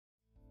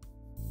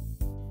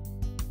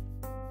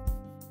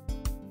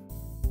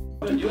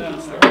Call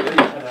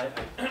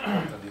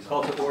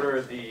to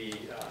order the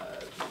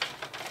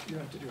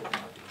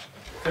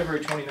February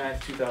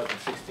 29th,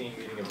 2016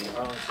 meeting of the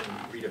Arlington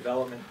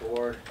Redevelopment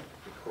Board,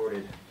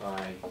 recorded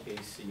by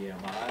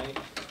ACMi.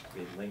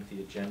 We have a lengthy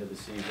agenda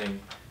this evening.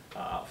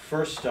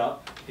 First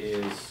up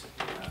is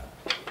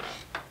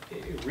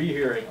a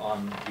rehearing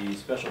on the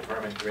special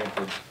permit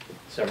granted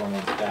several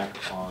months back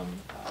on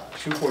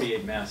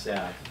 248 Mass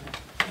Ave.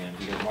 And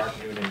we have Mark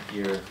Noonan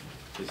here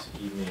this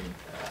evening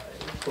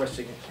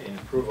requesting an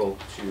approval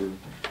to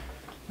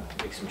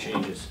make some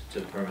changes to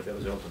the permit that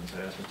was open. So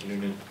I asked Mr.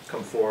 Noonan to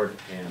come forward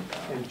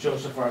and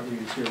Joseph Hartley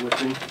is here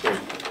with me. Great,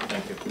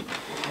 thank you.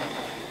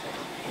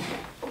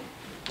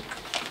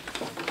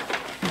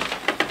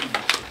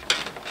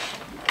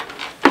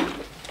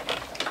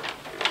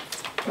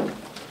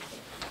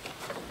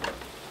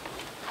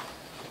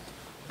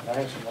 I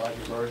have some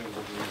larger versions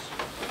of these.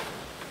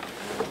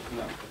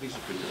 No, these are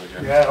pretty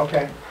good. Yeah,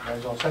 okay.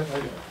 Guys all set? Do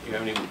you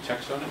have any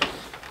text on it?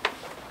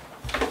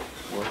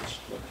 Words?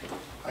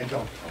 I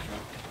don't.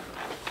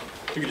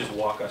 If you could just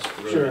walk us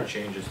through Sure. the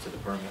changes to the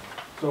permit.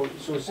 So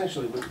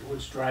essentially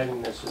what's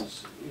driving this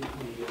is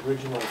the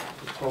original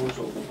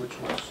proposal, which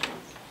was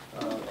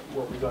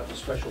what we got the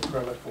special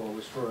permit for,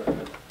 was for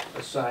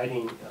a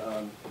siding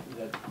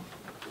that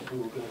we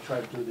were going to try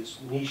to do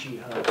this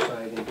niche-house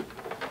siding,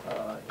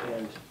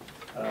 and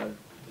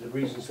the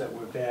reasons that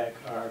we're back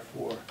are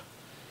for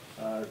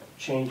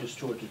changes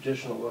to a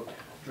traditional look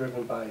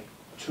driven by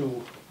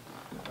two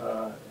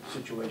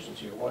situations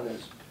here. One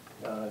is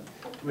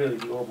really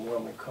the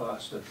overwhelming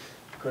cost of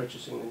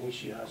purchasing the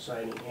niche-house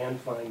siding and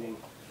finding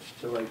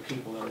the right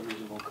people at a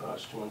reasonable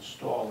cost to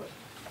install it.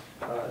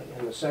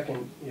 And the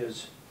second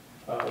is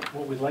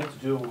what we'd like to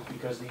do,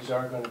 because these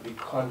are going to be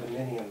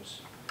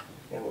condominiums,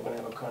 and we're going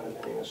to have a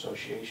condominium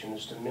association,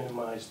 is to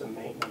minimize the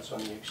maintenance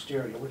on the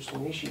exterior, which the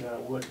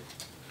niche-house would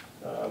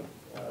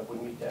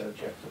meet that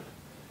objective.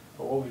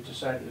 But what we've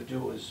decided to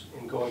do is,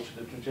 in going to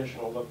the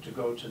traditional look, to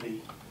go to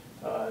the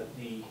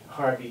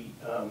Harvey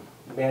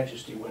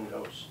Majesty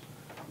windows,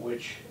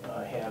 which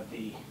have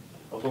the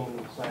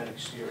aluminum clad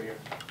exterior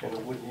and the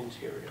wooden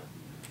interior,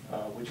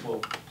 which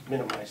will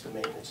minimize the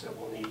maintenance that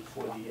we'll need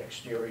for the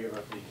exterior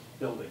of the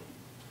building.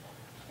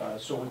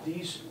 So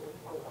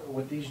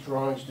what these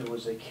drawings do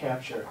is they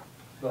capture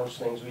those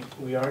things.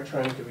 We are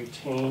trying to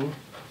retain,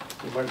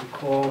 you might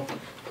recall,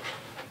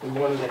 we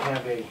wanted to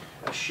have a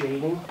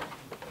shading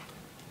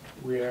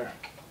where,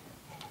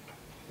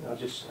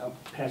 I'll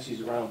pass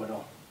these around, but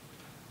I'll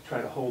try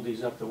to hold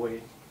these up the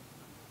way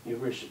it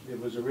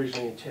was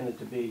originally intended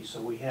to be. So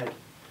we had,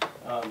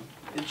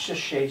 it's just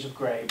shades of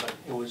gray, but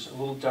it was a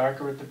little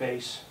darker at the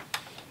base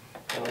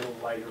and a little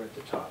lighter at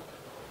the top.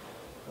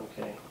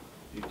 Okay,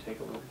 if you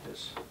take a look at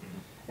this.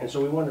 And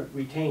so we want to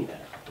retain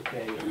that,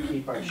 okay, and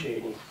keep our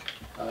shading.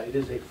 It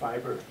is a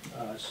fiber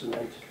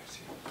cement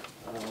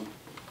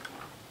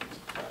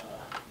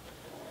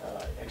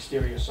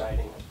exterior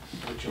siding,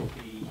 which will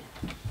be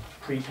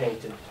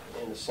pre-painted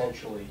and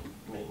essentially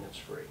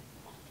maintenance-free.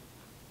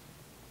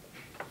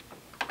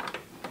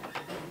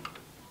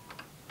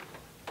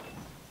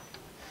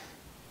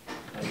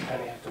 I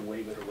kind of have to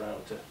wave it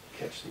around to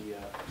catch the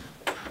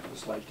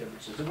slight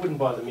differences. It wouldn't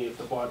bother me if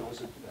the bottom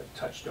was a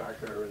touch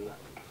darker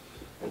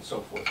and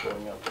so forth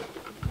going up. But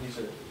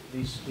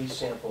these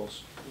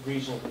samples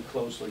reasonably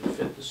closely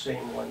fit the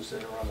same ones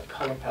that are on the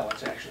color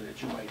palettes actually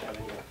that you might have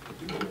in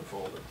your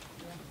folder.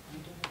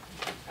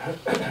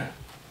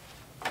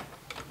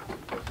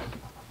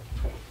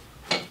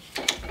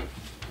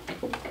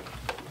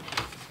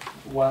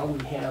 While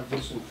we have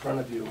this in front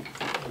of you,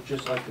 I'd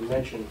just like to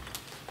mention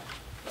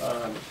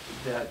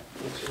that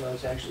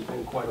it's actually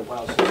been quite a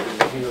while since we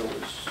were here.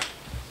 It was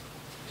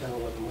 10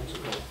 or 11 months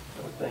ago,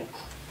 I would think.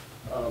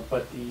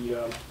 But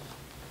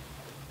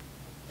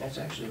that's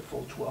actually a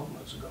full 12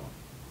 months ago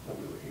that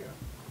we were here.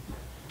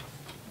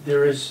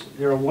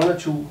 There are one or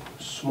two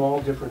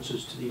small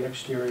differences to the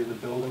exterior of the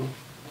building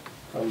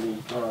from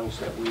the drawings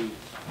that we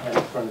had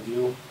in front of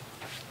you.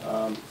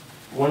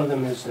 One of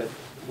them is that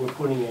we're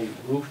putting a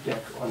roof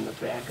deck on the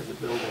back of the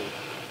building.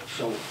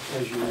 So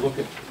as you look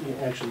at,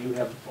 actually you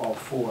have all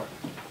four.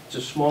 It's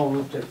a small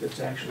roof deck that's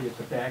actually at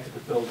the back of the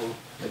building,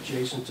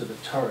 adjacent to the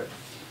turret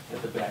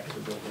at the back of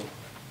the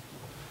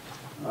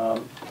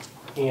building.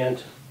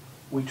 And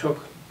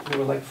there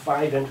were like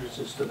 5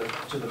 entrances to the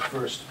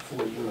first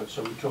floor unit,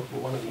 so we took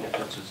one of the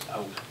entrances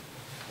out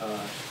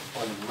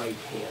on the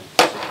right-hand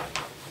side.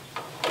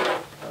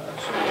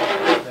 So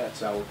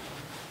that's out.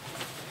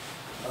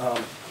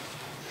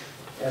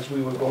 As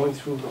we were going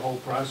through the whole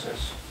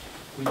process,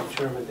 we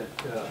determined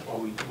that, or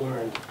we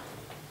learned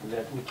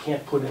that we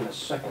can't put in a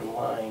second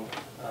line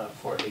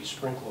for a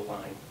sprinkler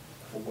line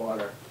for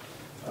water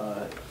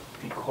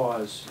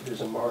because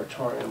there's a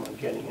moratorium on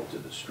getting into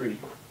the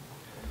street.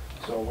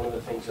 So one of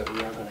the things that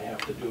we are going to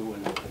have to do,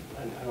 and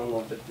I don't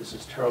know if this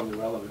is terribly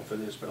relevant for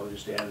this, but I'll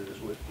just add it,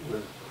 is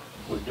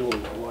we're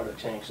doing the water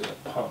tanks and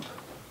a pump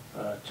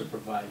to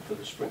provide for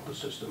the sprinkler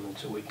system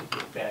until we can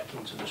get back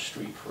into the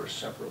street for a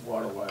separate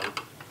water line,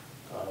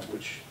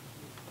 which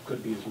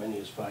could be as many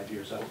as 5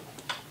 years out.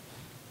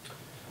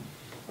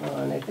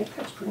 And I think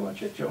that's pretty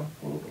much it, Joe.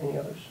 Any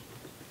others?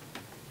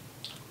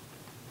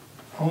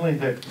 Only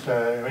that,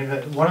 I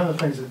mean, one of the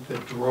things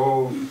that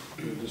drove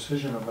the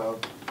decision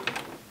about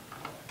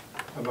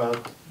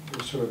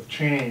the sort of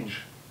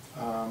change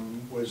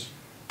was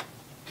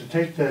to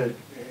take the,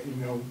 you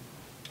know,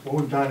 what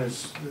we've done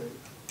is,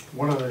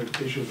 one of the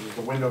issues is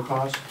the window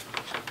cost,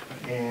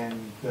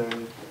 and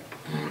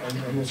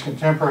this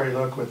contemporary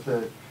look with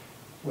the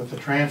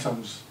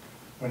transoms,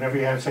 whenever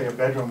you have, say, a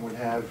bedroom would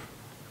have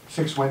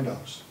 6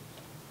 windows.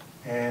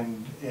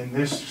 And in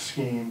this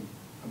scheme,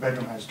 a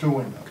bedroom has 2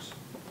 windows.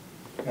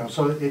 You know,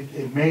 so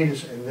it made,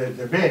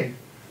 they're big,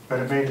 but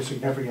it made a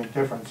significant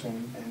difference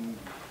in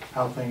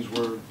how things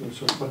were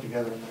sort of put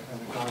together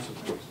and the cost of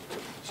things.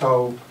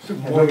 So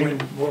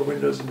More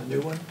windows in the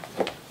new one?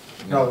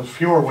 no, there's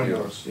fewer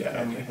windows Yeah,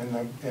 okay.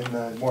 in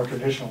the more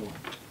traditional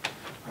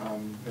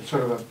one. It's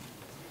sort of a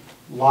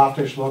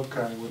loftish look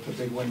with the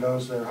big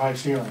windows. They're high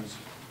ceilings,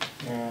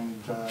 and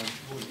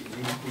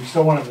we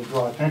still wanted to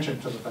draw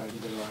attention to the fact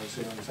that they were high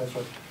ceilings.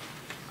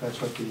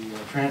 That's what the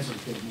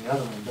transoms did in the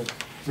other one. But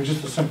it was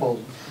just the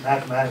simple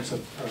mathematics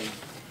of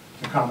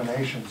the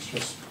combinations.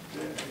 Just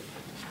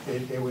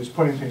it was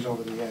putting things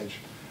over the edge,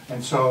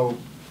 and so.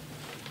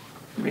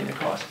 You mean the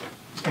cost?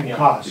 And Yeah.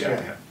 cost, Yeah,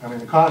 yeah. yeah. I mean,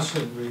 the cost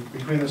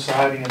between the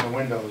siding and the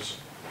windows,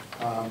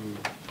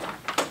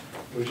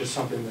 it was just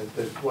something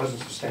that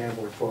wasn't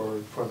sustainable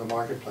for the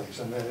marketplace.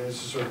 And this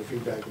is sort of the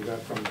feedback we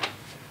got from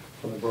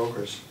the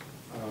brokers.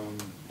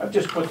 I've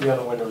just put the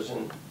other windows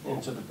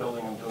into the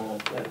building I'm doing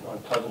on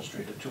Pleasant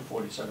Street at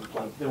 247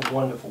 Plymouth. They're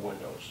wonderful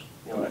windows.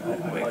 You know,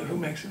 I like Who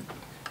them. makes it?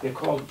 They're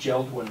called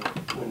gelled windows.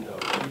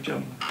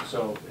 Gelled.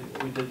 So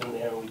we did them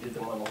there, and we did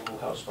them on the little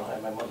house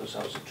behind my mother's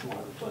house at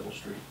 200 Pleasant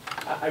Street.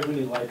 I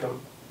really like them.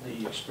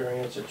 The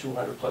experience at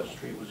 200 Pleasant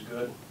Street was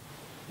good.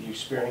 The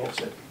experience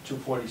at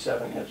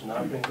 247 has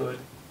not been good.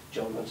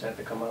 Gentlemen's had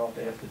to come out,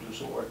 they have to do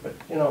some work, but,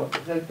 you know,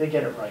 they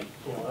get it right,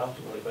 you know,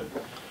 ultimately. But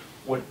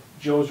what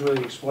Joe's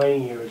really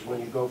explaining here is when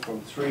you go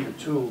from 3 to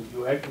 2,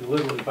 you actually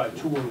literally buy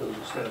 2 windows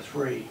instead of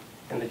 3,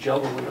 and the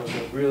gelled windows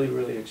are really,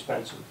 really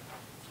expensive.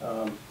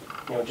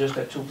 You know, just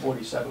at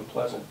 247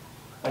 Pleasant,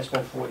 I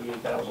spent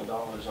 $48,000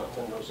 on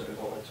windows that are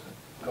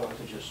going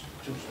to just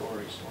 2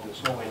 stories, and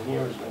there's nowhere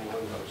near as many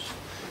windows.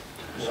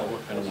 You So know,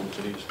 what kind of ones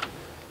are these?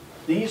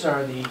 these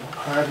are the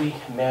Harvey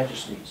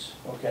Majesties,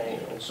 okay,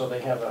 and so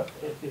they have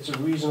it's a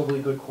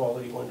reasonably good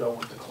quality window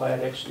with the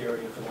clad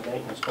exterior for the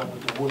maintenance, but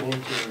with the wood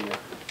interior,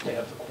 they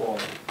have the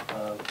quality, you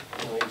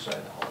know,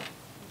 inside the home,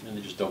 And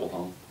they just double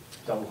hung,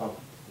 double hung,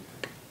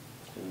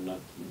 and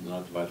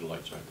not divided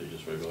lights, right? They're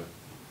just regular,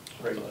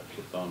 regular.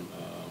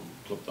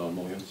 clipped on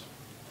mullions.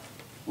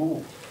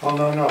 Ooh, Oh,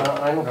 no.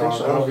 I don't think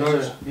so. No,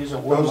 No, these are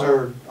wood. those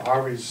are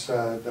Harvey's,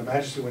 the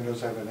Majesty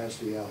windows have an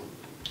SDL.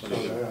 So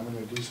Okay. they're, I mean,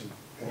 they're decent.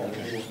 Yeah, they're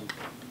Okay. decent.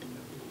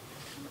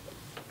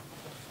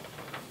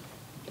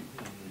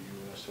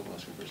 You still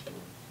asking for some?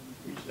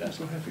 We just I'm asked.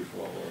 so happy for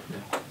all of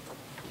them.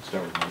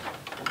 Start with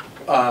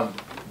Mike.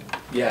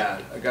 Yeah,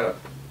 I gotta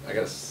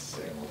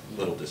say, I'm a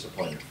little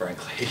disappointed,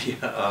 frankly.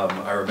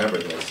 I remember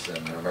this,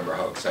 and I remember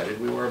how excited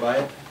we were by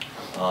it,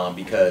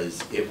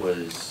 because it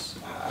was,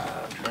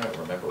 I'm trying to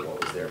remember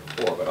what was there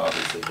before, but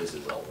obviously this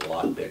is a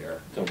lot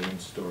bigger. The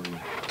one-story.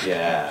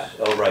 Yeah,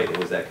 oh, right, it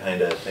was that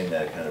kind of thing,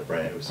 that kind of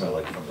brand, it was sort of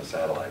like from the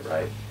satellite,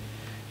 right?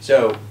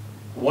 So,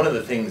 one of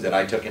the things that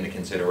I took into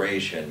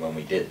consideration when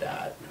we did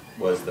that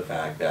was the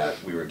fact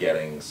that we were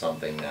getting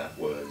something that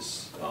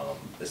was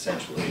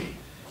essentially,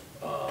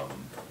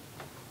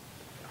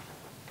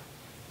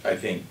 I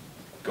think,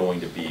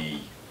 going to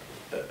be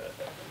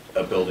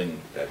a building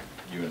that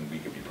you and we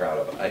could be proud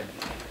of.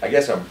 I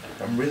guess I'm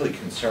really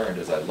concerned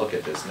as I look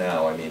at this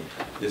now. I mean,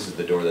 this is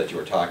the door that you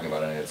were talking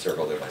about, and I had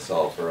circled it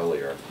myself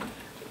earlier.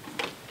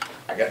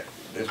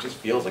 This just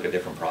feels like a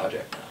different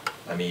project now.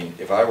 I mean,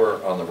 if I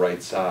were on the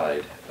right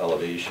side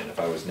elevation, if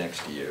I was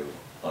next to you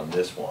on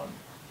this one,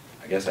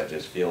 I guess I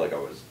just feel like I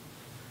was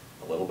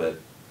a little bit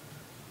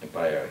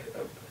by a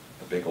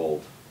big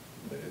old,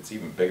 it's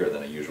even bigger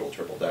than a usual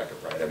triple decker,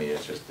 right? I mean,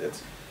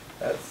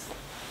 that's,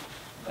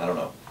 I don't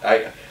know.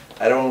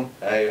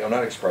 I'm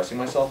not expressing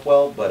myself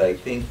well, but I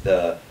think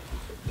the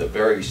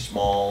very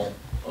small,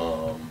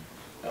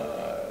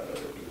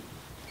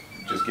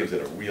 just gives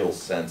it a real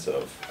sense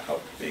of how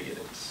big it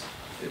is.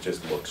 It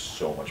just looks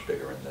so much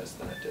bigger in this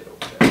than it did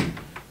over there.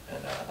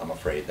 And I'm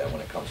afraid that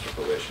when it comes to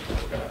fruition,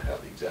 we're gonna have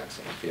the exact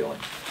same feeling.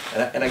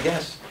 And I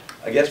guess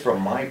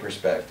from my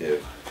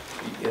perspective,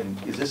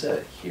 is this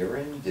a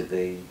hearing? Is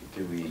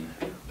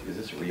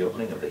this a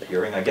reopening of the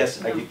hearing? I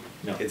guess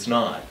No. it's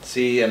not.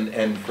 See,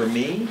 and for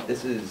me,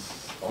 this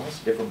is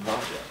almost a different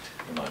project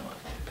in my mind.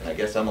 And I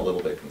guess I'm a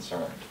little bit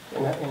concerned.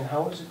 And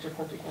how is it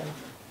different again?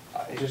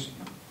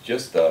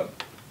 Just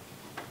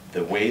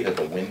the way that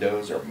the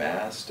windows are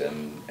masked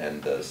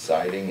and the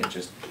siding,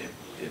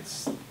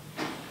 it's,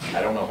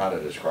 I don't know how to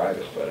describe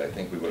it, but I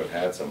think we would have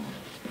had some,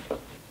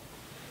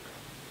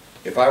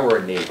 if I were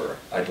a neighbor,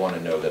 I'd want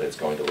to know that it's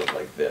going to look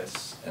like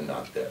this and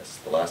not this.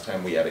 The last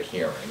time we had a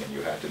hearing and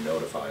you had to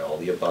notify all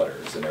the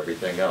abutters and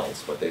everything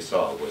else, what they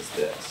saw was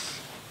this.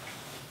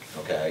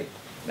 okay?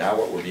 Now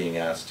what we're being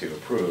asked to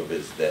approve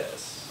is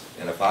this,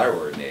 and if I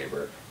were a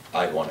neighbor,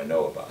 I'd wanna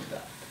know about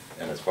that.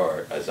 And as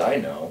far as I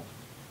know,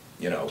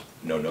 no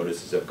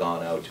notices have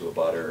gone out to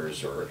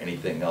abutters or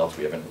anything else,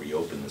 we haven't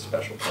reopened the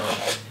special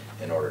permit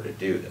in order to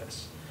do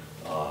this.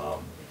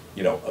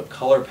 A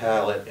color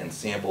palette and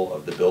sample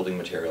of the building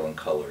material and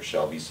color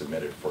shall be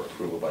submitted for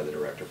approval by the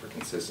director for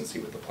consistency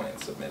with the plan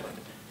submitted.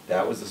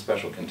 That was the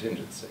special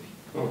contingency.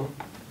 Mhm.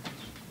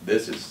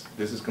 This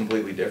is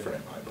completely different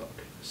in my book.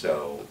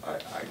 So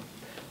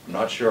I'm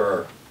not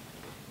sure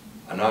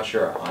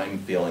I'm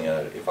feeling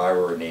if I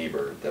were a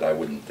neighbor, that I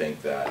wouldn't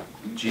think that,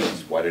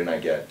 geez, why didn't I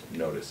get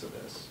notice of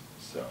this?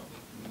 So,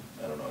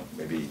 I don't know,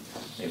 maybe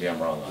I'm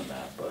wrong on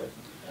that, but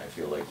I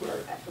feel like we're.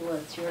 Well,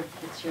 it's your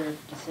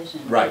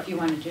decision. Right. If you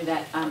want to do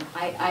that.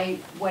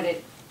 What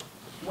it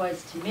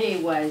was to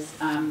me was,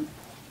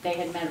 they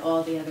had met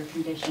all the other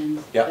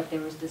conditions. Yep. But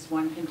there was this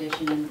one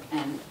condition,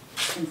 and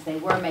since they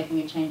were making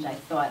a change, I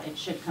thought it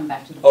should come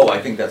back to the Oh, board.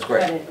 I think that's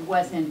great. But it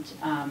wasn't,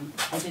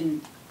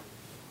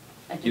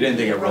 You didn't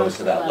think it rose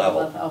to that level?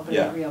 Of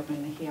Yeah.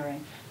 reopening the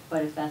hearing,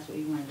 but if that's what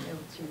you want to do,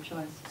 it's your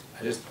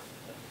choice.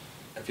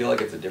 I feel like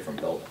it's a different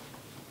building.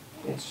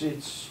 It's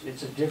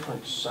a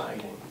different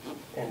siding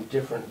and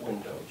different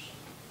windows.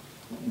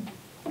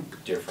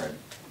 Different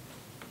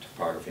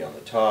topography on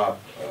the top,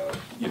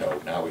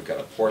 now we've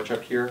got a porch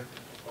up here.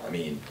 I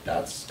mean,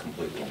 that's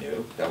completely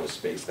new. That was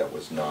space that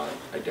was not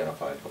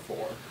identified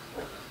before.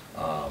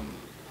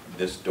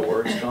 This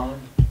door is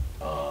gone.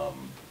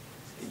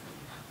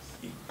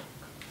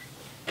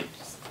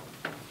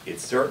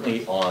 It's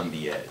certainly on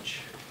the edge,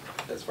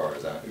 as far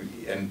as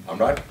and I'm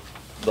not,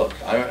 look,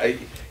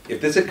 if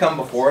this had come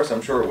before us,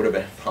 I'm sure it would have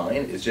been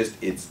fine. It's just,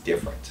 it's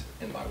different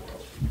in my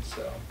world,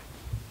 so,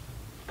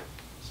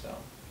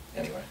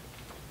 anyway.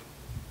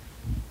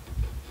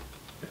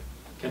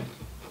 Ken?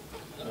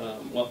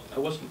 Well, I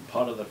wasn't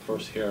part of the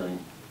first hearing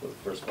for the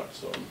first part,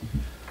 so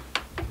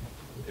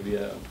maybe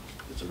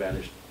it's a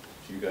advantage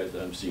to you guys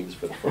that I'm seeing this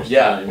for the first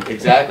time. Yeah,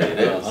 exactly, it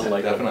is, Unlike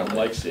what I definitely.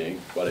 like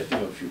seeing, but I do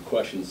have a few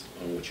questions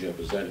on what you have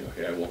presented,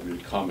 okay? I won't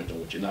really comment on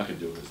what you're not gonna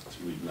do, because it's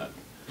really not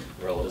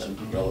Relevant.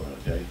 relevant,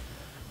 okay?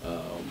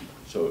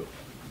 So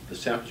the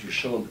samples you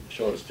showed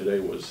us today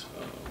was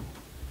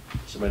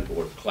cement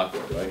board,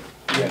 clapboard, right?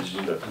 Yes.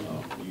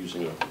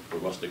 Using a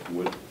rustic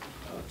wood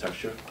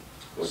texture?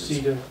 Or is it-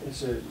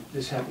 Cedar,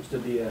 this happens to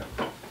be a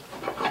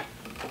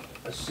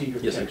cedar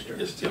Yes, texture.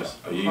 yes.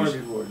 Are you Hardy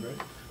using- board, right?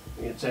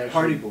 It's actually.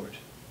 Hardy board.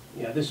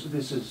 Yeah,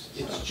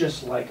 it's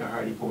just like a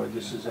hardy board.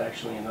 This is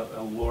actually an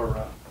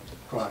Allura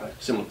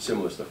product.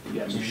 Similar stuff.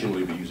 Yes. You shouldn't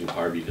really be using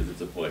Harvey because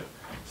it's a, like,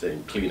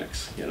 saying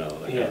Kleenex, that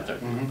kind Yeah, of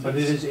type. but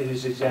it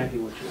is exactly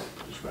what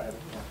you're describing.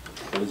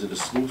 But is it a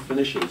smooth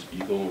finish, or is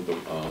you going with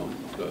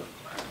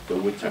the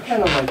wood I texture?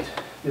 kind of liked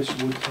this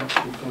wood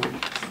texture finish.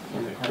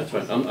 Okay, that's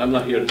fine. I'm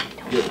not here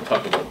to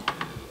talk about,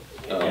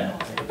 Yeah.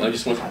 I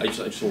just want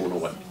to know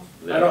what.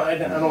 I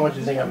don't want you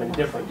to think I'm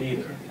indifferent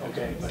either,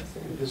 okay, but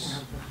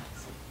this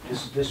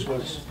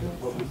was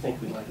what we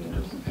think we'd like to do.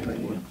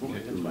 Okay,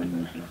 that's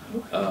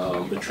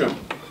fine. The trim,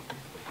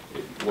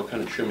 what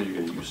kind of trim are you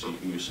going to use? You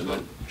can use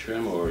cement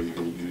trim, or are you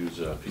going to use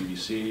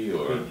PVC,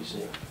 or?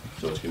 PVC.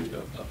 So it's going to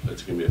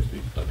be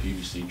a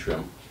PVC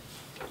trim.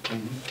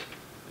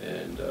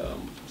 And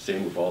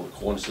same with all the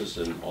cornices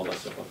and all that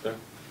stuff up there?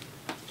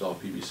 It's all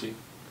PVC?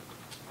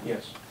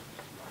 Yes.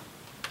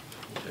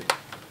 Okay.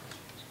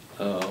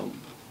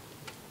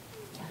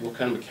 What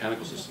kind of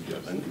mechanical system do you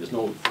have? And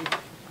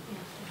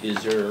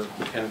is there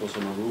mechanicals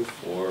on the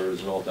roof, or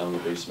is it all down in the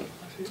basement?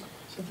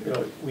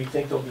 We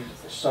think there'll be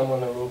some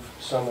on the roof,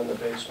 some in the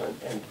basement,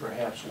 and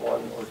perhaps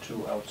one or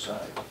two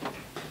outside.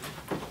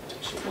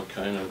 So what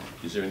kind of,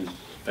 is there any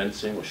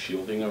fencing or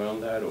shielding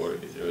around that, or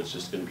is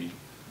just gonna be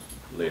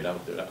laid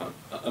out there?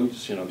 I'm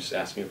just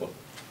asking about.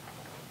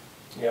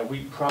 Yeah,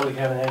 we probably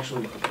haven't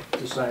actually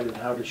decided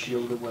how to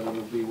shield it, whether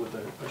it'll be with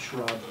a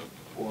shrub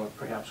or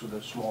perhaps with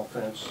a small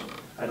fence.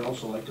 I'd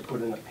also like to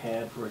put in a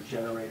pad for a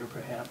generator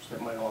perhaps,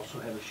 that might also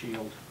have a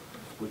shield,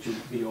 which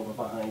would be over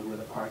behind where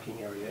the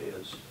parking area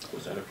is.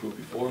 Was that approved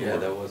before? Yeah, or-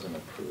 that wasn't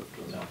approved,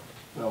 was it?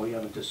 No, we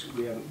haven't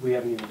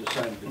even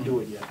decided to do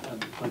it yet.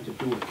 I'd like to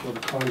do it for the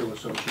condo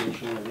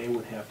association, and they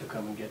would have to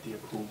come and get the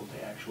approval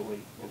to actually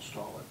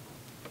install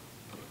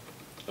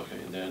it. Okay,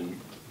 and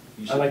then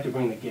you I'd like said, to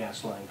bring the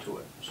gas line to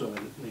it, so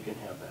that they can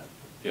have that.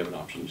 you have an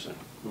option, you said?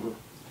 Mhm.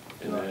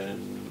 And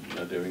then,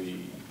 are there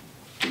any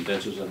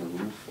condensers on the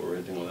roof or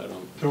anything like that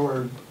on? There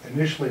were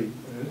initially,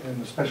 in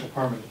the special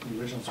permit, the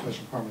original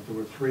special permit, there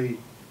were 3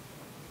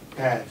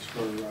 pads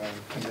for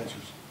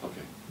condensers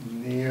Okay.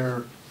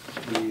 near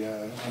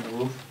the, on the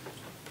roof.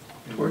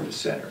 Toward the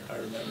center, I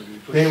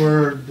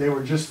remember. They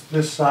were just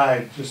this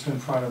side, just in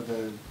front of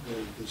the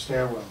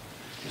stairwell.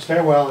 The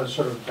stairwell is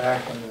sort of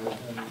back in the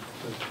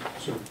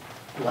sort of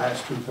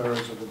last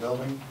 2/3 of the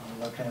building, on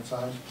the left-hand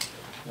side,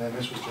 and then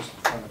this was just in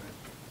front of it.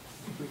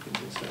 If we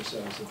convinced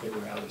ourselves that they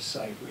were out of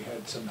sight, we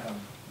had somehow,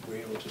 were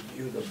able to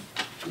view them.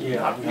 Yeah,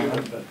 Not view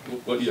them,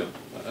 but Well, yeah.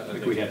 I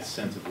think we had a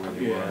sense of where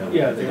they Yeah. were.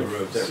 Yeah, They they're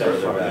were they're set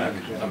further far back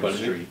on But the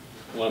street.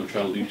 what I'm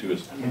trying to allude to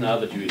is, now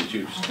that you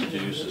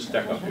introduce this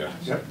deck up here,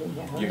 Yep.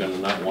 you're gonna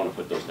not wanna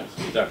put those next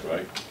to the deck,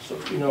 right? So,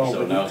 No, so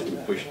but now it's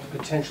gonna push,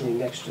 potentially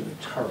next to the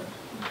turret.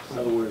 In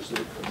other words,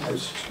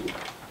 as,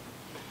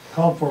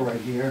 Called for right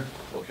here,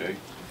 okay,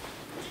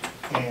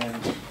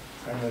 and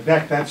the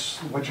deck, that's,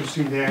 what you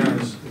see there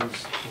is,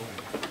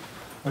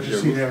 what you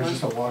see there is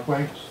just a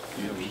walkway.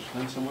 do you have a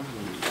plan somewhere?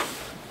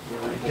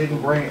 I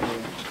didn't bring it.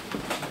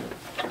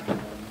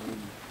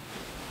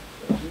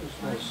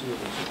 let's see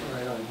if it's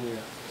right on here.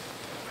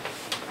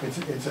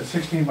 It's a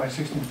 16 by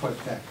 16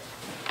 foot deck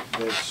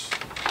that's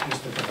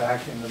just at the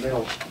back, in the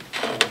middle of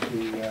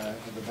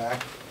the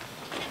back.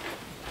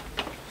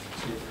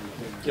 See it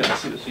right there. Yeah, I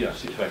see this, yeah, I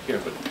see it back here,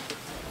 but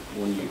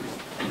when you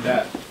do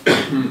that,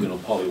 you're gonna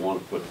probably wanna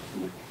put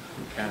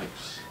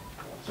mechanics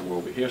somewhere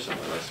over here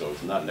somewhere, right? So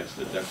it's not next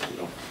to the deck, you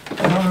know,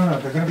 No,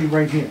 they're gonna be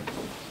right here.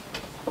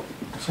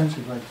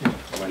 Essentially right here.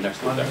 right next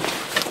to the deck.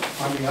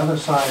 On the other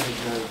side of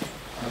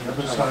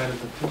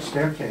the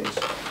staircase,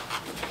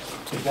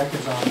 the deck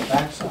is on the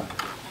back side.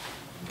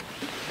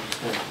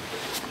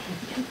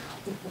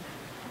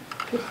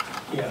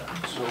 Yeah,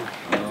 so,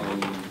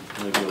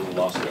 Maybe a little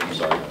lost there, I'm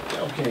sorry.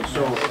 Yeah. okay,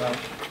 so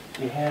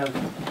you have,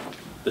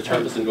 The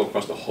turret doesn't go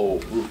across the whole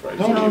roof, right?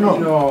 No, So no, you- no.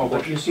 no,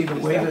 but you see the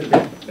way that,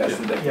 That's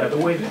the deck. yeah, the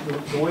way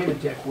the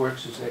deck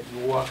works is that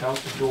you walk out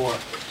the door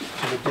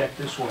to the deck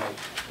this way,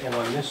 and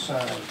on this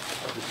side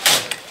of the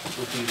turret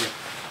would be the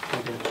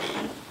over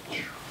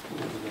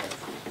there.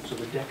 So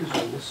the deck is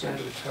on this side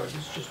of the turret,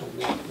 this is just a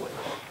walkway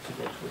to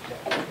get to a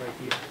deck, it's right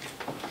here.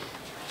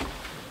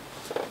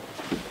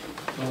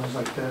 So it's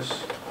like this,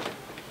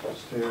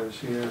 stairs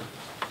here,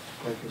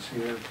 deck is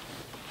here.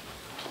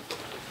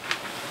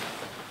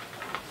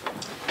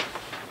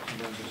 And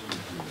then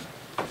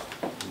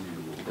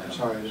I'm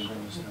sorry, I didn't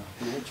bring this down.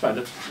 It's fine,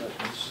 that's,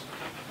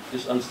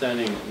 just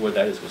understanding where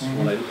that is, because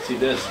when I see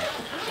this,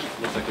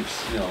 it looks like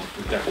it's, you know,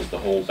 the deck is the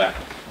whole back.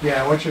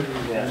 Yeah, what you're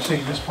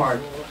seeing this part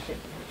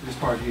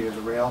here,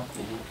 the rail.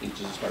 It's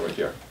just right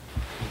here.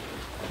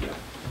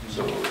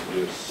 So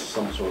there's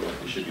some sort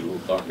of, it should be a little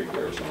darker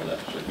here or something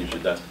like that, but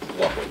usually that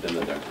walkway, then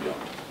the deck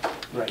beyond.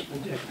 Right,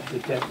 the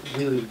deck,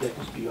 really the deck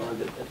is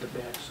beyond it at the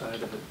back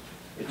side of it.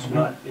 It's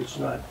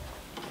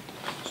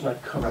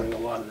not covering a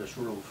lot of this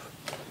roof.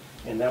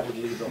 And that would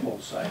leave the whole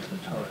side of the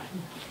turret.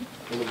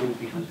 And it wouldn't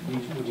be,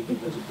 these wouldn't be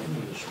visible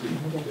from the street.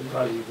 They'd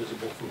probably be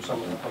visible from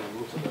somewhere on the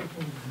roof of the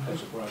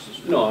house across the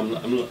street. No,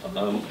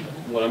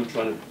 what I'm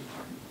trying to,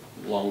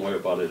 long way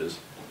about it is,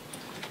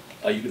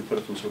 are you gonna put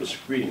up some sort of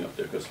screening up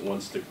there? Because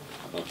once the,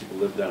 people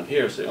live down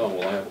here, say, oh,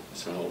 well, I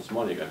spent all this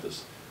money, I got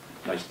this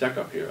nice deck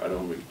up here, I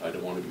don't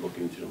wanna be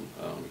looking into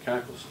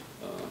mechanical,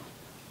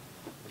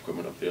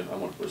 equipment up there, I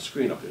wanna put a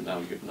screen up there, now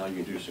you're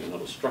introducing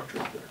another structure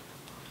up there.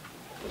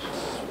 That's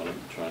what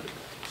I'm trying to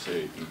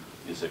say,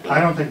 is it gonna? I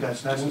don't think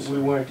that's necessary.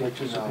 We weren't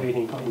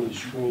anticipating any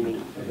screening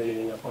of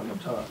anything up on the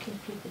top.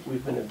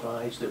 We've been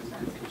advised that we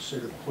could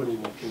consider putting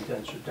a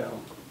condenser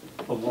down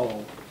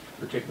below,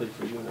 particularly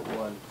for unit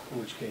one, in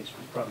which case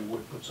we probably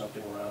would put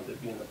something around it,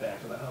 be in the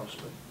back of the house,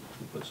 but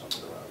we put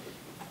something around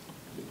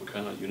it. What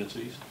kind of units are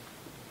these?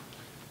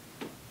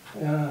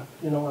 You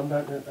know, I'm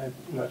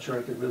not sure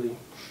I could really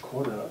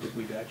quote it. I think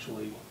we'd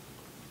actually,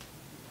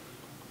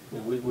 you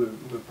know,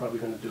 we're probably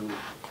gonna do,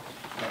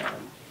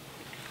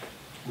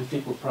 we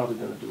think we're probably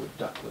gonna do a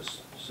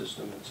ductless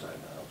system inside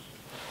the house.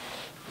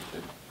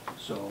 Okay.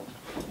 So,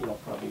 you know,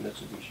 probably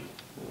Mitsubishi.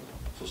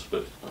 So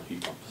split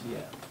heat pumps? Yeah.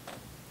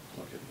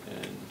 Okay,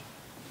 and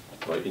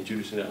by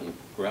introducing that on the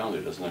ground,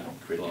 it doesn't that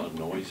create a lot of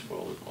noise for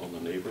all the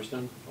neighbors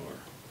then, or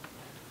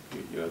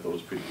you have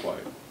those pretty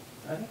quiet?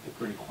 I think they're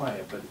pretty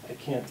quiet, but I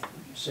can't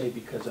say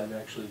because I've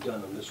actually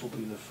done them. This will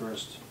be the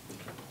first,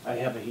 I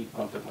have a heat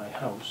pump at my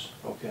house,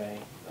 okay?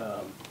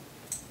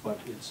 But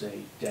it's a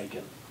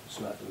Daikin, it's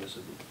not the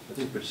Mitsubishi. I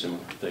think pretty similar,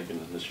 Daikin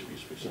and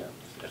Mitsubishi, pretty similar.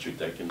 Actually,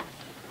 Daikin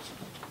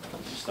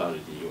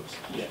started in the US.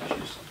 Yeah.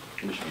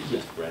 Mitsubishi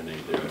is the brand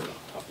name there,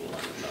 top of the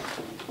line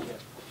right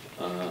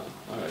Yeah. now.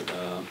 All right,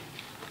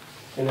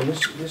 And then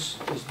this is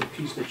the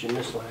piece that you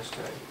missed last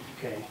time,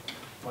 okay?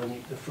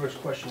 On the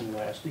first question you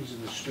asked, these are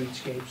the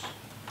streetscapes.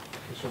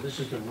 Okay, so this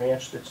is the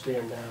ranch that's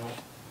there now,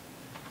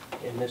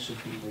 and this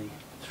would be the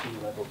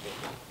three-level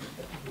building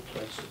that would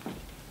replace it,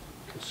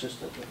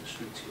 consistent with the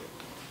streetscape.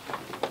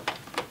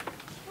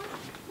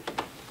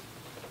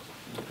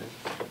 okay.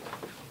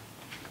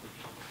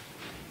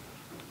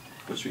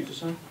 What street is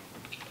that?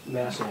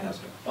 Massive.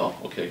 Oh,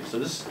 okay, so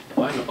this,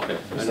 oh, I know, okay.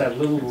 It's that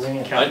little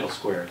ranch. Capital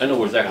Square. I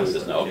know exactly where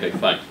it is now, okay,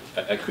 fine.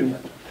 I couldn't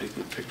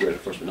pick where it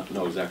first, but not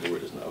know exactly where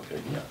it is now,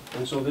 okay. Yeah,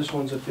 and so this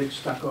one's a big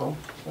stucco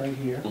right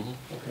here, Mhm.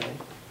 okay?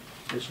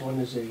 This one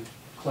is a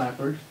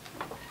clapboard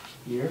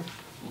here.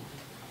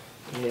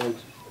 And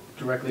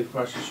directly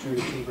across the street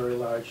is a very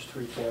large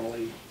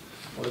three-family,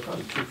 well, they're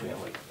probably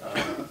two-family,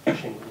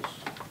 shingles.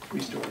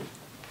 Three-story.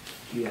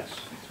 Yes,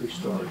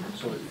 three-story,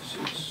 so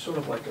it's sort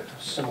of like a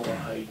similar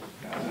height.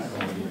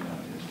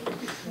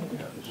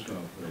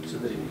 So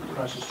the,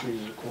 across the street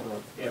is the corner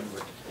of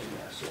Everett and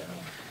Mass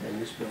Ave,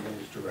 and this building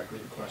is directly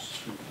across the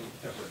street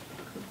from Everett.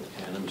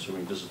 And I'm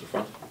assuming this is the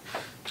front?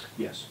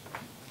 Yes.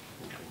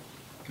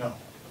 No.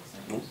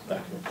 No,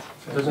 back.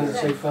 Doesn't it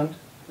say front?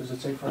 Does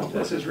it say front?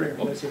 This is rear,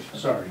 this is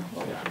front. Sorry.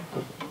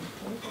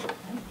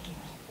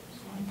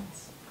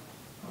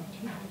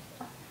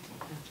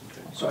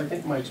 So I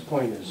think Mike's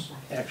point is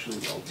actually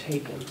well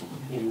taken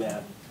in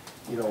that,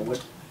 you know,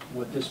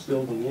 what this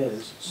building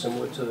is,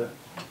 similar to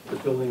the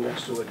building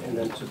next to it, and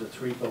then to the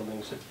three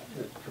buildings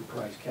that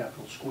comprise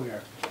Capitol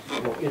Square.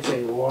 You know, it's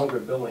a longer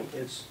building.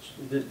 It's,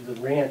 the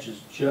ranch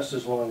is just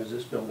as long as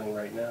this building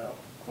right now.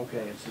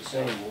 Okay, it's the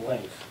same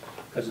length,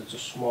 because it's a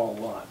small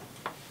lot.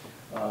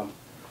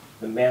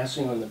 The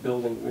massing on the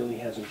building really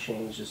hasn't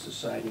changed, it's the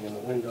siding and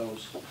the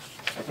windows.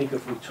 I think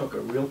if we took a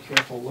real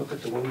careful look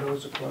at the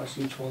windows across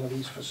each one of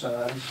these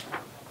facades,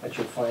 that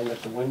you'll find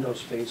that the window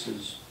space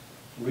is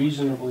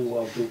reasonably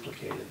well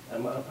duplicated.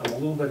 I'm a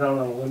little bit out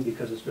on a limb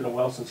because it's been a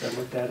while since I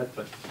looked at it,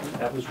 but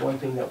that was one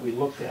thing that we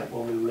looked at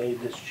when we made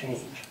this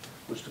change,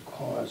 was to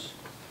cause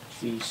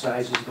the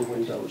sizes of the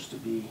windows to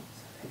be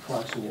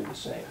approximately the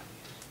same.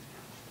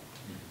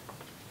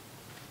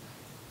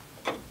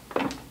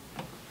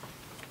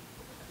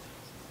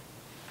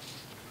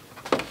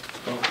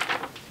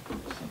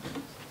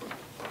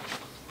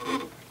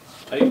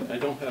 I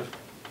don't have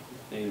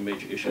any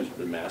major issues with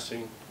the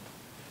massing.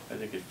 I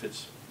think it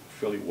fits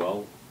fairly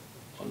well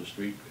on the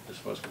street as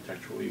far as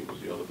contextually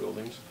with the other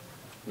buildings.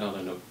 Now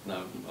that I know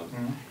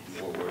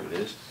more where it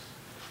is,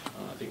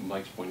 I think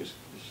Mike's point is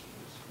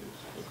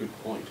a good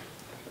point,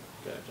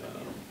 that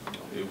you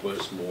know, it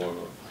was more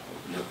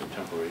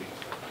contemporary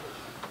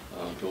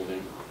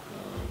building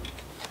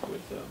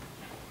with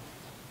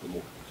the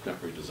more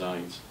contemporary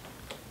designs.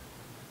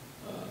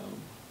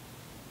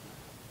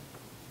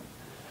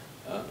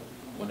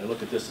 When I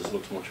look at this, this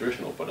looks more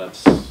traditional, but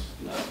that's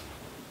not,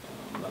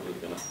 I'm not really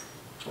gonna.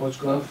 Well, it's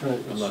gone from,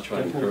 I'm not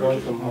trying to definitely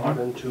encourage gone it. from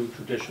modern to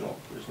traditional,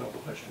 there's no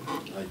question.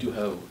 I do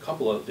have a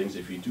couple other things,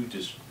 if you do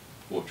just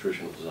more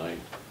traditional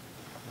design,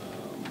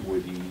 where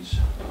these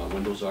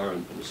windows are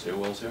and the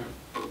stairwells there,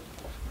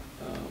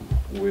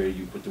 where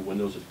you put the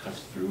windows, it cuts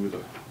through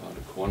the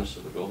cornice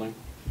of the building.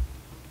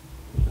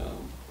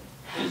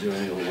 Is there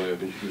any other way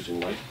of introducing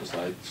light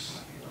besides,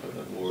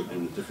 or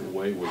in a different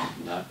way, where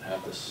you not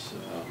have this,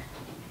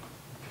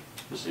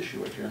 this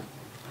issue right here?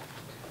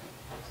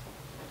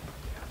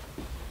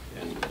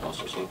 And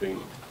also something,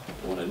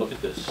 when I look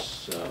at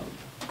this,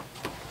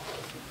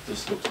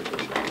 this looks like a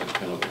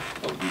kind of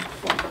a weak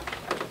front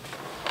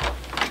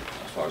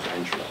as far as the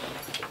entry.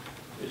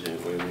 Is there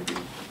any way maybe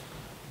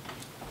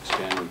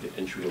expanding the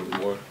entry a little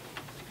bit more?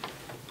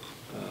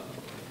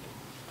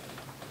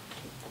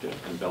 To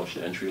embellish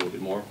the entry a little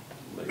bit more,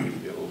 like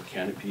maybe a little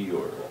canopy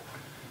or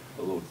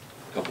a little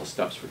couple of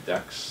steps for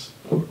decks,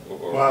 or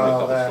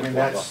Well, I mean,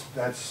 that's,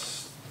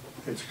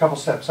 it's a couple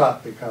steps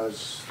up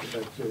because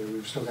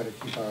we've still got to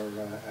keep our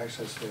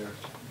access there.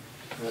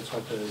 And that's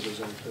what there's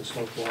a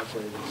slope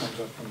walkway that comes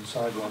up from the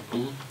sidewalk.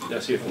 Mm-hmm. Yeah, I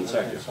see it from the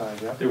side, yeah.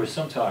 Side, yeah. There was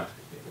some talk,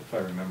 if I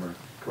remember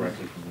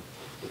correctly from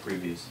the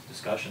previous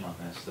discussion on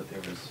this, that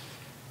there was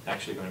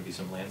actually going to be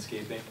some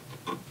landscaping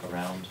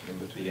around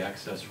the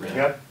access ramp.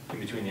 Yep. In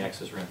between the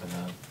access ramp and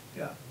the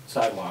Yeah.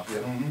 sidewalk.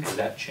 Yep. Mhm. Has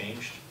that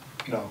changed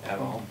No. at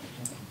all?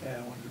 Yeah,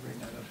 I wanted to bring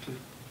that up too.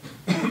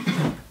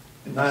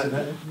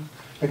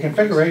 The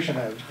configuration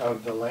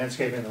of the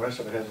landscaping and the rest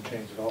of it hasn't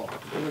changed at all.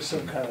 There was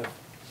some kind of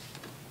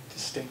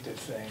distinctive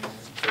thing,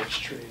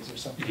 birch trees or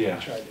something. Yeah.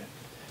 They tried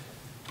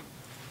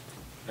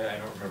to. I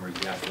don't remember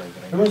exactly,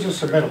 but I. There was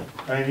a submittal.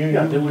 I mean,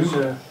 Yeah, there was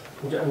a,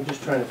 I'm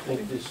just trying to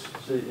think,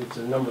 it's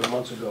a number of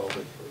months ago,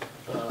 but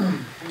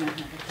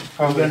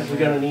we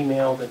got an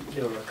email that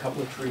there were a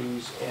couple of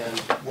trees, and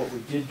what we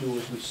did do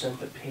is we sent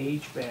the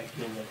page back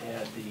in that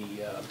had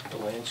the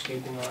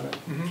landscaping on it.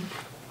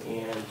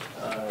 And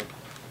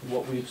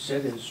what we've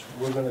said is,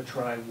 we're gonna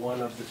try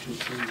one of the two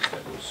trees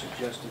that was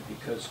suggested,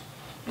 because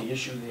the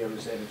issue there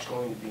is that it's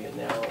going to be a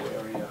narrow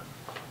area.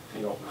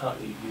 You know,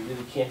 you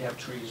really can't have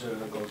trees that are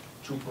gonna go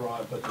too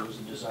broad, but there was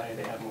a desire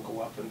to have them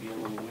go up and be a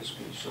little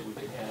wispy, so we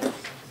could have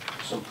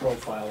some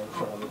profile in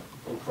front of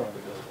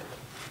the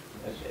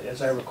building,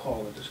 as I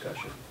recall the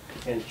discussion.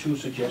 And two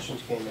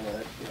suggestions came in,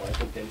 and you know, I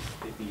think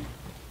they'd be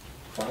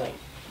fine,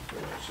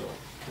 you know, so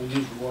we'll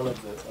use one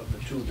of the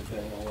two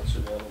depending on what's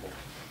available.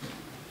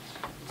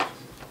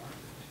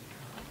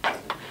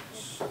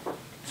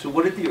 So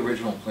what did the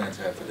original plans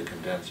have for the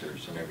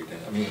condensers and everything?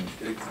 I mean,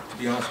 to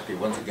be honest with you,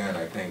 once again,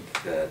 I think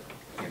that,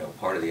 you know,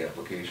 part of the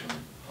application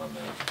on the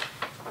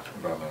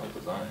environmental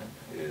design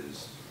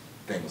is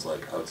things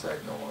like outside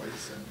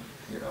noise and,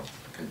 you know,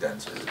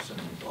 condensers and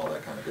all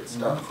that kind of good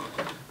stuff.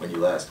 When you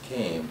last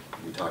came,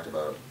 we talked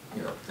about,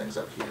 you know, things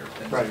up here,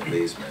 things in the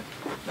basement.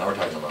 Now we're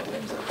talking about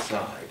things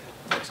outside,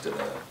 next to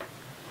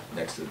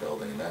the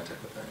building and that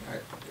type of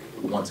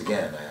thing. Once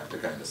again, I have to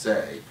kind of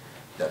say,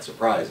 that's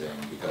surprising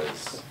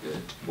because it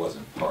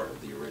wasn't part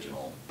of the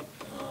original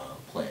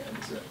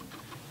plans, and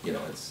you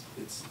know,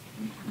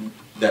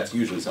 that's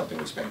usually something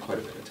we spend quite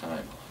a bit of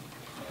time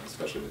on,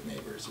 especially with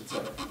neighbors,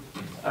 etc.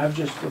 I've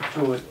just looked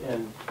through it,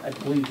 and I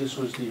believe this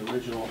was the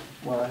original,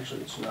 well,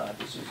 actually, it's not,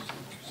 this is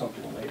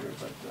something later,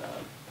 but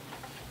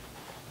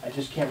I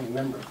just can't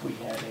remember if we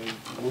had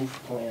a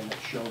roof plan that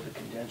showed the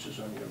condensers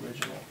on the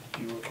original.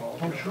 Do you recall?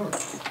 Oh, sure.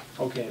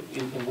 Okay,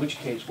 in which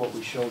case what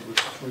we showed was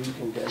 3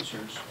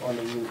 condensers on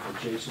the roof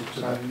adjacent to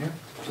Sign in here?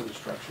 the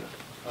structure.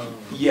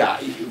 Yeah,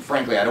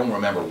 frankly, I don't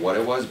remember what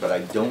it was, but I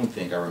don't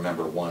think I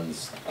remember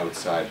ones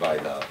outside by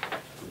the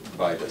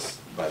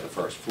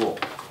first floor.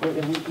 Well,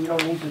 and we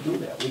don't need to do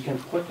that. We can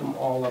put them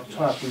all up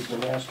top. We've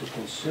been asked to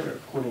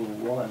consider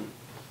putting one,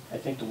 I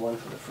think the one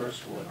for the first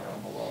floor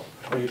down below.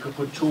 Or you could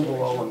put 2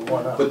 below and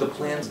 1 up. But the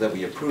plans that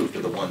we approved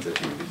are the ones that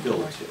you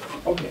build to.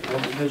 Okay, well,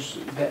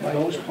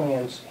 those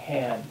plans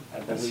had, I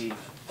believe,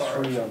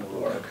 3 on the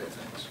roof. Okay,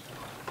 thanks.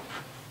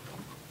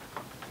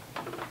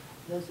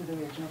 Those are the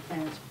original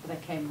plans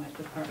that came with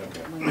the permit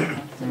Okay. when you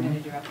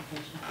submitted your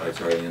application. All right,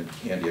 sorry, Andy,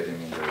 I didn't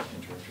mean to interrupt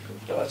you.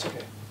 No, that's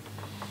okay.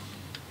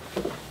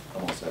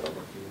 I'm all set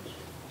over.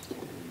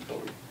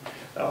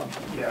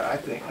 Yeah, I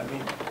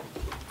mean,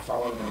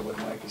 following what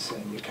Mike is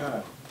saying,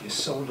 you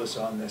sold us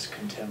on this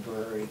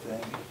contemporary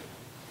thing,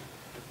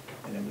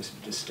 and it was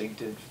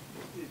distinctive.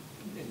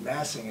 In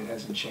massing, it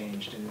hasn't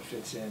changed, and it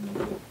fits in.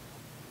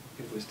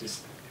 It was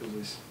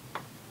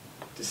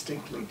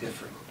distinctly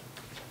different,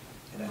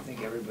 and I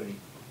think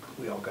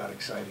we all got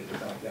excited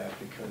about that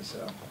because.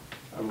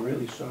 I'm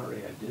really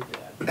sorry I did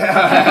that.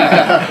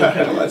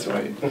 Well, that's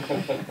right.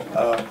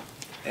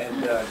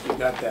 And you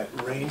got that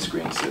rain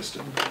screen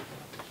system.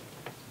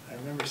 I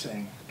remember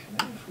saying, can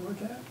I afford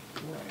that?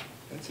 Boy,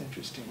 that's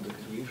interesting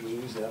because we usually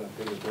use that on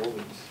bigger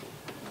buildings.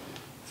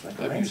 It's like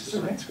I've used it's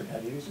a rain screen, how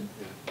do you use it?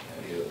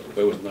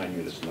 But it was 9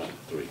 units, not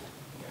 3.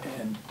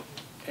 And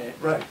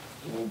right,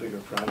 a little bigger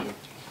project.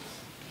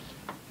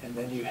 And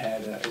then you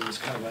had, it was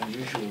kind of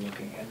unusual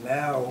looking. And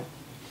now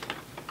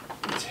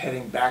it's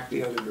heading back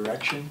the other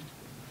direction.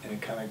 And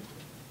it kind of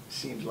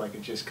seems like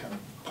it just kind of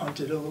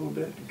punted a little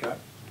bit and got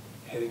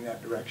heading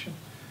that direction.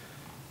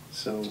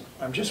 So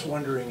I'm just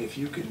wondering if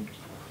you can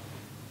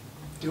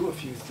do a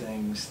few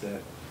things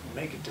that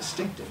make it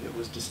distinctive. It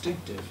was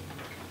distinctive,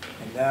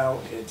 and now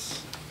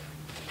it's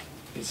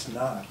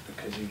not,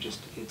 because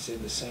it's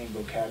in the same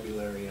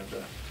vocabulary of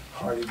the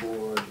hardy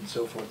board and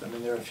so forth. I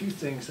mean, there are a few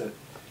things that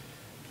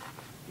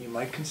you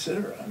might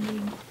consider. I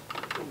mean,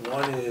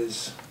 one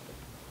is,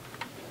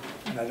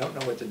 and I don't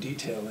know what the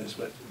detail is,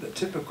 but the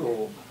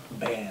typical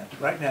band.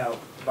 Right now,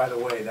 by the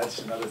way, that's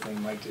another thing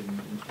Mike didn't,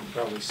 you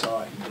probably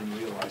saw it and didn't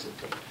realize it,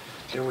 but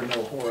there were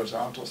no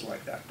horizontals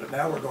like that. But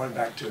now we're going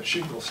back to a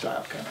shingle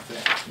style kind of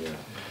thing. Yeah.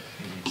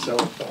 So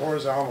the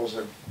horizontals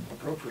are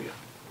appropriate.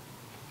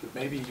 But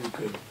maybe you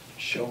could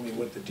show me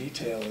what the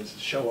detail is,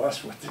 show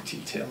us what the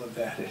detail of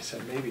that is,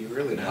 and maybe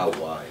really And how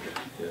wide?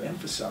 Yeah.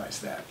 emphasize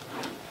that.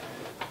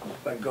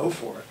 Like, go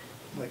for it.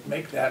 Like,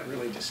 make that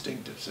really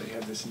distinctive, so you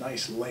have this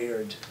nice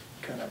layered,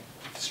 kind of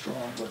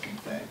strong-looking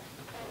thing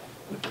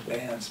with the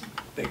bands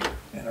bigger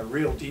and a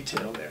real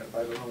detail there.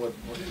 I don't know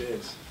what it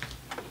is.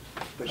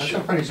 But That's a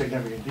pretty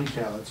significant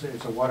detail.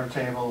 It's a water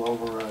table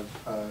over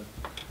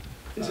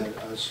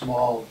a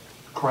small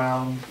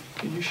crown.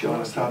 Can you show on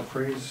a us top that?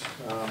 frieze.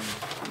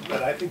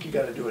 But I think you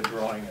got to do a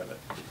drawing of it,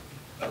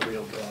 a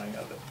real drawing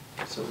of it,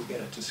 so we get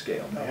it to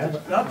scale.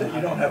 Not that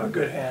you don't have a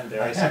good hand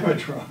there. I have a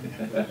drawing.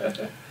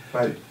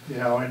 But, you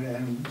know,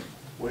 and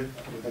with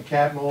a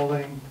cat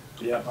molding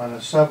Yeah, on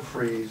a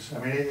sub-frieze, I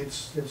mean,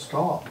 it's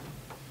tall,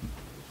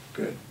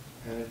 good.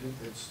 and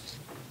it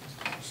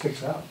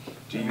sticks out.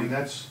 Do I mean, you-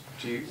 that's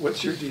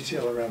What's your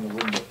detail around the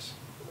windows?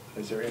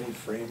 Is there any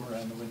frame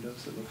around the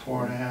windows that look?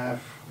 4.5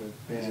 with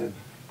Is band. it?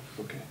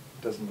 Okay,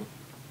 doesn't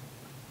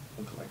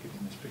look like it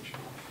in this picture.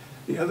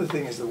 The other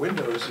thing is the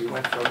windows, you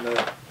went from the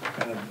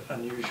kind of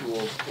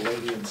unusual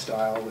Palladian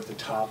style with the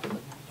top and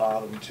the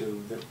bottom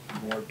to the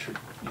more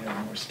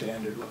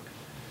standard look.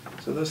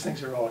 So those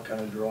things are all kind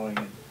of drawing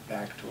it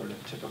back toward a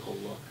typical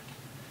look.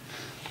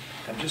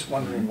 I'm just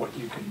wondering what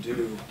you can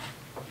do.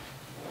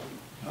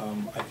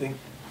 I think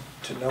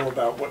to know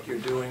about what you're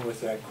doing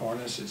with that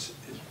cornice is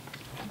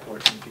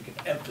important. If you can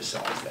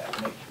emphasize that,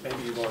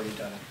 maybe you've already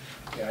done it.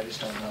 Yeah, I just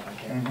don't know, I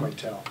can't quite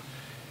tell.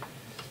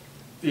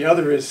 The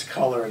other is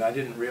color, and I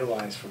didn't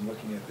realize from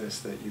looking at this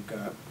that you've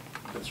got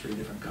the 3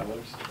 different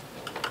colors.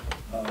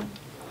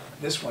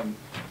 This one,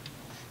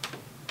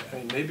 I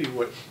mean, maybe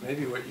what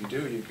you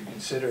do, you can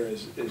consider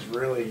is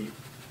really,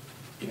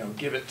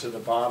 give it to the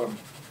bottom,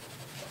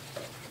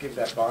 give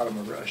that bottom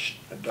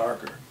a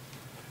darker,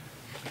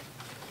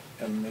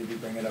 and maybe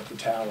bring it up the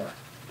tower.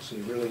 So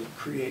you really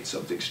create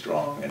something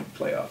strong and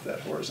play off that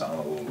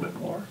horizontal a little bit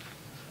more.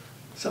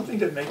 Something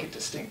to make it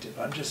distinctive.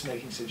 I'm just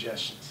making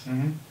suggestions.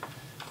 Mm-hmm.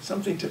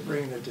 Something to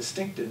bring the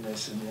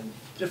distinctiveness and the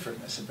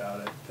differentness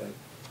about it, that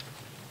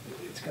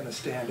it's going to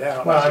stand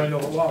out Well, as I you mean,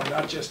 go along,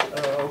 not just,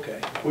 oh,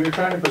 okay. We were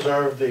trying to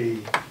preserve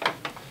the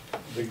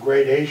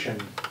gradation.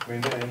 I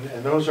mean,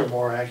 and those are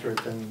more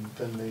accurate than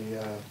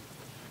the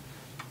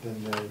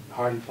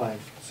hardy plank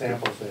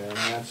samples there. And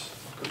that's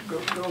Go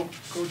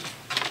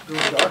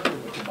darker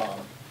with the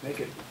bottom. Make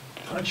it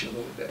punch a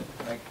little bit.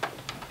 Like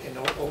in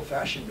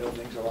old-fashioned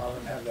buildings, a lot of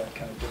them have that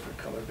kind of different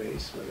color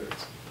base, whether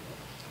it's,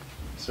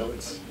 so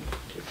it's,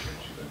 you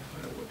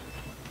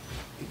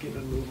give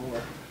it a little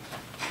more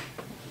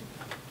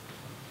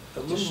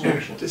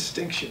Distinction.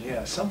 distinction,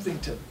 yeah, something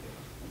to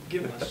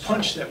give it the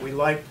punch that we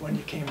liked when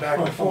you came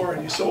back before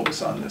and you sold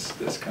us on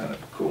this kind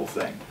of cool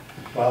thing.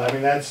 Well, I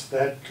mean,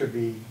 that could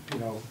be, you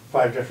know,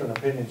 5 different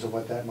opinions of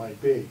what that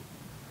might be.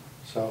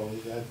 So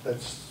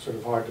that's sort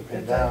of hard to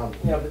pin down.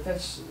 Yeah, but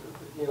that's,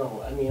 you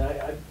know, I mean,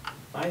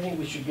 I think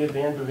we should give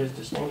Andrew his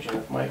distinction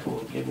if Michael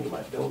will give me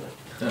my building.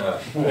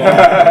 I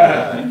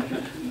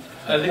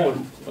think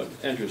what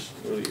Andrew's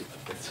really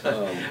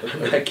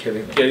I'm not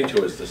kidding. getting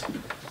to is this,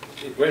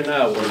 right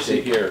now, what we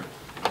see here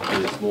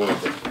is more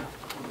of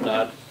a,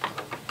 not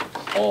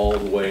all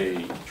the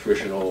way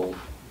traditional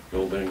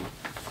building,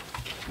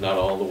 not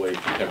all the way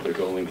contemporary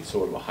building, it's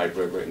sort of a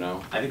hybrid right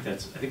now. I think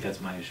that's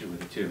my issue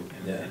with it too,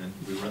 and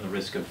we run the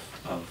risk of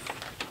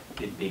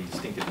it being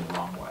distinctive in the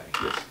wrong way.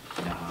 Yes.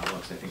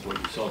 I think what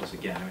you saw is,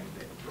 again, I mean,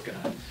 we're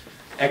gonna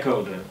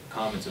echo the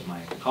comments of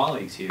my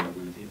colleagues here,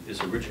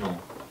 this original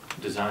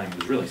design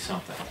was really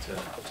something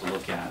to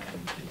look at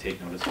and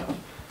take notice of,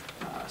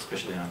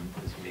 especially on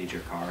this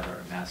major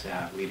corridor, Mass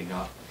Ave, leading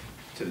up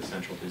to the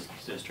central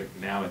business district.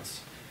 Now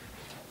it's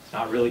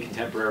not really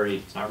contemporary,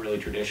 it's not really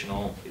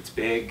traditional, it's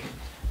big,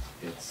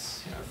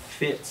 it's, you know,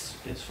 fits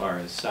as far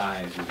as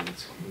size with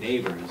its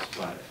neighbors,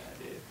 but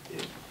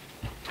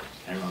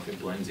I don't know if it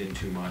blends in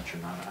too much or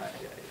not.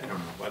 I don't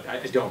know, but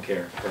I don't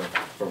care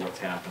for what's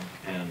happened.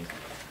 And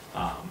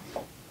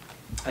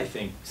I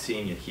think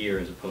seeing it here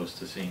as opposed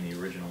to seeing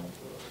the original,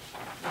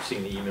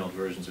 seeing the emailed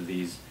versions of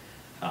these,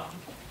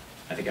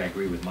 I think I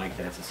agree with Mike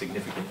that it's a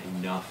significant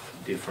enough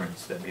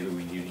difference that maybe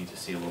we do need to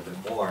see a little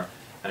bit more.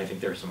 And I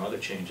think there are some other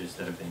changes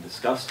that have been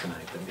discussed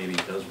tonight that maybe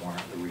it does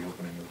warrant the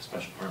reopening of the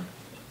special permit.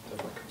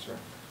 That's my concern.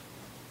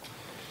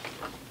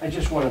 I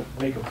just want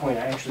to make a point.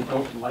 I actually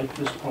don't like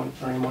this point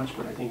very much,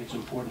 but I think it's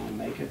important to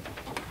make it.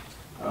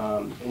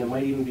 And it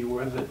might even be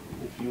worth it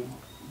if you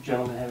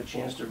gentlemen have a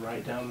chance to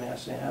ride down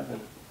Mass Ave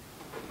and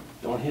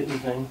don't hit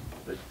anything,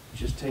 but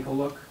just take a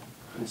look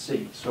and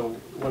see. So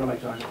what am I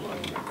talking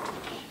about here?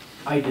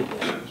 I did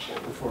that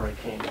before I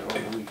came here. Over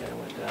the weekend I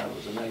went down. It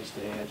was a nice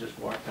day. I just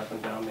walked up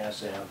and down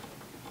Mass Ave,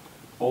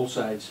 both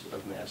sides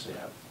of Mass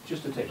Ave,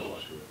 just to take a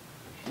look.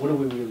 What are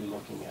we really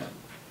looking at?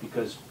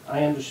 Because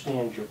I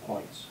understand your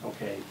points,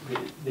 okay?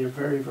 They're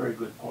very, very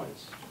good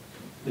points.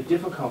 The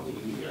difficulty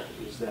here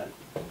is that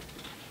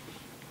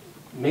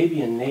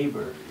maybe a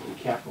neighbor in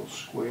Capitol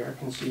Square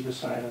can see the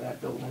side of that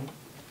building,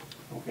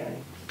 okay?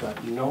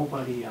 But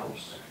nobody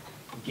else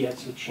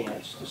gets a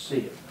chance to see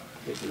it.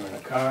 If you're in a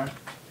car,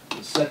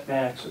 the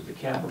setbacks of the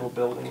Capitol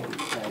building and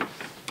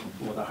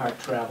you know, the hard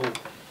travel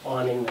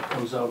awning that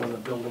comes out on the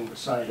building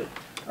beside it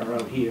are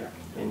out here,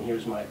 and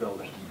here's my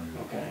building,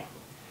 okay?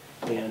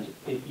 And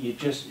you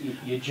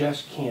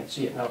just can't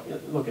see it. Now,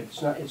 look,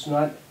 that's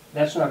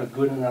not a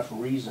good enough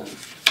reason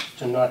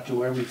to not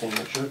do everything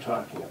that you're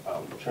talking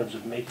about in terms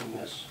of making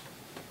this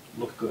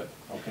look good,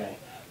 okay?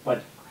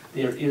 But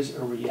there is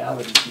a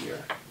reality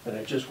here that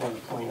I just want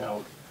to point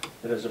out,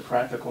 that as a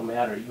practical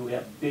matter, you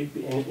have big,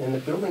 and the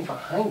building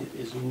behind it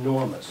is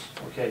enormous,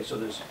 okay? So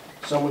there's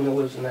someone who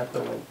lives in that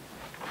building,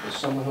 there's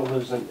someone who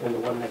lives in the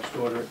one next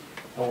door to it,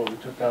 where we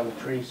took down the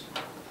trees,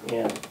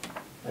 and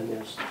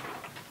there's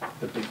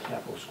the big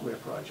Capitol Square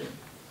project.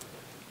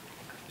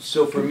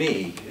 So for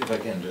me, if I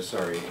can, just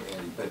sorry,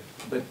 Andy,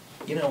 but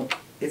you know,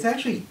 it's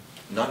actually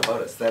not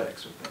about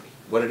aesthetics with me.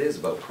 What it is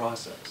about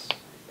process.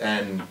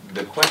 And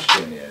the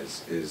question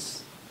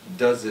is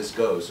does this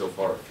go so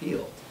far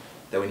afield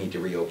that we need to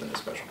reopen the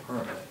special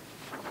permit?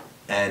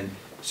 And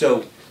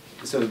so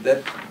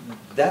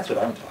that's what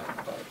I'm talking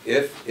about.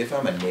 If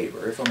I'm a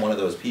neighbor, if I'm one of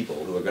those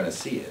people who are going to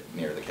see it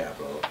near the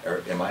Capitol,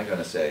 or am I going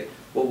to say,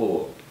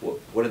 whoa,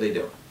 what are they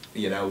doing?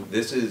 You know,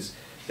 this is,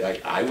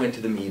 like, I went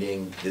to the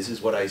meeting, this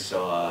is what I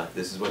saw,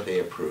 this is what they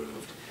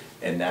approved,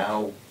 and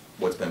now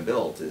what's been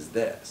built is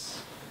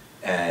this.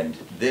 And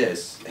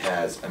this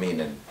has, I mean,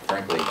 and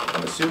frankly,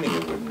 I'm assuming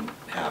it wouldn't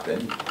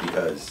happen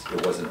because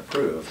it wasn't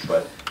approved,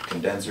 but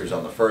condensers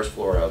on the first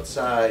floor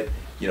outside,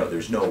 you know,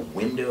 there's no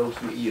window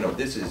here, you know,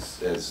 this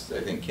is, as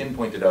I think Ken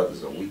pointed out, this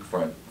is a weak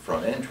front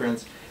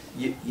entrance.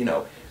 You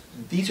know,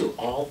 these are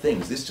all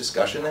things, this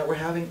discussion that we're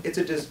having, it's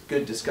a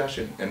good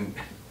discussion. And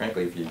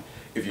frankly,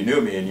 if you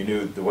knew me and you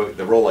knew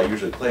the role I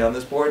usually play on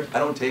this board, I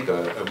don't take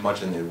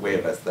much in the way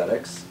of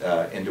aesthetics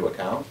into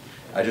account.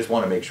 I just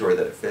want to make sure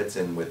that it fits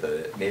in with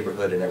the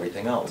neighborhood and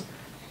everything else.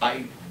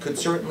 I could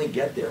certainly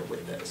get there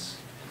with this.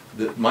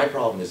 My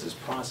problem is this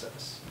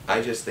process.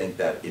 I just think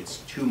that it's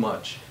too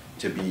much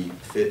to be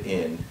fit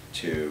in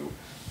to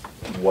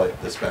what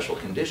the special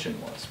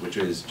condition was, which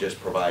is just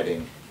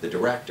providing the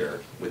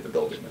director with the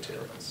building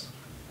materials.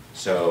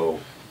 So,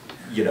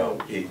 you know,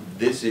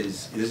 this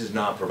is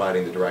not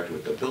providing the director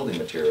with the building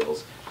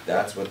materials.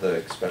 That's what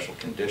the special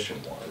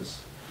condition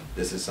was.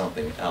 This is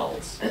something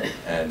else.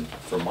 And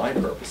for my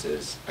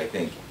purposes, I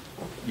think,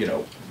 you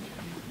know,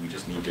 we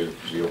just need to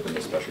reopen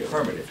the special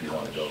permit if you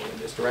want to go in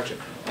this direction.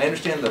 I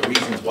understand the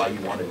reasons why you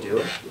want to do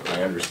it.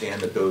 I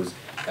understand that those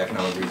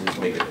economic reasons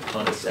make a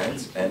ton of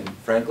sense. And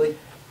frankly,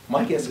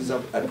 my guess is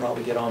I'd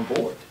probably get on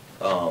board.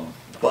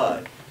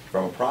 But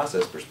from a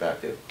process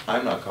perspective,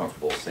 I'm not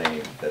comfortable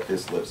saying that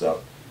this lives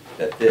up,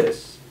 that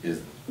this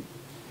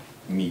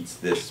meets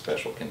this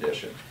special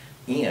condition.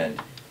 And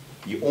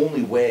the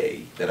only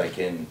way that I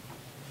can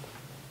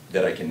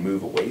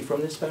move away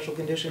from this special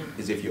condition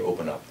is if you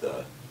open up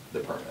the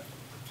permit.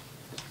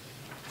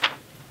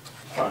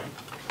 Fine.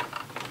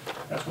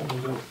 That's what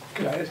we'll do.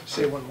 Could I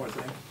say one more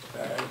thing?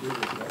 I agree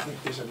with you. I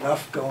think there's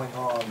enough going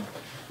on.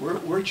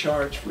 We're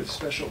charged with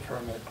special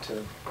permit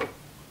to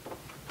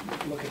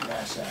look at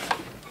Mass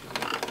Ave,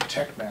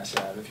 protect Mass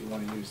Ave if you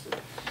want to use it.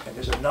 And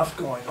there's enough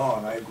going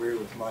on, I agree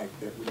with Mike,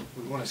 that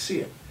we want to see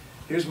it.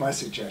 Here's my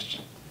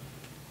suggestion.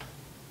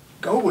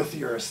 Go with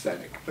your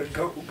aesthetic, but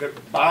go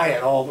buy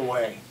it all the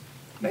way.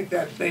 Make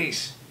that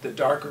base the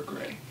darker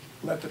gray.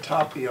 Let the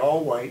top be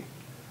all white.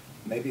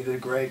 Maybe the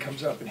gray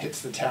comes up and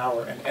hits the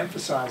tower, and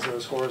emphasize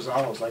those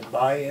horizontals, like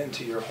buy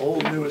into your whole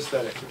new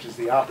aesthetic, which is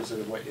the opposite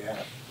of what you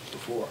had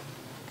before.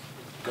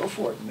 Go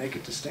for it and make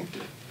it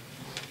distinctive.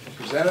 And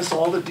present us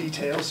all the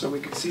details so we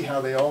can see how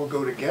they all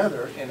go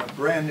together in a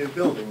brand new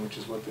building, which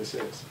is what this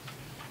is.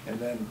 And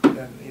then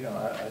you know,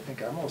 I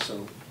think I'm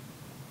also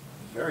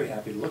very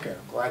happy to look at it.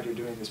 I'm glad you're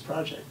doing this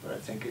project, but I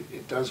think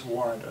it does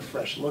warrant a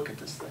fresh look at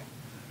this thing.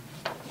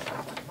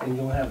 And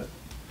you'll have it.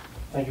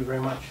 Thank you very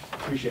much.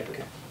 Appreciate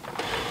it.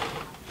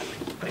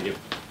 Thank you.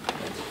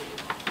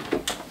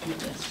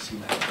 See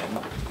my pen? You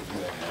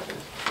have it,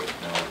 but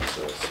no, it's a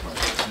smart.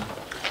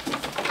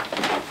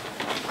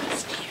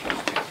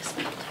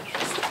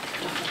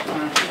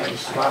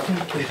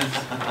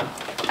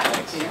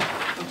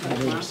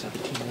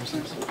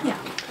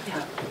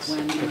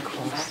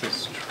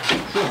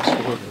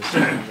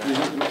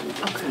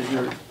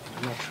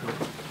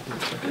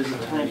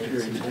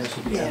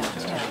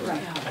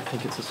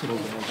 think it's this little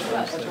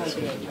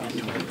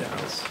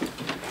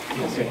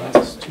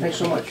Thanks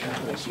so much.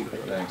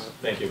 Thanks.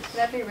 Thank you. Is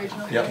that the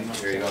original? Yep,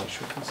 here you go.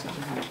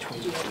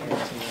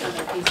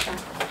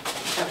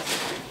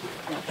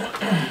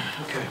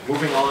 Okay,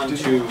 moving on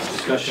to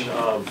discussion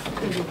of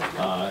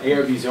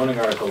ARB zoning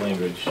article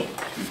language to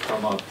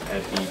come up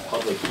at the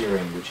public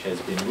hearing, which has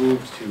been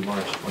moved to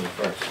March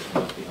 21st. It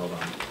must be held on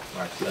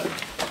March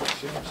 7th.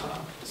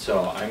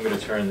 So I'm going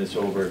to turn this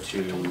over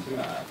to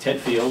Ted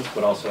Field,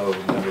 but also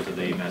members of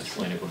the Master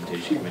Plan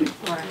Implementation Committee.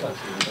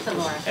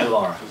 Laura. And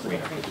Laura.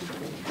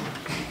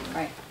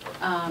 Right.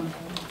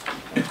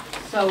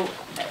 So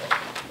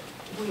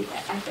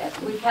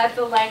we've had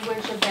the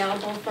language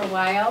available for a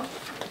while.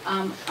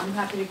 I'm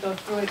happy to go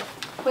through it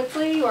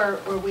quickly, or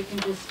we can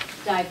just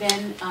dive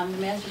in. The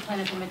Master Plan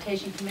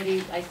Implementation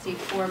Committee, I see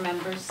 3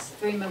 members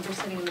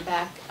sitting in the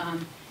back,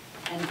 and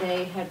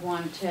they had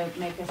wanted to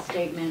make a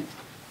statement.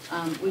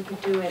 We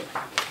could do it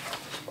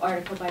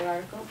article by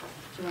article.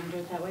 Do you want to do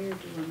it that way, or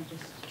do you want to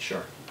just?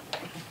 Sure.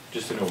 Okay.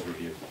 Just an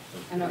overview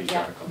of each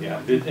yeah. article.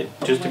 Yeah.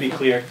 Just to be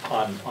clear,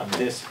 on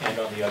this and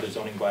on the other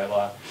zoning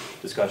bylaw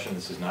discussion,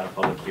 this is not a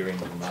public hearing.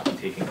 We will not be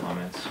taking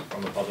comments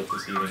from the public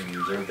this evening. We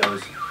reserve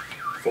those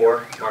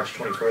for March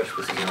 21st.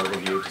 This is an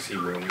overview to see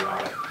where we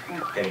are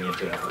heading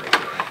into that public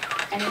hearing.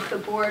 And if the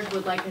board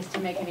would like us to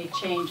make any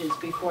changes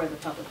before the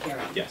public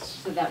hearing? Yes.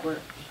 So that we're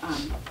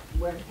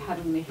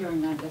having the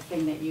hearing on the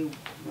thing that you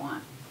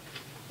want?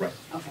 Right.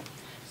 Okay.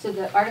 So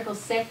the Article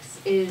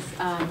 6 is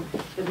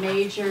the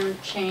major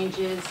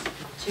changes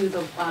to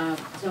the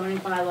zoning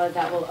bylaw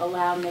that will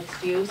allow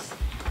mixed use.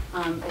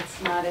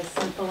 It's not as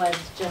simple as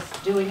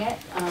just doing it.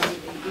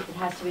 It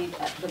has to be,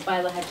 the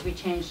bylaw had to be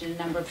changed in a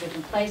number of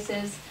different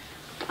places.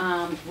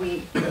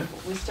 We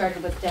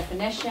started with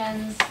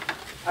definitions,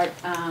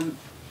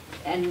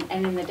 and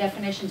in the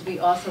definitions we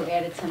also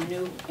added some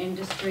new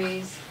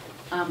industries,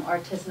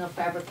 artisanal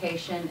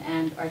fabrication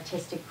and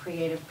artistic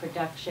creative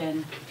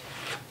production,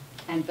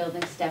 and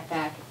building step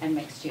back and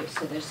mixed use.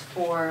 So there's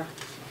 4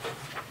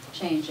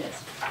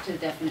 changes to the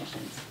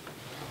definitions.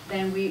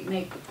 Then we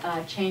make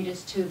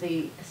changes to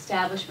the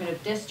establishment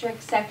of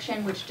district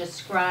section, which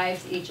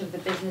describes each of the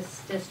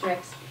business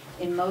districts.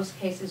 In most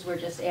cases, we're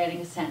just adding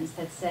a sentence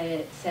that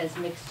says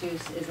mixed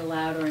use is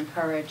allowed or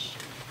encouraged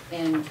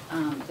in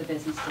the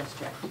business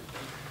district.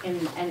 And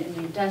in the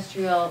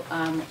industrial,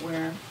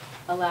 we're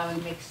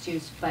allowing mixed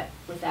use but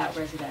without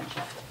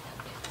residential,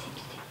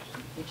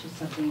 which is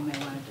something you may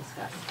want to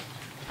discuss.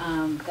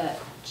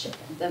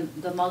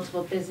 The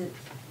multiple business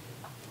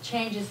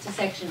changes to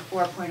section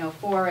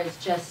 4.04 is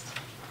just,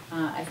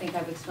 I think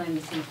I've explained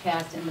this in the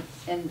past.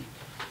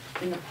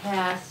 In the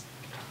past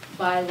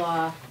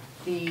bylaw,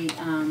 we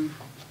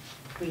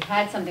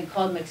had something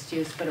called mixed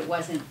use, but it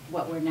wasn't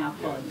what we're now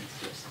calling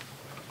mixed use.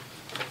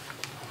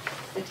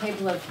 The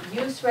table of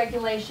use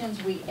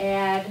regulations, we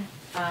add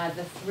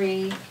the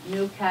 3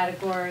 new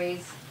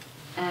categories.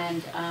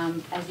 And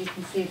as you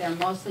can see, they're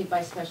mostly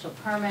by special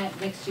permit.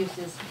 Mixed use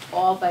is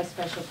all by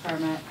special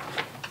permit.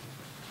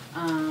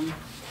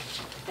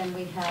 Then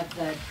we have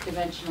the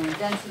dimensional and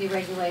density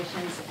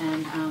regulations,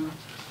 and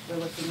we're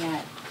looking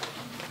at,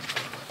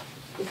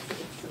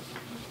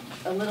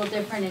 a little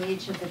different in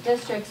each of the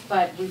districts,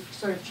 but we've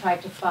sort of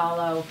tried to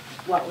follow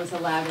what was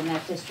allowed in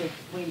that district.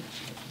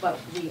 But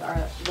we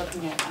are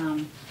looking at,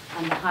 on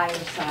the higher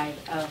side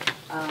of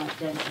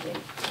density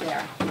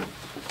there.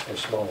 Or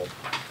smaller,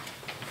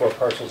 for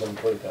parcels under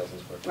 20,000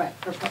 square feet. Right,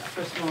 for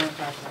smaller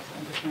parcels,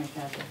 under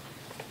 20,000.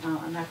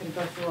 I'm not gonna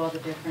go through all the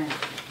different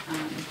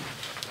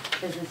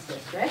business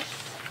districts.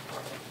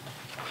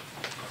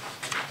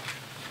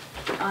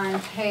 On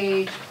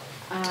page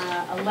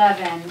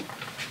 11,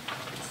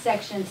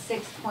 section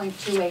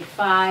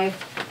 6.285,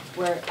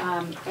 we're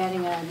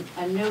adding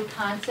a new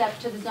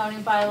concept to the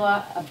zoning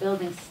bylaw, a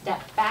building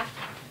step back.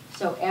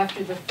 So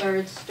after the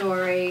third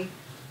story,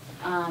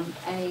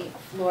 any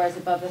floors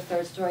above the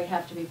third story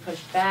have to be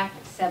pushed back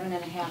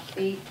 7.5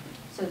 feet,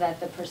 so that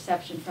the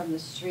perception from the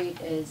street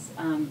is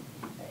of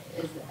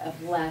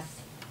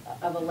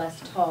a less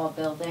tall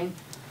building.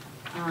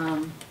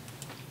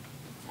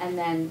 And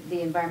then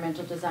the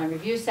environmental design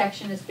review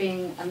section is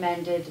being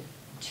amended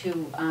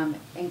to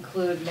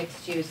include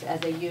mixed use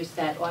as a use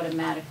that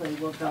automatically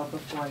will go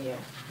before you.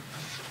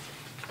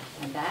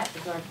 And that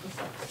is Article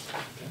 6.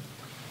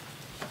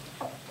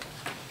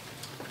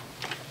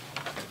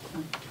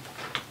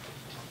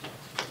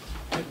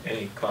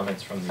 Any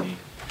comments from the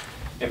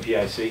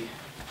MPIC?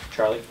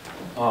 Charlie?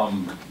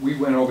 We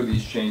went over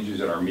these changes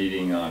at our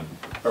meeting on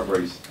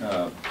February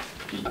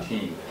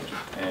 18th,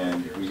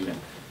 and we Do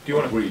you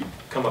want agreed. to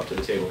come up to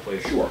the table,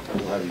 please? Sure.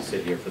 We'll have you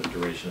sit here for the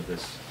duration of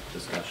this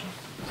discussion.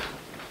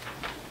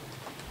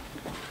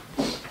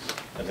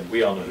 And then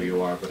we all know who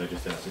you are, but I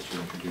just ask that you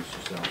introduce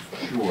yourself for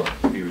Sure.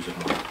 viewers at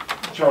home.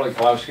 Charlie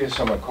Klauskis,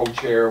 I'm a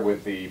co-chair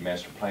with the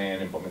Master Plan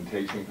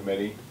Implementation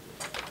Committee.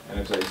 And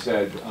as I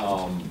said,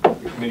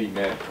 the committee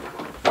met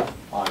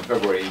on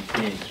February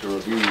 18th to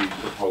review these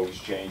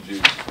proposed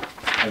changes,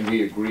 and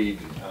we agreed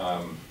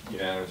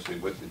unanimously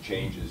with the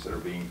changes that are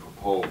being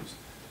proposed.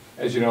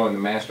 As you know, in the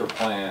master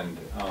plan,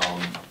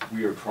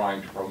 we are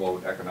trying to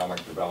promote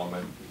economic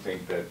development. We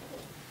think that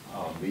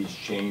these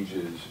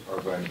changes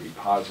are going to be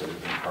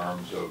positive in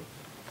terms of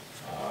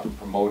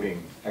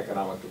promoting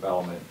economic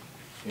development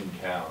in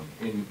town,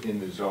 in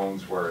the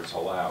zones where it's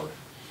allowed.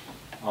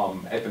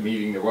 At the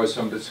meeting, there was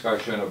some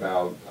discussion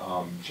about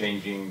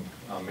changing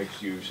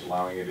mixed use,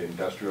 allowing it in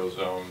industrial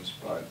zones,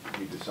 but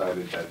we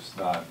decided that's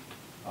not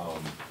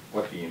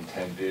what the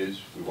intent is.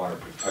 We want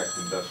to protect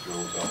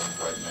industrial zones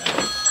right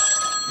now.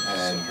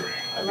 And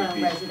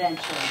Allowing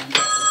residential.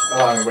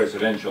 allowing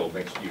residential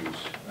mixed use,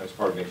 as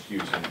part of mixed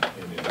use in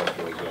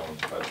industrial zones,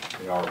 but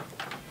in our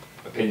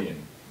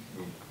opinion,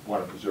 we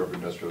want to preserve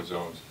industrial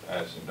zones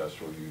as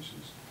industrial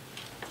uses.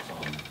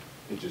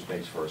 It just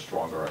makes for a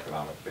stronger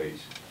economic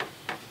base.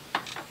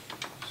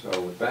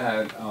 So with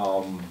that,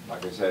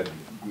 like I said,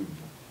 we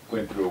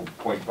went through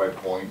point by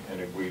point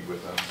and agreed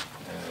with them,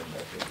 and I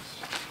think it's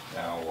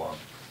now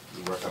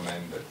we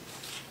recommend that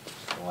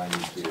the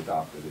language be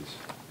adopted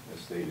as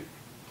stated.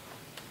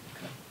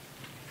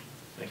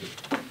 Thank you.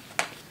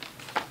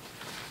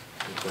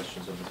 Any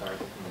questions on this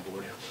article from the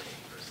board?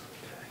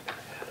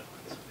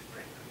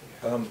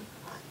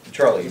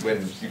 Charlie,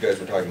 when you guys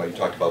were talking about, you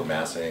talked about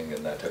massing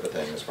and that type of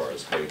thing as far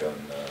as height on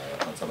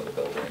some of the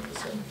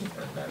buildings and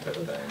that type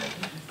of thing.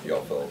 And you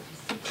all feel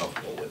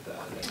comfortable with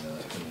that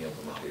in the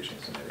implementation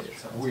committee, it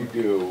sounds We like.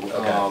 do.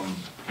 Okay.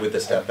 With the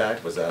step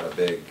back, was that a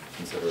big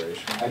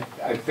consideration?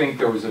 I think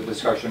there was a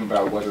discussion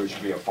about whether it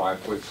should be a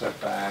 5-foot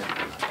setback.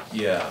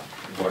 Yeah.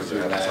 Or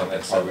Something that's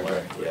probably similar,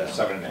 going yeah.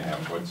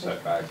 7.5-foot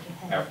setback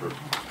after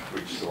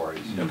 3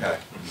 stories. Okay.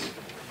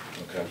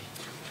 Okay.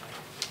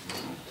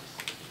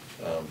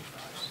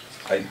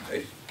 I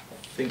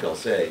think I'll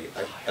say,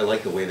 I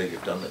like the way that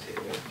you've done the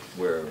table,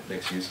 where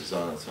mixed use is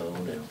on its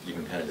own and you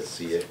can kind of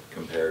see it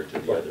compared to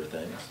the other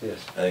things.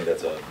 Yes. I think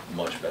that's a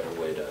much better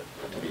way to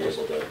be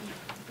able to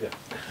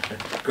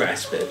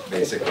grasp it,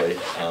 basically.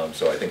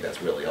 So I think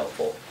that's really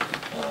helpful.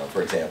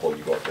 For example,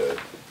 you go up to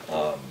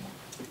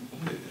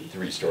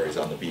 3 stories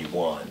on the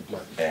B1,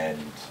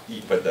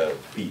 but the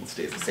feet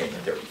stays the same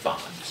at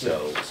 35.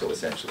 So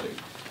essentially,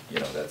 you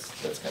know, that's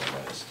kind of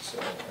nice. So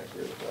I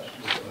agree with that.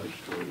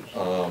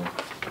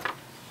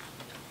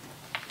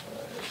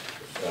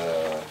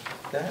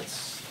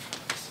 That's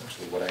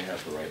essentially what I have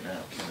for right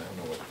now. Ken, I don't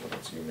know what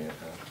else you may have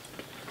had.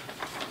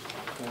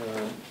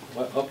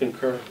 I'll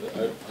concur.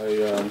 I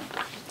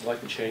like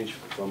the change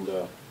from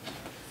the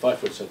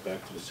 5-foot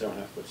setback to the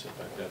 7.5-foot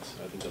setback. I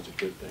think that's a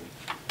good thing.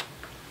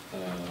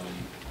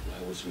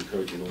 I was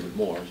encouraging a little bit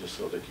more, just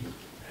so that you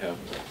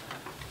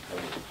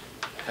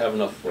have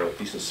enough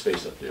decent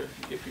space up there.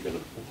 If you're going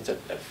to set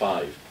at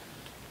 5,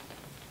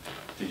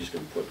 you're just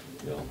going to put,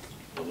 you know,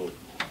 a little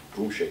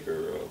broom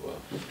shaker of a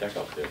deck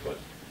up there, but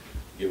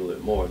give a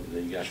little more, and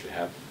then you actually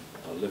have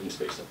living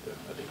space up there.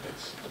 I think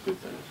that's a good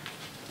thing.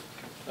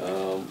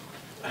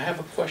 I have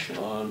a question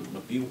on the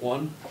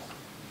B1,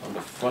 on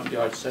the front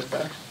yard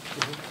setback,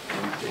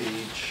 on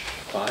page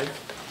 5.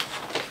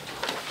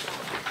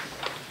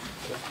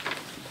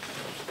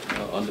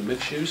 On the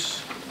mixed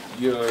use,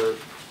 you're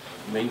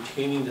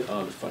maintaining the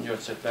front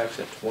yard setbacks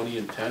at 20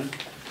 and 10.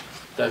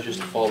 That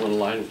just fall in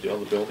line with the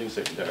other buildings,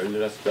 that's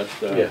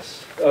the.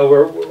 Yes,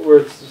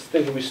 we're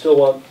thinking we still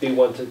want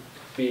B1 to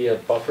be a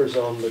buffer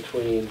zone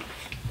between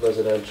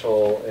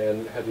residential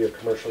and heavier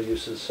commercial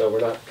uses, so we're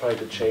not trying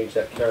to change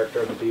that character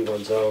of the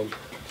B1 zone,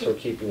 so we're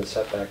keeping the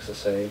setbacks the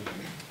same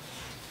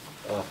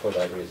for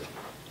that reason.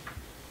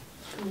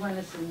 When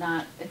it's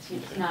not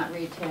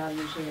retail,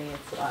 usually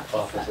it's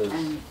Offices.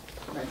 and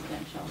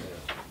residential,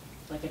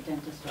 like a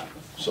dentist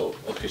office. So,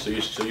 okay, so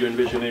you're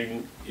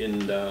envisioning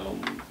in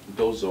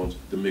those zones,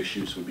 the mixed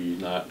use would be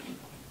not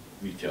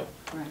retail.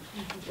 Right.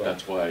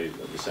 That's why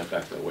the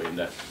setback that way, and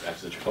that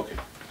accident, okay.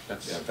 Yeah,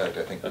 in fact,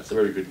 I think That's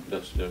very good,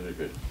 that's very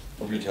good.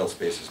 retail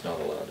space is not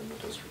allowed in the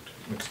district.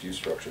 Mixed-use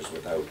structures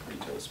without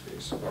retail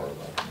space are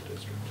allowed in the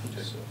district,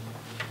 so.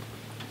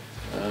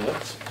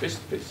 That's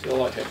basically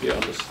all I have here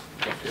on this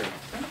stuff here.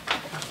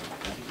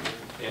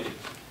 Andy?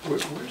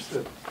 Where's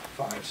the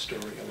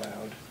 5-story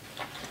allowed?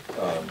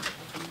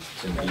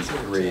 It's in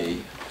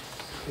B3,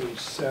 Page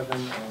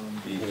 7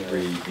 on, B3,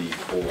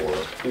 B4.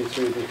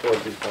 B3, B4,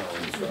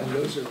 B5. and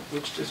those are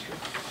which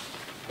districts?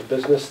 The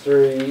business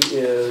 3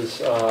 is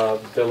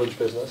village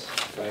business.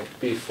 Right.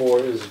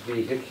 B4 is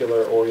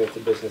vehicular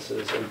oriented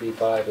businesses, and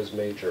B5 is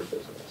major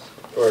business,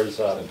 or is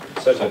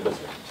central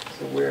business.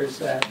 So where is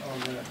that on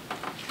the?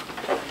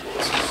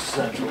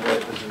 Central,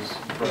 right, which is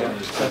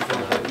probably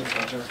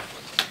Central.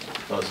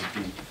 does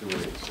B3,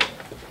 so.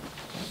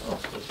 Oh,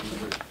 so that's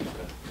B3,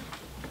 okay.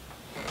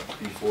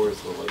 B4 is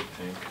the light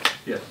pink.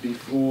 Yeah,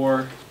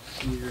 B4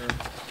 here,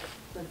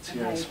 With it's the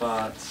here in heights.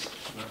 spots,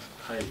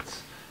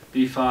 heights.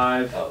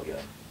 B5 Oh, yeah.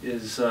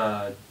 is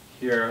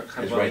here,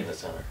 kind It's of right in the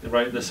center.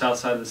 right in the south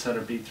side of the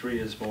center. B3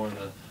 is more on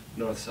the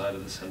north side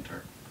of the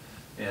center,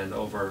 and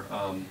over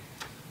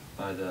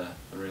by the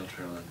rail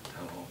trail and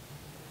town hall.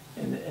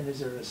 And is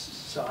there a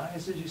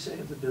size, did you say,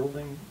 of the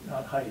building?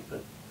 Not height,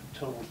 but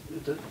total,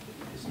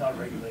 it's not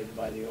regulated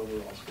by the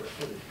overall square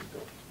footage of the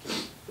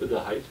building? The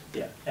height?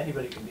 Yeah,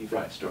 anybody can be 5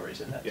 Right. stories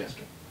in that Yes.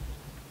 district.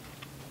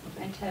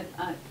 And Ted,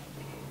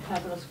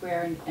 Capitol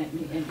Square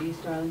in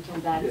East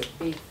Arlington, that's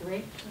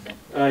B3, is it?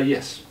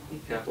 Yes,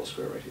 Capitol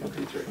Square right here,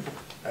 B3.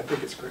 I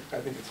think it's correct,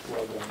 I think it's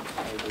well done,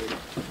 I agree.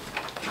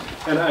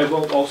 And I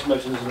will also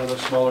mention there's another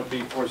smaller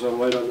B4 zone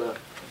right on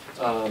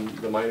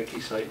the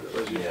Meineke site that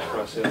was used Yeah.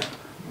 across in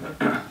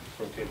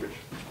from Cambridge.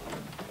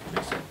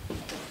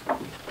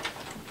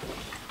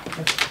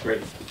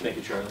 Great, thank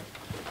you, Charlie.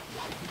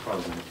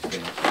 Probably need to stay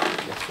next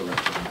to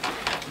rest of them.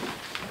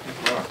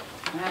 All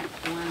right,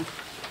 one.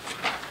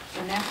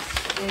 The next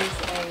is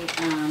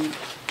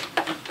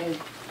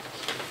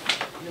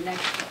the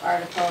next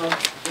article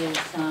is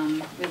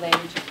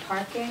relating to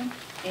parking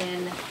in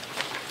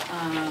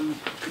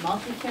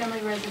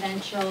multifamily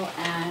residential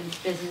and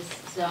business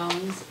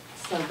zones.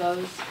 So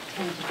those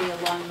tend to be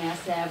along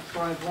Mass Ave,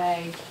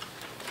 Broadway.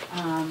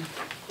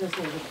 Those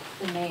are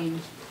the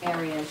main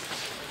areas.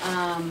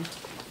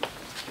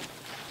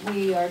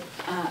 We are,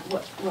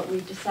 what we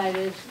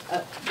decided,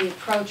 the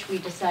approach we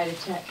decided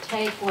to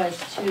take was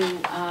to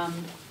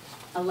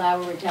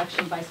allow a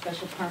reduction by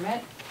special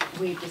permit.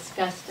 We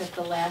discussed at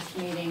the last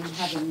meeting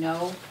having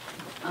no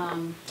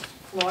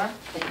floor,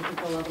 that you could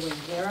go all the way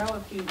to 0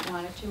 if you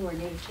wanted to or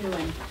needed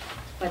to,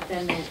 but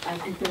then I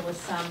think there was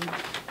some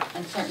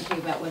uncertainty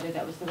about whether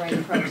that was the right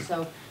approach,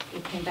 so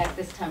we came back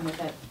this time with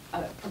a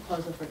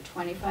proposal for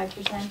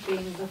 25%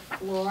 being the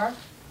floor.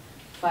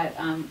 But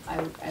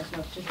I'd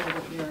love to hear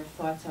what your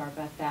thoughts are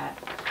about that.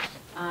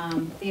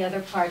 The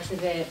other parts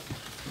of it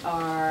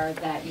are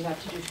that you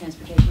have to do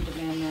transportation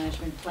demand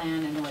management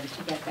plan in order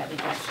to get that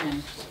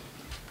reduction.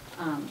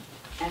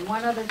 And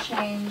one other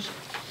change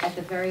at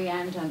the very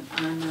end on it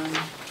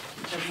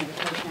doesn't have a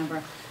page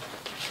number.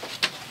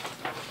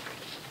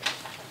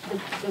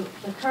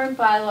 The current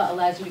bylaw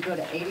allows you to go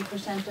to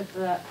 80% of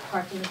the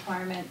parking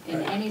requirement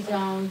in any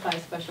zone by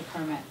special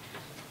permit.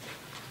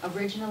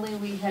 Originally,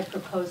 we had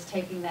proposed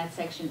taking that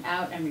section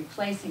out and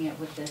replacing it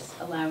with this,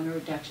 allowing a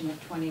reduction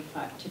of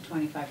 25 to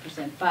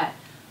 25%, but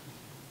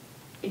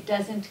it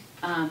doesn't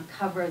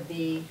cover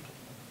the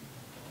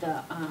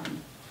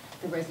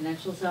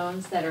residential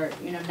zones that are,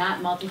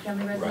 not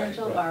multifamily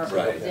residential or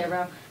right.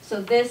 0.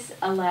 So this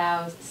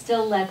allows,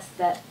 still lets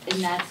that,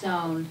 in that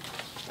zone,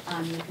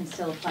 you can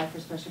still apply for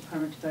special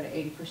permit to go to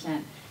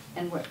 80%.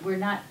 And we're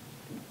not,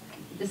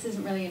 this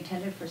isn't really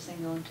intended for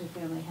single and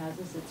two-family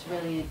houses. It's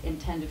really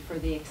intended for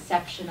the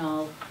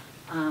exceptional,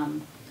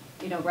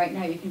 right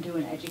now you can do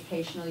an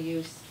educational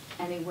use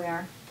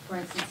anywhere. For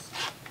instance,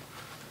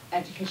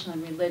 educational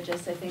and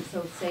religious, I think,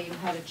 so say you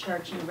had a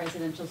church in a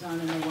residential zone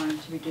and they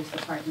wanted to reduce the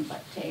parking to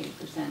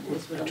 80%,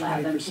 this would allow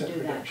them to do 20% that.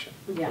 reduction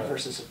Yeah.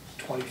 versus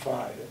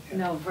 25.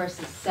 No,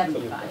 versus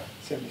 75,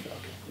 75,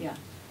 okay. yeah,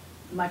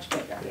 much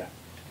bigger. Yeah.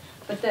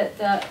 But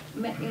the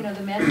Mass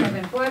Ave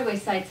and Broadway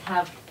sites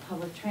have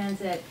public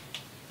transit.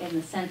 In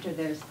the center,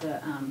 there's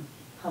the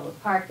public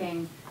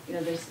parking.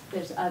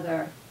 There's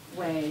other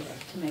ways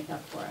to make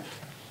up for it.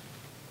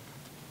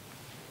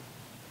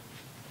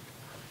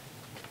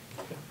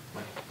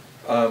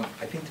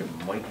 I think there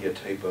might be a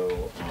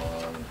typo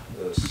on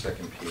the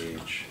second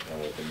page,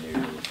 the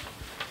new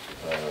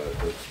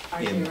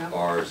in R0.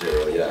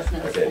 R0, yeah, Just no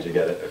okay, did you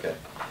get it, okay.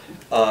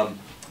 Oh,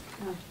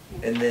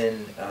 yeah. And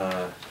then,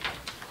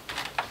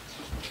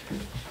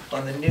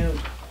 on the new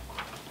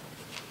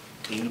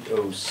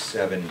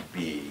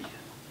 807B,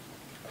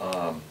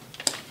 I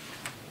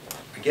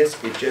guess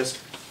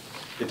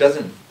it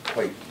doesn't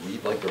quite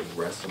read like the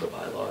rest of the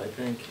bylaw, I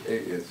think,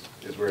 is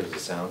where it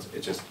sounds.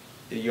 It just,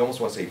 you almost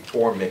want to say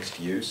for mixed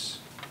use.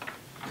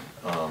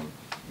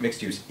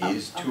 Mixed use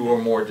is two or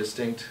more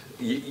distinct.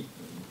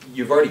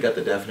 You've already got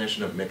the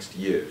definition of mixed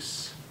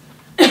use.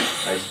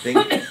 I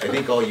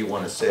think all you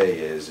want to say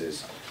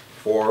is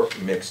for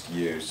mixed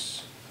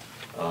use,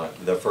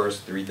 the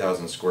first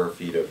 3,000 square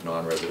feet of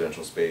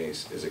non-residential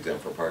space is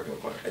exempt from parking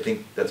requirement. I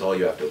think that's all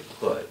you have to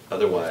put.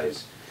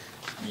 Otherwise,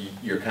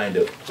 you're kind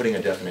of putting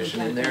a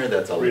definition in there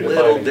that's a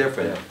little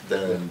different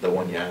than the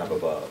one you have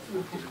above.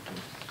 Okay.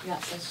 Yeah,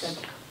 that's good.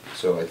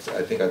 So I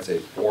think I'd say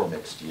for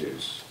mixed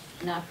use.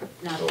 Not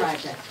So-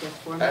 projects, just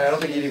for I don't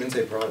think mixed you'd use. even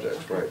say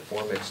projects, right,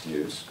 for mixed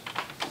use.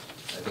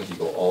 I think you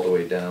go all the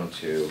way down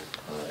to,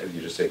 if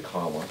you just say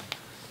comma,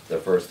 the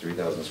first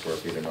 3,000 square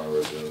feet of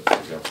non-residential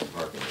exempt from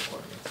parking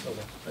requirements.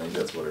 Okay. I think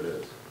that's what it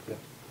is. Yeah.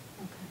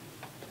 Okay,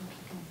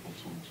 that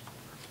change.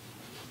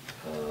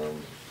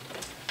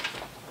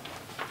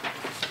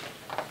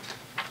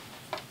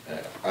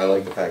 I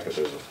like the fact that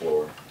there's a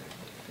floor. I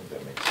think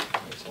that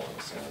makes a lot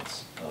of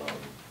sense.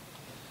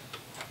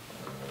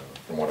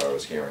 From what I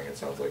was hearing, it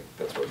sounds like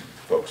that's what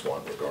folks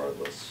want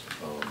regardless.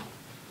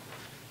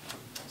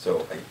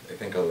 So I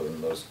think other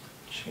than those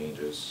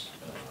changes,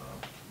 I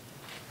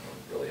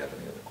don't really have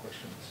any other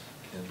questions.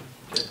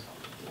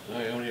 Ken?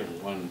 I only have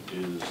one,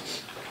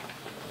 is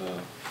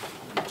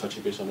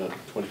touching base on that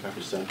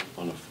 25%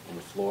 on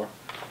the floor.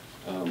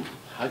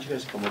 How'd you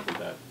guys come up with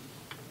that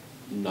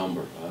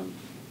number?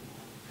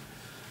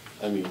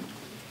 I mean,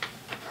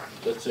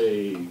 let's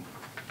say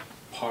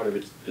part of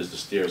it is the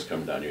stairs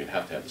coming down, you're gonna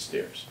have to have the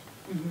stairs,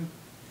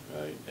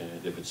 right?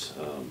 And if it's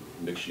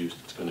mixed use,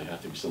 it's gonna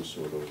have to be some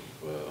sort of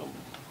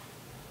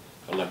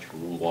electrical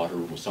room, water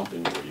room, or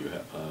something where you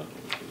have,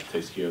 it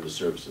takes care of the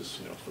services,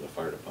 you know, for the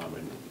fire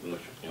department,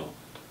 electric, you know.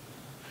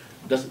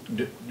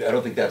 I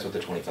don't think that's what the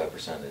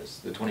 25% is.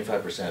 The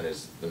 25%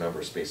 is the number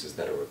of spaces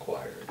that are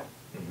required.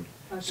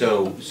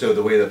 So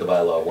the way that the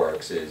bylaw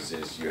works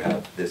is you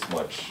have this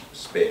much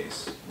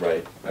space,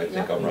 right? I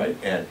think I'm right.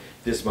 And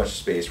this much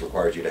space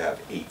requires you to have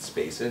 8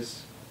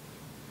 spaces.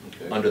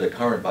 Okay. Under the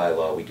current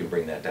bylaw, we can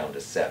bring that down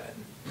to 7.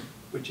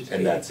 Which is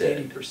And that's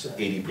it. 80%.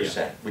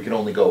 80%. We can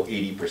only go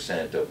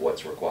 80% of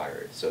what's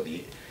required. So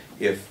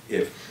if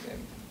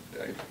and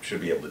I should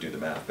be able to do the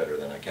math better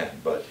than I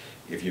can, but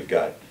if you've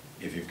got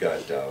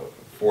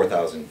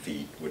 4,000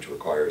 feet, which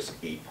requires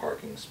 8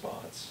 parking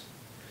spots,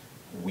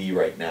 we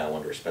right now,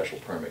 under a special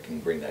permit, can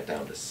bring that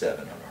down to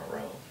 7 on our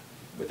own,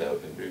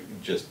 without,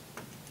 just,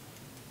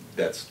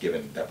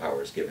 that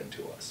power is given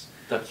to us.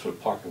 That's for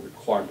parking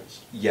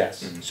requirements.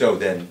 Yes, so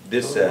then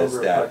this Number says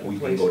of that parking we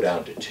can go places.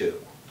 down to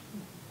 2.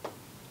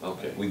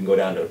 Okay. We can go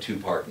down to 2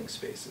 parking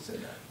spaces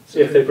in that.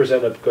 If they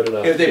present a good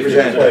enough. If they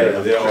present, plan.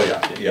 oh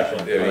yeah,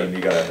 I mean,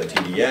 you gotta have the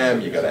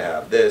TDM, you gotta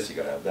have this, you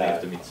gotta have They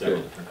have that. to meet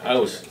several different I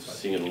was criteria,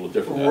 seeing it a little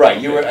differently. Right,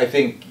 you were, I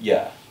think,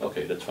 yeah.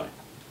 Okay, that's fine.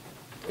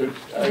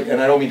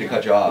 And I don't mean to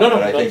cut you off, No, no,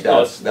 but I think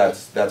no,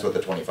 that's what the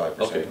 25%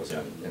 Okay. was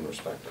in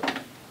respect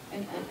of.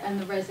 And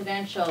the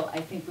residential, I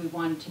think we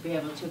wanted to be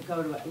able to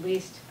go to at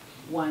least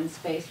 1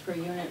 space per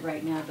unit.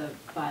 Right now, the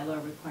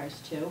bylaw requires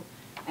 2.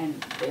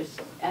 And there's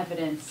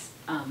evidence,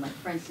 like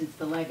for instance,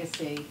 the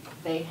Legacy,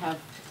 they have,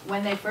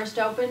 when they first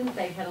opened,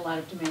 they had a lot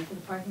of demand for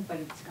the parking, but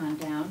it's gone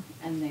down.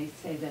 And they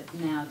say that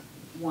now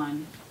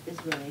 1 is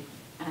really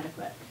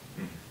adequate.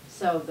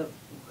 So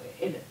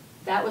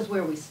that was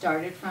where we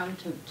started from,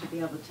 to be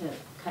able to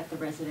cut the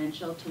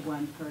residential to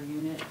 1 per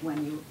unit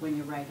when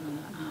you're right on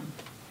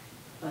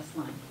the bus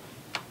line.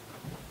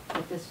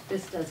 But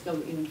this does go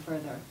even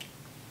further.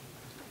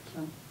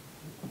 So,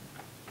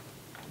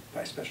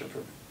 By special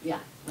permit. yeah,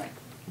 right,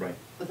 Right,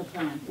 with a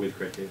plan. with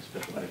criteria,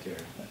 special criteria,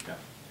 yeah.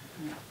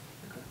 Yeah.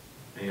 Okay.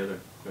 Any other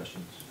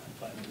questions?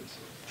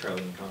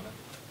 Charlie, any comment?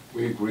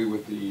 We agree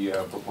with the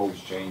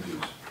proposed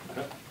changes.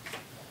 Okay.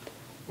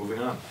 Moving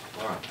on,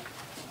 Laura.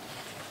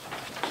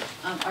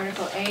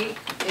 Article 8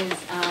 is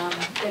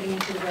getting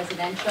into the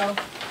residential.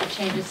 It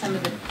changes some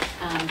of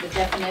the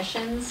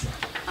definitions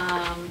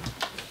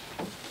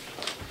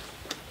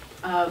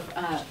of,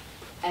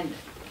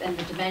 and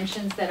the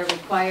dimensions that are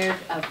required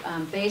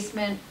of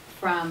basement,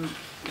 from,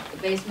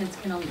 basements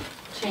can only,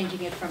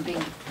 changing it from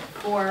being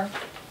 4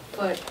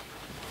 foot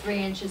 3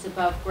 inches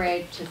above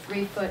grade to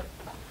 3 foot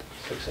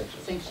 6 inches.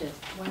 6 inches.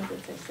 When does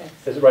it say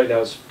 6? Is it right now,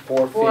 it's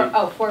 4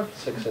 feet? 4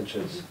 6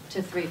 inches.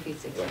 to 3 feet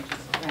 6 Right. inches,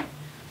 right.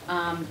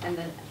 And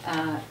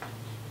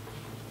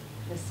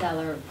the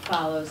cellar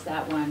follows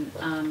that one.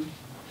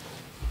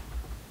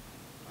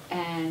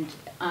 And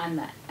on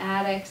the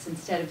attics,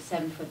 instead of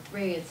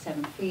 7'3", it's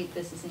 7 feet.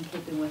 This is in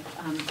keeping with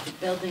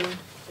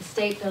the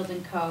state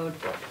building code.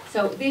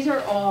 So these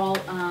are all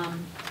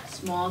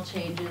small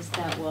changes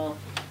that will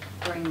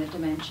bring the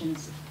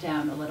dimensions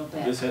down a little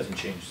bit. This hasn't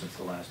changed since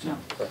the last time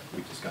No.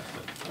 we discussed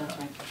it. That's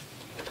right.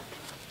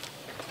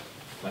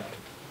 Mike?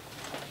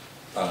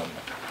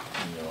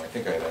 I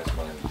think I had asked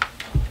mine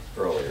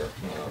earlier.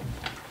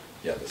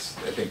 Yeah, I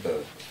think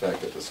the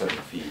fact that the 7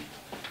 feet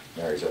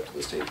marries up to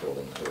the state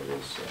building code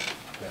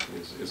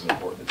is an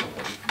important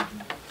point.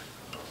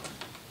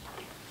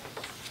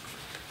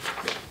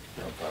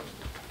 No problem.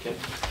 Okay,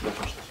 no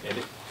questions.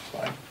 Andy?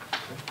 Fine.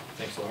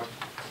 Thanks, Laura.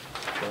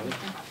 Charlie?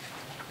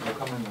 No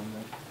comment on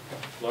that.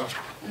 Laura?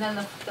 And then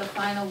the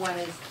final one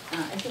is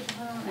it the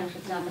final one? No,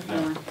 it's not the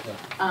final No.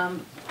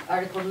 one.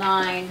 Article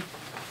 9,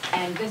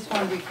 and this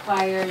one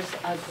requires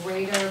a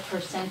greater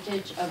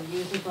percentage of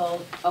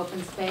usable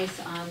open space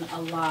on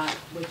a lot,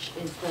 which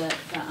is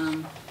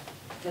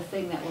the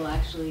thing that will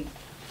actually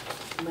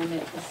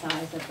limit the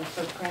size of the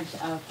footprint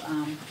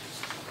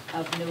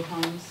of new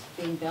homes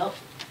being built.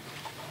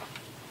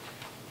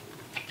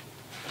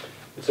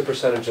 It's a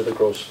percentage of the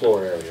gross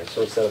floor area,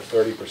 so instead of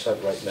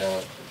 30% right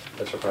now,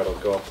 that's required to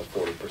go up to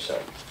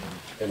 40%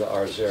 in the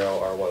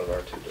R0, R1, and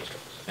R2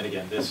 districts. And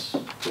again, this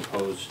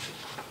proposed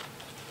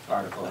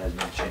article has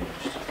been changed.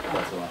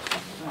 That's the last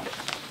time.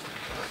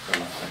 The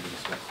last time we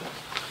discussed it.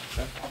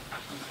 Okay.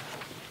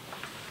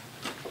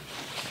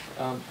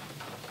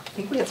 I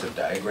think we had some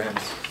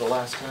diagrams the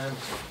last time.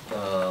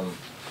 Go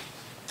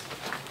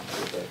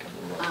back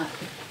and look.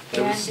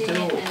 There was Andy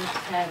still- and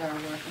Ted are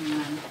working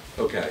on,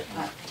 Okay.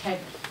 Ted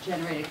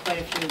generated quite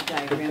a few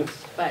diagrams,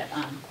 but,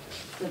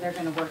 so they're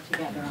gonna work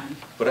together on.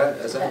 But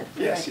as I, that,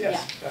 Yes, right,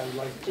 yes, I'd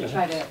like yeah, to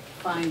try to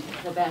find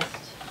the best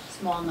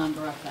small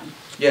number of them.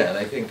 yeah, and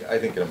I think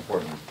an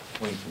important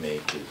point to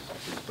make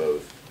is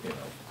both,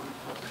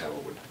 how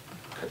it would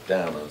cut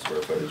down on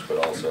square footage,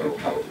 but also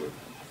how it would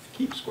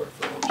keep square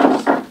footage to a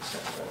certain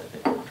extent, right? I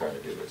think what we're trying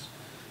to do is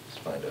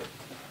find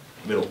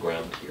a middle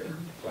ground here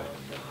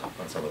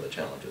on some of the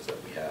challenges that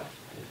we have.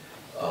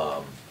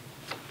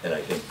 And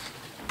I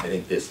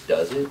think this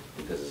does it,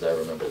 because as I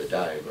remember the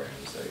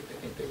diagrams, I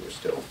think they were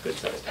still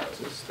good-sized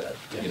houses that,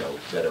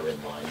 that are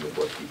in line with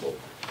what people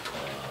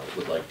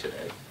would like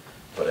today,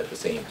 but at the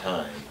same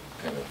time,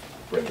 kind of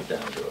bring it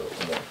down to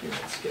a more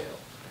human scale,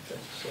 I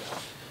think.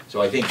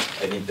 So I think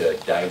the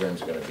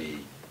diagrams are gonna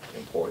be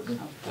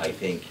important. I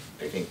think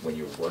when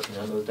you're working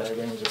on those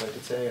diagrams, if I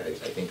could say, I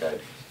think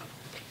I'd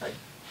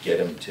get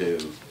them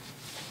to,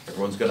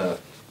 everyone's gonna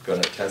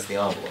test the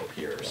envelope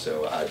here,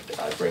 so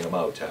I'd bring them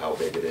out to how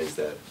big it is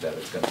that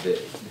it's gonna be,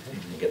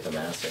 and get the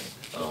massing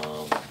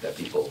that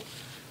people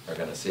are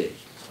gonna see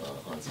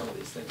on some of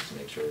these things, to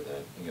make sure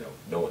that,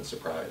 no one's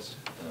surprised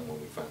when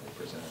we finally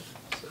present.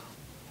 So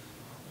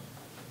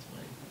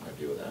that's my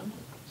view of that.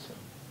 So.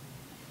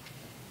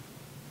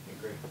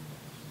 Agree.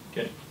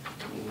 Kenny?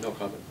 No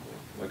comment.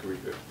 I agree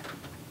with you.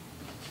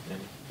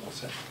 Andy? All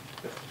set?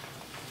 Good.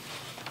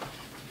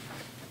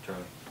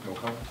 Charlie? No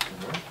comment?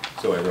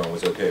 So everyone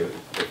was okay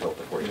with, they felt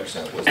the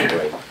 40% was the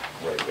right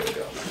way to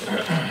go.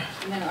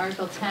 And then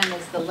Article 10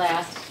 is the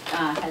last,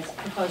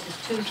 proposes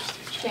 2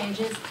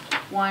 changes.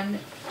 One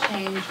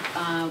change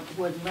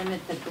would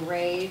limit the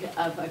grade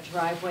of a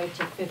driveway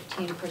to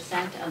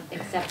 15%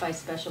 except by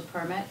special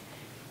permit.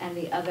 And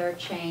the other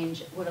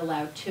change would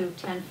allow 2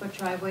 10-foot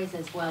driveways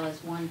as well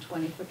as 1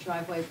 20-foot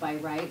driveway by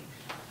right.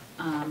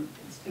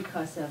 It's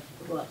because of,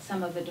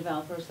 some of the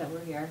developers that were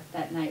here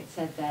that night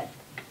said that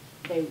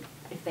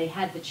if they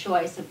had the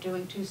choice of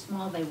doing 2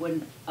 small, they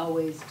wouldn't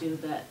always do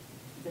the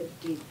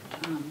deep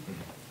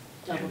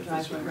double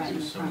driveway right in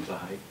the front. Some of the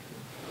height.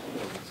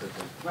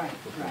 Right,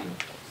 right.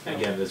 And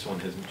again, this one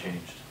hasn't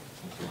changed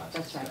since the last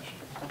That's right, discussion.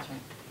 that's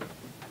right.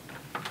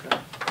 Okay.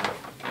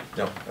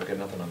 No, okay,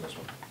 nothing on this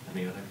one.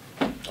 Any other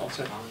comments?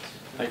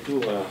 I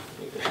do,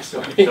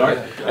 sorry. Sorry.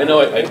 I know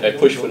I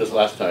pushed for this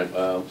last time.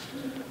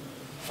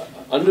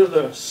 Under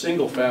the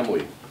single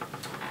family,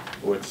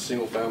 where it's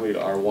single family to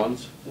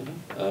R1s,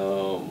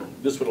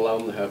 this would allow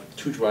them to have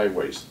 2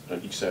 driveways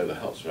on each side of the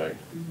house, right?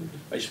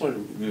 I just want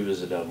to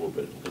revisit that a little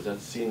bit, because that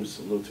seems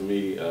a little to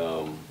me,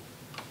 a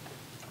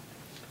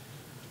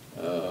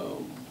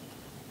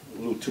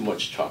little too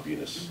much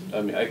choppiness.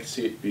 I mean, I could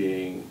see it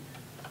being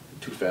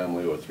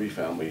 2-family or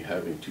 3-family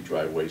having 2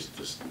 driveways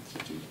to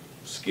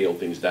scale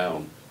things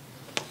down.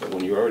 But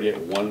when you're already at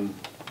a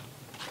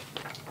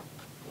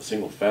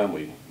single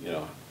family,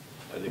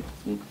 I think,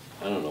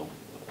 I don't know,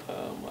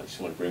 I just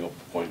want to bring up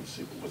the point and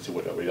see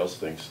what everybody else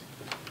thinks.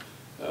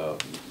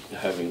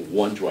 Having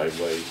 1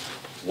 driveway,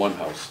 1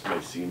 house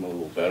might seem a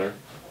little better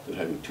than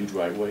having 2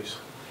 driveways.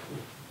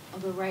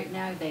 Although right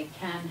now they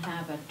can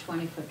have a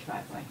 20-foot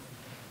driveway.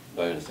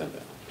 I understand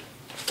that.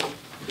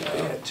 If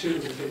they had 2,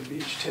 they'd be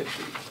each 10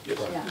 feet.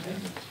 Yes. Yeah,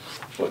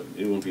 But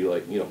it wouldn't be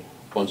like, a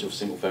bunch of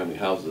single-family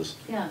houses,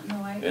 yeah, no,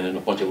 I and then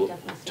a bunch of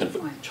definitely see the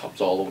 10-foot point.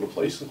 chops all over the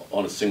place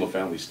on a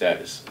single-family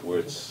status, where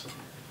it's,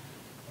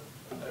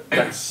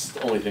 that's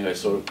the only thing I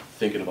sort of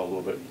thinking about a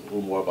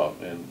little more about,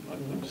 and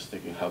I'm just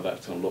thinking how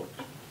that's gonna look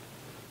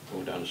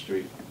going down the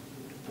street.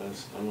 I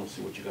don't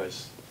see what you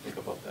guys think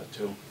about that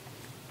too.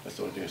 That's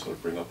the only thing I sort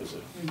of bring up as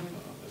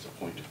a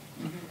point.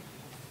 Mhm.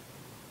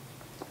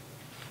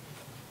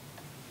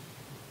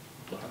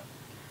 Laura?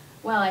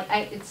 Well,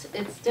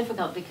 it's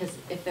difficult because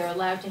if they're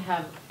allowed to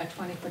have a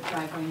 20-foot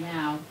driveway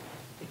now,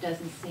 it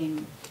doesn't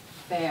seem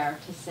fair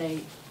to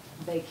say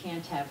they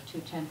can't have two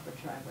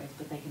 10-foot driveways,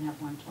 but they can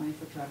have one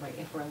 20-foot driveway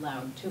if we're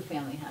allowing two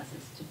family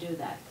houses to do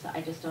that. So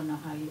I just don't know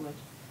how you would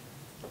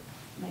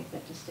make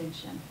that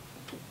distinction.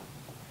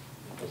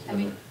 I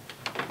mean,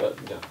 But,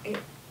 yeah.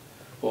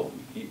 Well,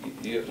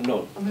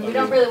 no. I mean, we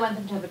don't really want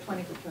them to have a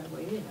 20-foot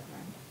driveway either,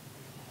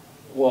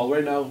 right? Well,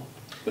 right now,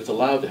 it's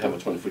allowed to have a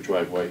 20-foot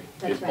driveway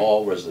That's in right.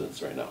 all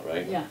residents right now,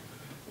 right? Yeah,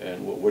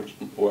 And what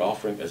we're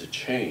offering as a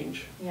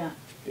change yeah,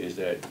 is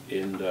that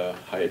in the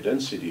higher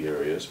density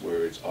areas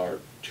where it's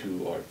R2,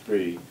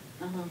 R3,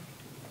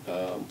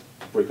 uh-huh,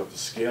 break up the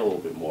scale a little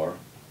bit more.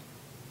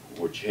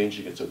 We're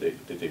changing it so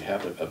that they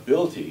have the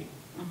ability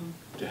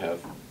uh-huh. to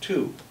have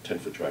two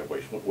 10-foot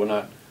driveways. We're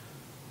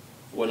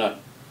not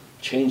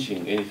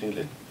changing anything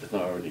that's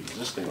not already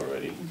existing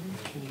already.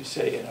 Mhm. Can you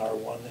say in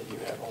R1 that you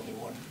have only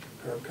one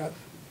curb cut?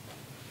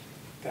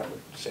 That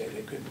would say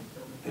they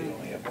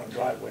only have one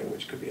driveway,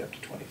 which could be up to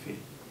 20 feet.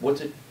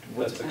 What's a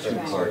That's the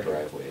two-car concern.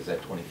 driveway? Is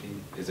that 20 feet?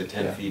 Is it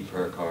 10 Yeah. feet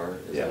per car?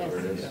 Is Yeah. that what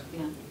it is? Yes,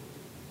 yeah.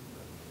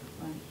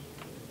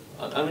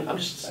 Right. I'm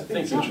just I think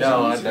it's thinking.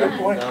 No, That's a good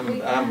point.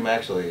 I'm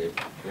actually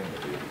agreeing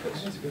with you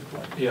That's a because good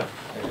point. Yeah.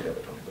 I actually have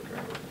a 20-foot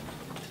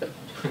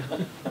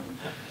driveway.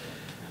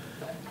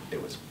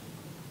 It was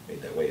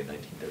made that way in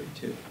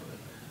 1932,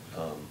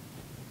 but,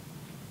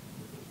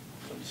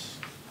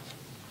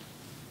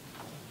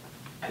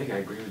 I think I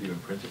agree with you in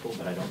principle,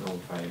 but I don't know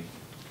if I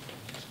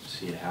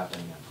see it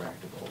happening in a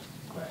practical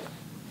way.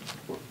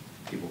 Where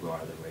people go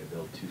out of their way to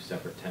build two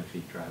separate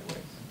 10-foot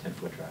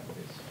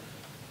driveways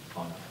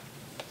on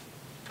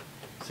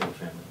a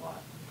single-family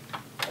lot.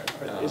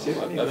 Is there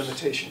any that's-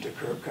 limitation to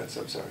curb cuts?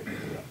 I'm sorry to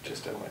interrupt,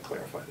 just I want to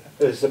clarify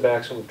that. It's the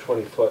maximum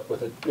 20-foot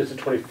with it's a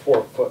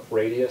 24-foot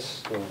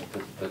radius,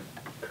 the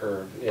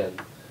curve in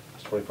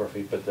is 24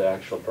 feet, but the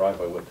actual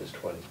driveway width is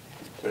 20,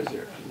 But is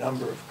there a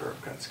number of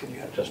curb cuts? Can you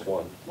have? just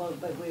one. Well,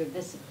 but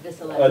this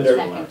allows a Under-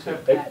 second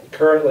curb cut.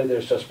 Currently,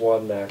 there's just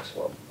one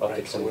maximum, up to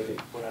Right, so 20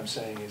 feet. what I'm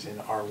saying is in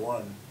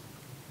R1,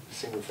 a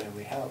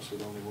single-family house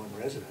with only one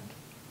resident,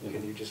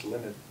 can you just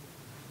limit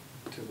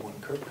to one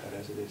curb cut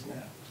as it is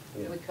now?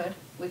 Yeah.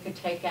 We could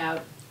take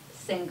out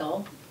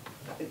single,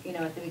 you know,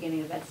 at the beginning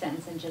of that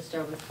sentence and just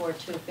start with for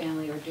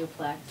two-family or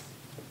duplex.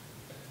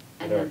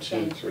 And There are then 2,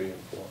 change. 3,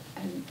 and 4.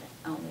 And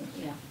only,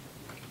 yeah.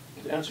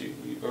 To answer your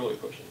earlier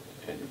question,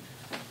 and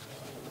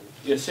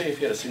yeah, say if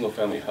you had a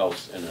single-family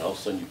house and all of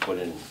a sudden you put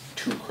in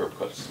two curb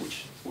cuts,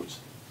 which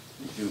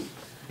you do,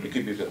 it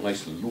could be a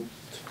nice looped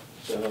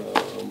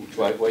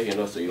driveway, you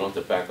know, so you don't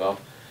have to back up,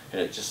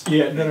 and it just.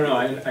 Yeah, no,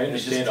 I it just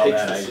understand all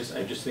takes that, this-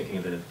 I'm just thinking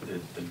of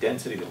the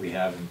density that we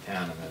have in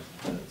town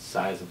and the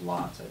size of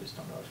lots, I just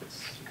don't know if it's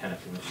the kind of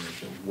thing that we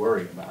should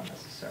worry about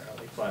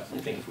necessarily. But I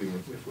think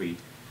if we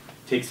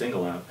take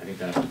single out, I think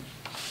that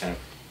kind of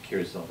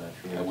cures all that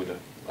fear. I would, The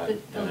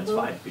And that's loop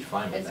fine, be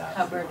fine with that. is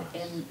covered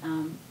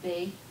in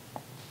B,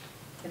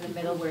 in the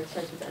middle where it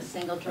starts with a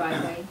single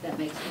driveway that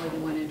makes more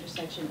than one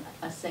intersection,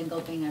 a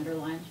single being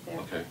underlined there.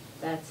 Okay.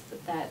 That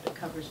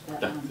covers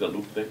the, the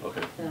loop thing,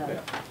 okay. the Yeah.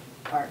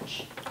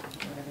 arch,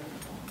 whatever you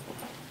call it.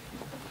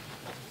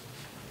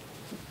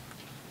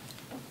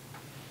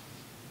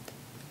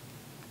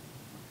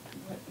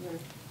 What, your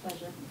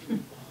pleasure?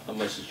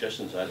 My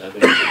suggestions, I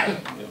think,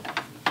 you know,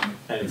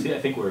 And I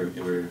think we're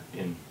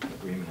in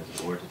agreement as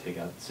a board to take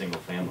out single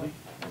family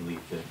and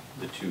leave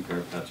the two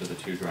curb cuts or the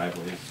two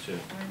driveways to.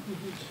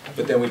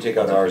 But then we take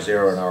out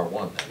R0 and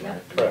R1 then, Yeah.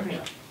 right? Correct.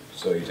 Yeah.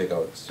 So you take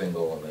out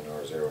single and then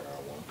R0 and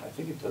R1. I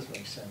think it does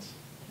make sense,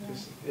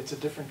 because it's a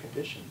different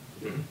condition.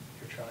 You're Mhm.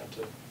 trying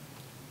to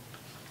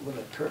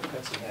limit curb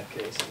cuts in that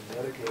case, and in the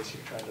other case,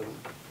 you're trying to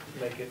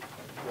make it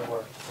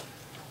more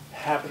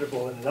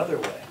habitable in another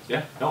way.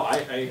 Yeah, no, I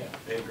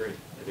agree.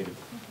 I think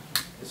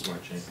it's a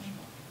smart change.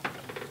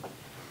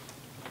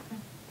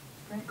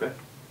 Great. Good.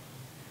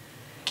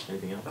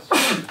 Anything else?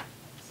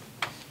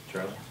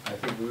 Charlie? I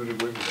think we would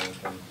agree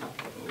with that.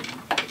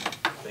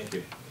 Thank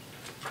you.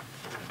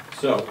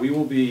 So we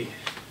will be,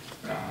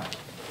 a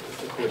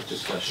quick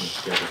discussion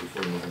scheduled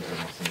before we move into the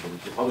next thing.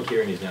 The public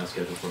hearing is now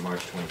scheduled for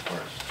March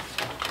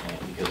 21st. And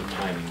because of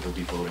timing, we'll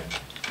be voting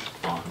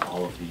on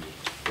all of the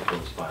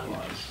proposed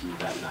bylaws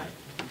that night.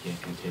 We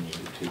can't continue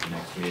to the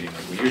next meeting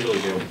like we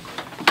usually do.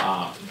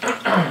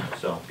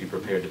 So be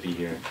prepared to be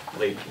here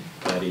late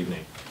that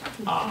evening.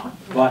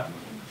 But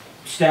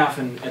staff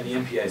and the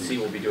MPIC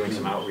will be doing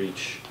some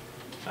outreach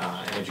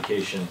and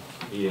education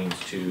meetings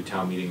to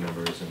town meeting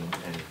members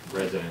and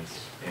residents.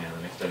 And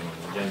the next item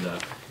on the agenda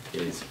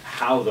is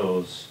how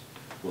those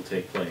will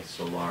take place.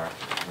 So Laura,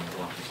 want to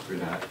walk us through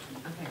that?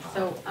 Okay,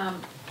 so,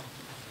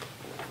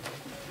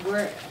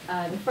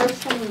 the first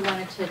thing we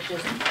wanted to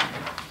just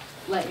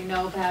let you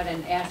know about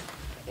and ask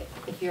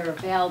if you're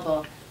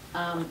available,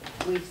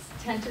 we've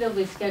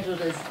tentatively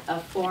scheduled a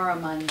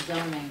forum on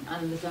zoning,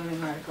 on the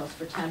zoning articles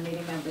for town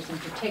meeting members in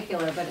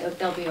particular, but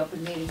there'll be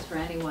open meetings for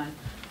anyone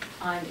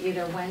on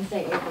either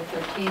Wednesday, April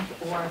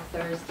 13th or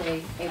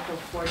Thursday, April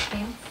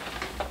 14th.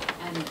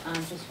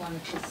 and just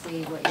wanted to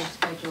see what your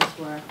schedules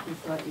were, if you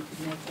thought you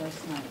could make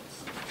those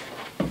nights.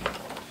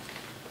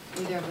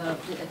 Either of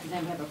those, does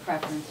anybody have a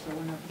preference for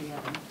one over the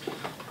other?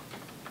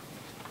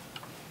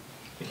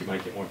 I think you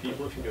might get more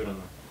people if you do it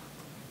on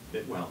the,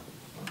 What?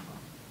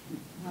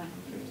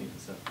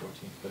 15th and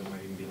 14th, but it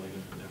might even be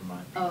later, never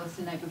mind. Oh, it's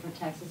the night before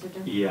taxes are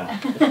due? Yeah.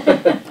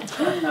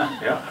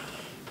 Yeah.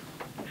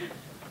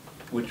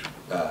 Which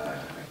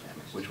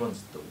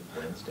one's the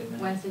Wednesday night?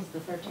 Wednesday's the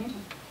 13th?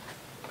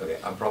 Okay,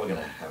 I'm probably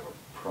gonna have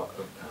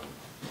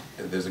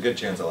there's a good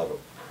chance I'll have a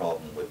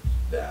problem with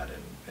that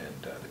and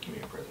the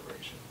community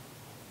preservation.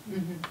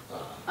 Mm-hmm.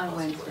 On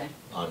Possibly. Wednesday?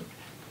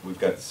 We've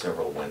got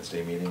several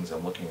Wednesday meetings,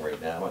 I'm looking right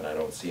now, and I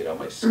don't see it on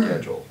my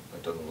schedule.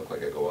 It doesn't look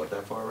like I go out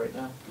that far right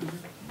now,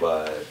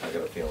 but I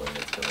got a feeling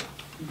it's gonna,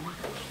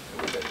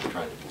 we've been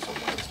trying to do some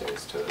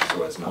Wednesdays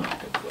so as not to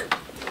conflict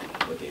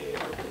with the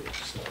ARP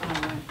stuff. Oh,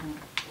 right, right.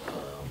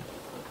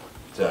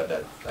 So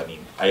that, I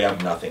mean, I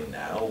have nothing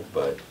now,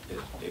 but it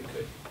could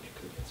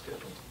get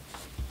scheduled.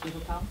 Do you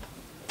have a problem?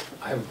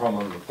 I have a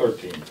problem on the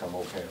 13th, I'm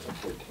okay on the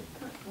 14th.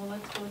 Well,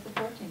 let's go with the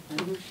 14th then.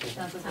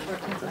 Sounds like the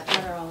 14th is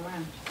better all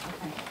around.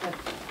 Okay, good.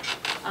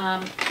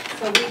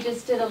 So we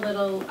just did a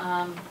little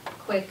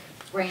quick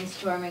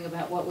brainstorming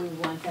about what we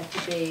want that to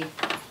be.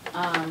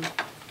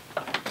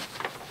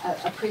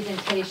 A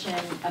presentation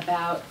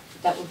about,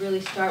 that would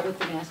really start with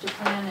the master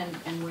plan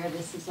and where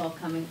this is all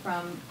coming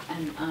from,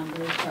 and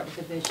really start with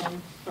the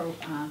vision for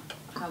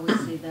how we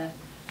see the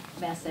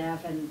Mass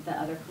Ave and the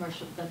other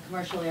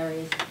commercial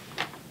areas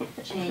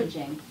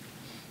changing.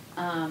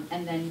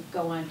 And then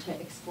go on to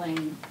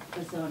explain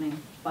the zoning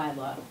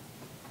bylaw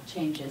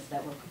changes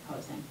that we're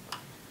proposing.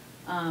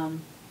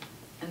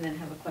 And then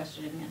have a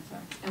question and answer.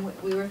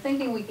 And we were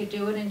thinking we could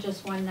do it in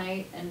just one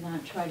night and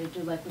not try to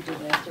do like we did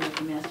last year with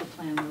the master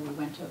plan, where we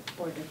went to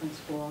 4 different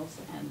schools.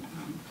 And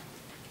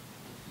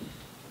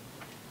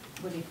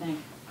what do you think?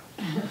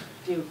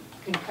 Do you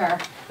concur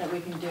that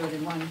we can do it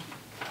in one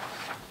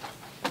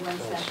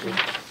session?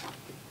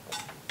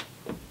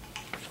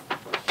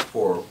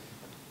 For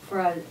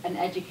an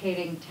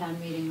educating town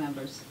meeting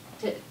members,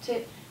 to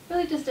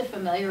really just to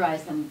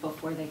familiarize them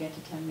before they get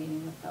to town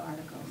meeting with the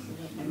articles, so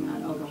that they're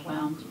not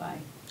overwhelmed by.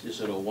 Is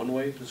it a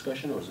one-way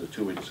discussion or is it a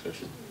two-way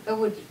discussion?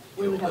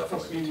 We would have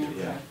question and answer.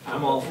 Yeah,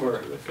 I'm all for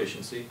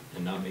efficiency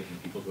and not making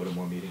people go to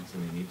more meetings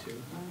than they need to,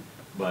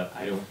 but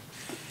I don't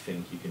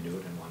think you can do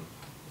it in one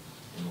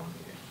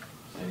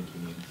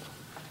meeting.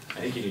 I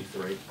think you need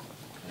 3,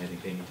 and I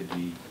think they need to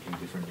be in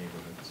different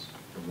neighborhoods.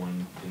 The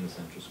one in the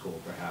central school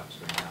perhaps,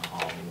 or in Town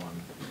Hall,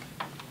 one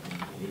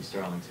in East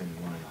Arlington,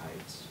 one in the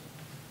Heights.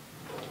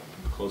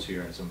 The closer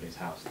you're at somebody's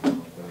house, the more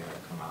likely they are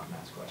to come out and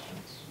ask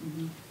questions.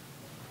 Mm-hmm.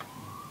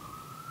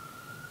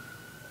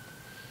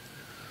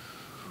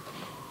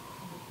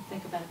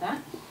 Think about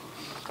that.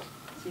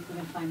 See if we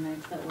can find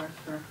nights that work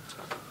for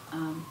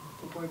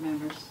the board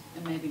members,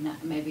 and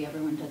maybe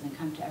everyone doesn't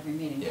come to every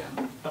meeting. Yeah,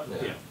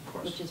 Yeah, of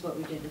course. Which is what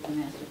we did with the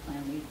master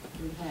plan.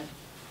 We had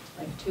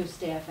like 2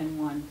 staff and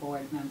 1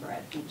 board member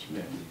at each Yeah,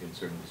 meeting. you can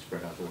certainly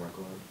spread out the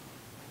workload.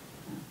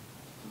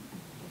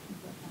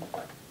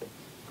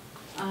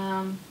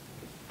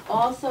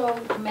 Also,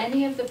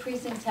 many of the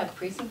precincts have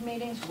precinct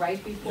meetings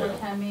right before Yeah.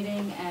 town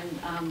meeting, and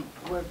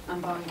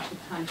I'm going to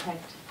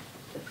contact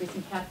the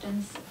precinct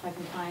captains, if I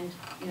can find,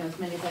 as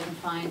many as I can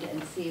find,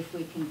 and see if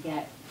we can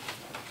get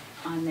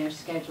on their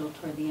schedule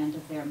toward the end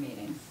of their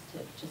meetings to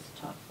just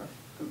talk for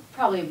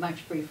probably a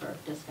much briefer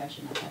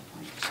discussion at that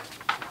point.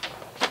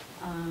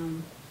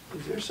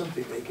 Is there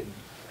something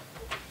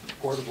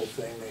portable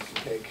thing they can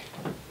take,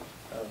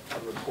 a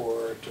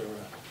report or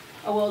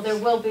Oh, well, there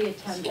will be a a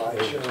town.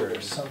 slideshow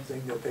or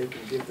something that they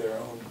can give their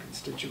own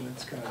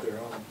constituents, kind of their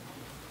own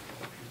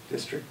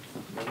district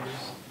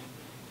members?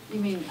 You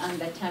mean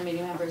that town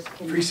meeting members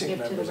can Precinct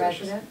give to the members, I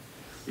should say. resident?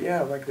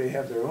 Yeah, like they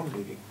have their own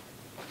meeting.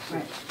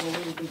 Right, well,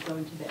 we would be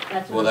going to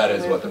that's Well, what that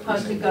is we're what the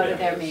supposed to precinct go to meeting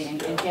their is,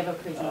 meeting and yeah. give a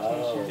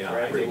presentation. Yeah, For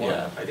everyone.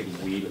 I think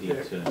we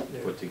need to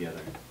put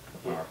together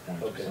a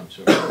PowerPoint or Okay. some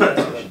sort of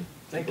presentation to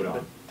Think put of on.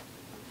 it.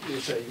 You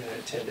say you're gonna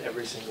attend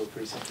every single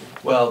precinct meeting?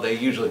 Well, they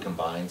usually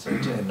combine, so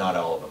not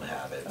all of them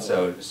have it.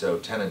 So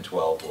 10 and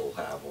 12 will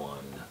have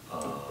one,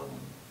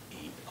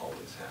 8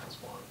 always has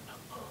one.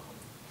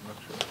 I'm not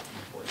sure.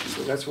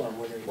 So that's why I'm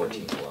wondering,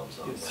 14 you clubs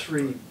on have that.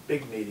 3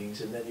 big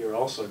meetings, and then you're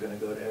also gonna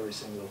go to every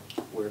single,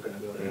 we're gonna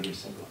go to every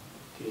single.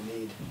 Do you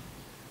need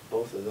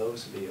both of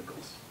those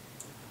vehicles?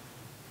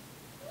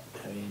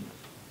 I mean,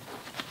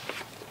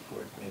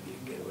 or maybe you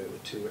can get away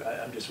with 2.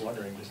 I'm just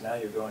wondering, because now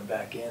you're going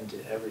back into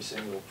every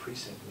single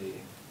precinct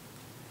meeting,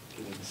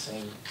 giving the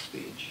same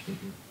speech.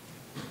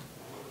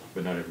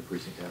 But not every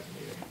precinct has a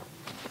meeting.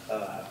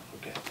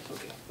 Okay.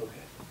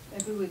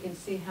 Maybe we can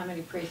see how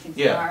many precincts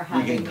Yeah, are we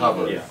having can meetings.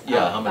 cover,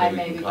 yeah, how many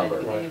we can By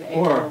cover. maybe by the beginning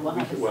of Or April, we'll we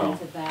have a could- well,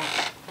 sense of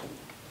that.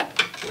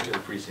 Usually the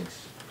precinct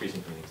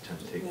meetings tend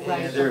to take Right.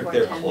 place. Yeah, they're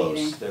before town close,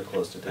 meeting. they're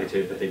close to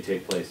But they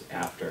take place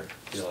after.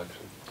 The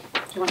election.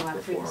 Do you want to walk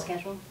through the before.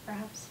 schedule,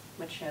 perhaps,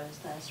 which shows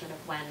the sort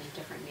of when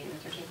different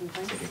meetings are taking I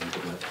place?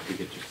 think we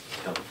could just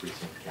tell the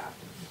precinct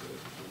captain,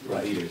 the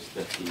Right. leaders,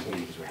 that these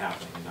meetings were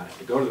happening, and not have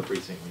to go to the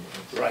precinct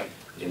meetings. Right.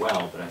 As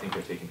well, but I think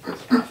they're taking place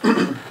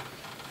after.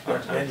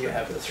 But then you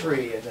have the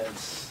three, and then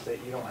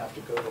that you don't have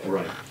to go to.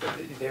 Right.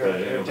 They're But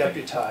I don't think-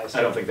 deputized.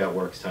 I don't think that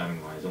works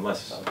timing wise,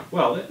 unless,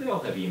 well, they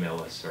all have email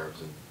listservs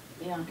and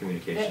Yeah.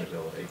 communication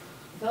ability.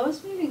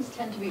 Those meetings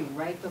tend to be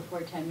right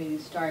before town meeting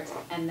starts,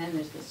 and then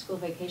there's the school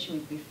vacation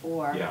week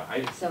before.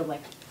 Yeah, So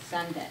like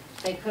Sunday,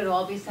 they could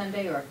all be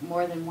Sunday, or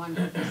more than one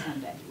could be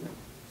Sunday.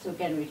 So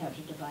again, we'd have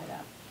to divide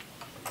up.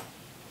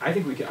 I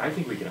think we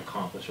can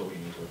accomplish what we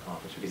need to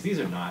accomplish, because these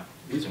are not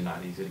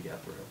easy to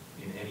get through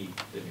in any,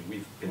 I mean,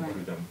 we've been through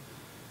Right. them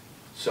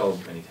so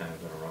many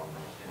times in a row,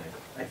 and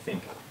I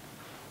think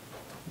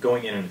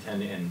going in and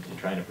attending and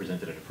trying to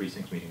present it at a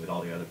precincts meeting with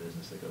all the other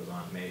business that goes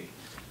on may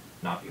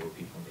not be what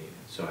people need.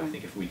 So I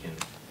think if we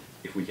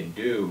can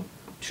do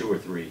 2 or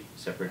 3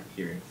 separate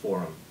hearing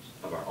forums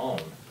of our own,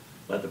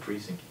 let the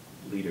precinct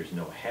leaders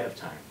know ahead of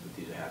time that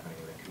these are happening,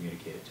 and then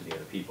communicate it to the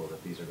other people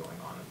that these are going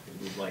on. And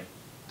we'd like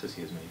to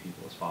see as many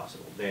people as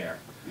possible there.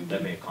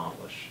 That may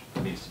accomplish,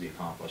 needs to be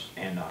accomplished,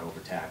 and not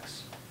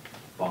overtax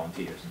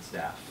volunteers and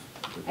staff.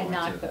 with And going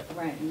not, to go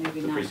right, and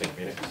maybe the not. precinct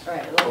meetings. All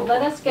right,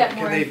 let us get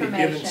more Can they be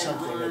information given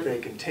something that on- they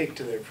can take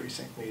to their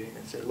precinct meeting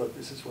and say, look,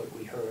 this is what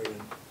we heard,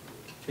 and.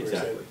 or is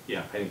that- Exactly, yeah,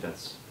 I think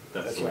that's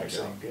That's the what way I'm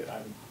to go.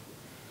 saying.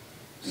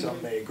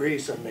 Some may agree,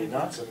 some may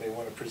not, some may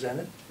want to present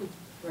it,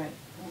 Right,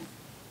 yeah.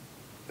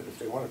 but if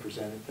they want to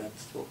present it,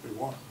 that's what we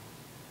want,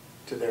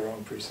 to their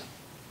own precinct.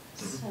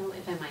 So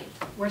if I might,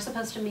 we're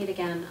supposed to meet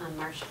again on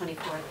March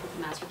 24th with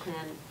the Master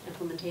Plan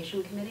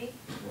Implementation Committee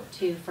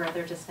to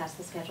further discuss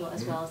the schedule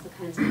as well as the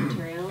kinds of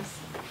materials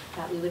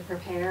that we would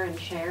prepare and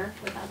share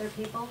with other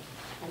people,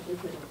 and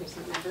including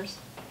precinct members.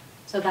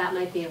 So that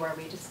might be where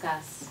we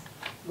discuss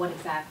what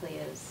exactly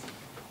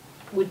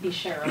would be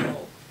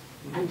shareable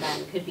and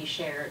then could be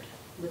shared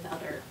with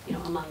other,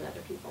 among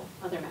other people,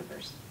 other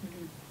members.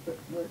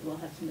 We'll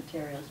have some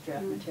materials,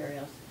 draft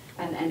materials,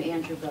 and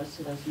Andrew goes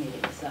to those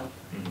meetings, so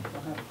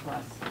we'll have a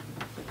cross.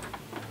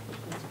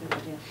 That's a good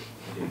idea.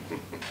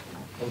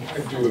 I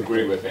do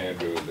agree with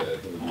Andrew that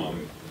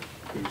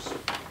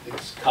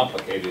it's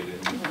complicated,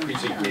 and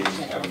precinct meetings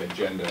have an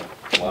agenda,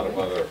 a lot of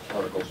other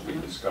articles to be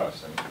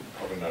discussed, and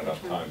probably not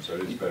enough time, so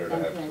it is better to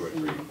have 2 or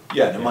 3.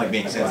 Yeah, and it might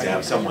make sense to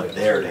have someone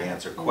there to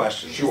answer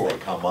questions as Sure. they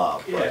come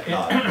up, but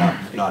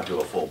Yeah. not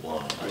do a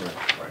full-blown.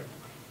 Right.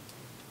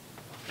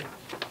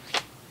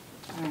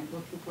 All right,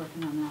 we'll keep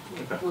working on that.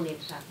 Okay. We'll need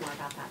to talk more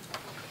about that.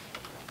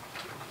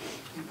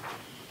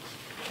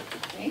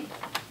 Okay?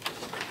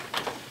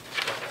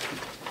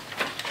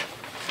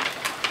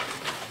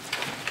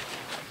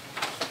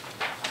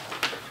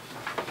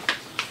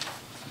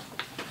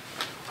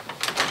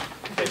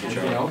 Thank you,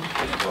 Anything Charlie. else?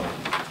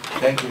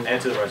 Thank you.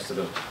 And to the rest of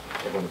the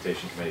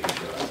implementation committee who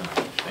showed up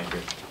tonight. Thank you.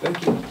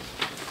 Thank you.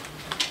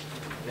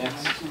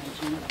 Next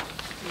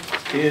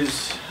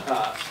is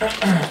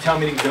town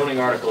meeting zoning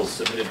articles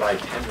submitted by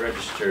 10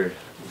 registered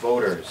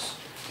voters.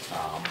 We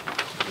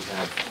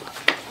have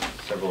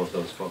several of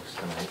those folks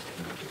tonight.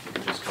 And if you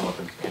could just come up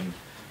and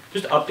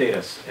just update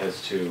us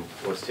as to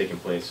what's taking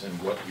place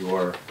and what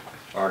your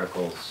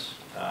articles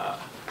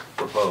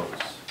propose.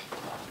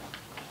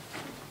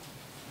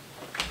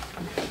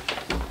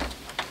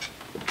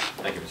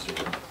 Thank you, Mr.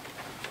 Wood.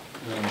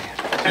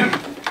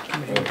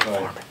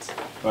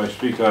 If I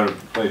speak out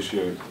of place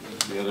here,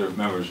 the other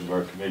members of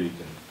our committee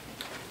can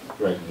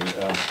correct me.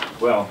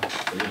 Well,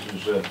 this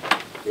is,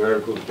 the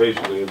articles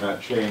basically have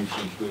not changed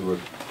since we were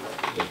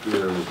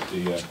here with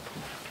the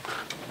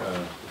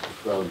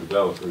crowd of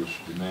developers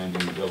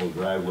demanding double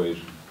driveways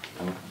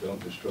and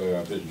don't destroy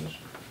our business.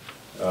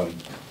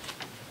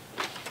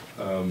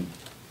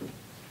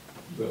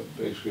 But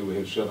basically, we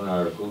have 7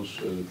 articles.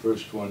 The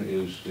first one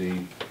is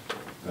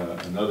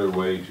another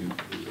way to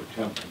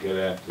attempt to get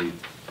at the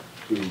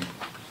two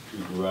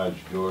garage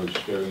doors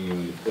staring you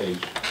in the face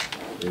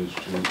is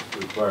to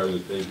require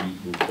that they be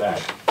moved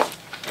back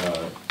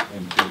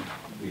into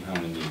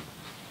behind the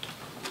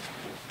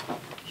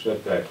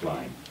setback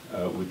line,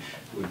 which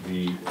would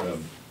be,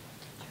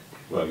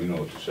 well, you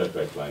know, it's a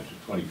setback line, so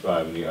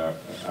 25 in the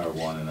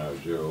R1 and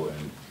R0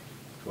 and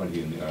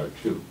 20 in the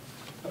R2.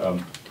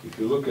 If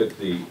you look at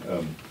the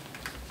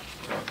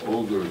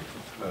older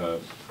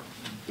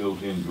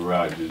built-in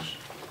garages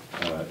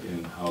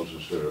in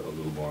houses that are a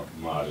little more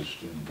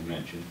modest in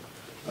dimension,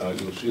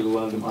 you'll see a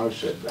lot of them are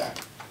set back.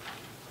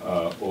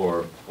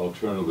 Or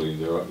alternatively,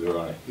 they're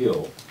on a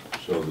hill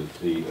so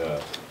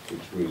that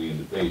it's really in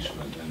the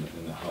basement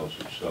and the house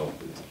itself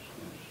is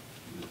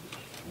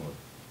more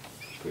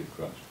straight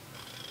across.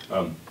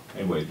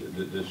 Anyway,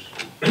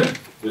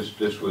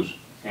 this was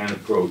an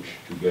approach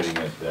to getting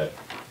at that.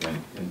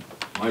 And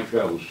my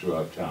travels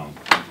throughout town,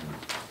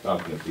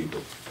 talking to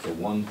people, the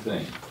one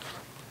thing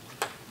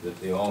that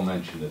they all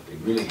mentioned that they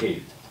really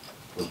hated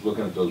was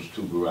looking at those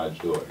 2 garage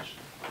doors.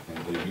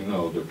 And as you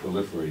know, they're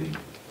proliferating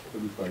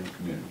every part of the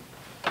community.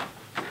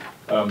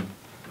 The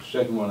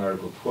second one,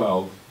 Article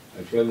 12,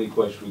 if you have any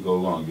questions, we go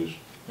along, just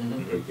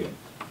break in.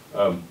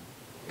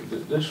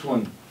 This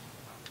one,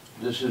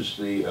 this is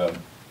the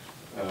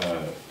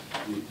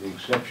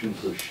exception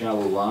for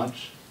shallow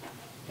lots,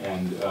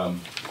 and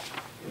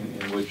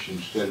in which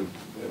instead of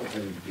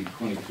having to be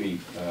 20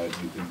 feet,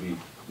 you can be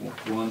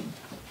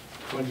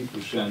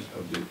 20%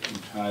 of the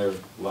entire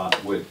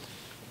lot width.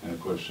 And of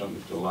course,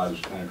 if the lot is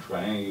kind of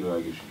triangular,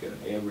 I guess you get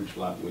an average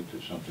lot width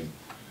or something.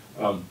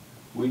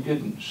 We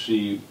didn't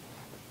see,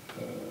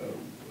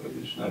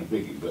 it's not a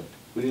biggie, but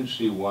we didn't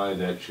see why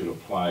that should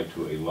apply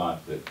to a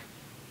lot that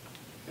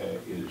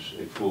is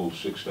a full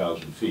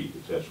 6,000 feet,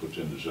 if that's what's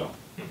in the zone.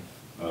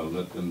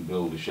 Let them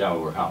build a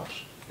shallower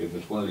house. If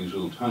it's one of these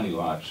little tiny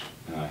lots,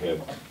 and I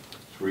have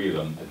 3 of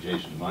them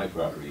adjacent to my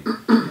property,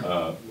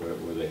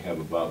 where they have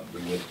about the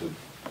width of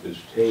this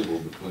table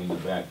between the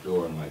back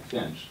door and my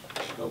fence,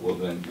 well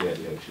then, yeah,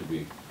 it should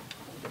be,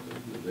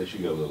 they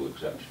should get a little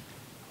exception.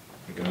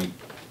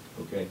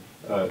 Okay.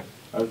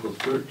 Article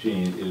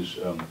 13 is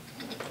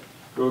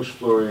gross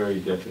floor area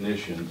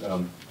definition.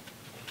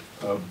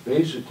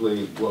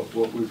 Basically,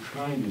 what we're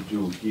trying to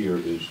do here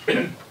is,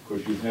 of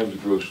course, you have the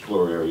gross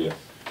floor area.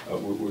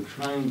 We're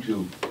trying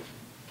to,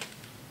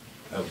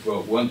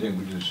 well, one thing,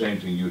 we did the same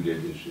thing you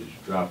did, is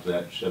drop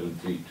that 7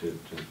 feet to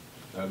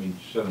 7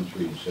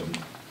 feet, 7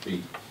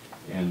 feet.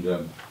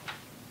 And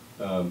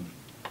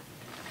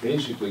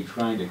basically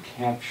trying to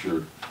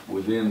capture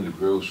within the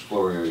gross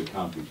floor area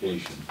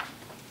computation,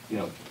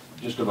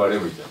 just about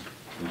everything,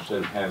 instead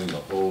of having a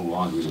whole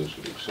laundry list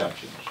of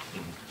exceptions.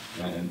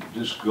 And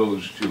this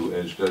goes to,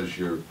 as does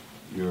your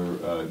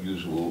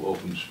usual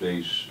open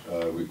space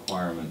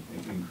requirement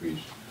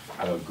increase,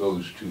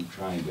 goes to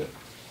trying to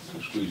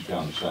squeeze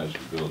down the size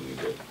of the building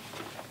a bit.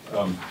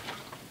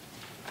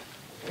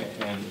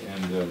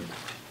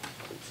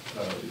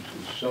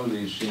 Some of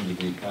these seem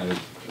to be kind of,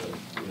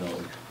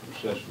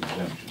 excessive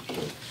exemptions,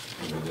 so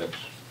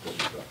that's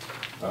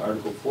about.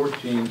 Article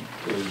 14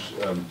 is,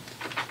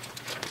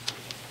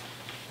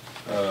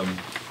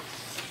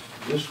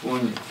 this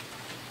one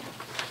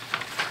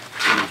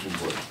is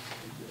important.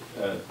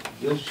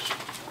 This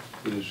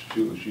is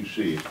to, as you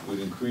see, it would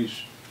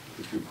increase,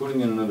 if you're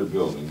putting in another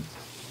building,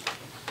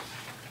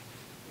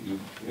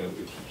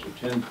 it's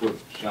a 10-foot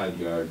side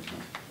yard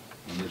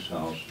on this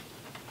house,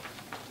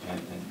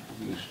 and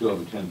you still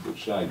have a 10-foot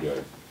side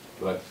yard,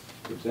 but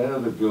if that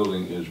other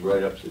building is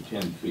right up to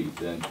 10 feet,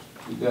 then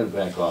you've got to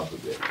back off a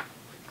bit.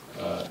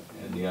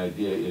 And the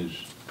idea is,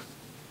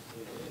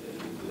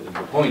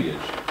 the point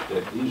is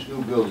that these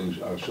new buildings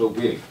are so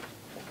big,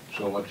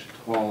 so much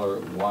taller,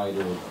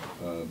 wider,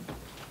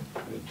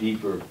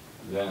 deeper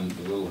than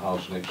the little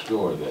house next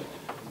door, that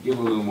give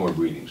a little more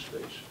breathing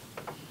space.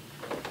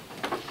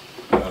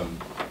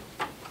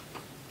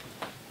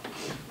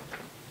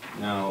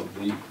 Now,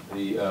 the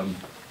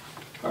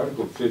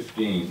Article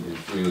 15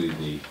 is really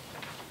the,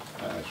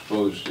 I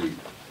suppose, the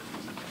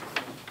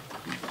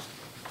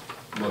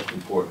most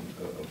important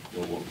of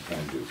what we're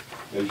trying to do.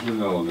 As you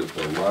know, that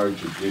the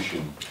large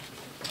addition,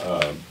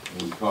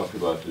 we've talked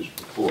about this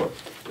before,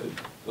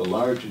 the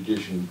large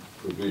addition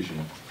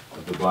provision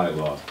of the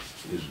bylaw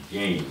is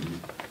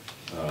gained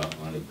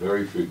on a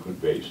very frequent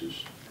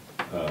basis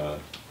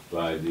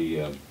by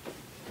the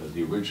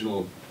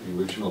original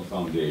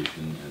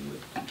foundation and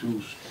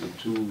the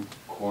two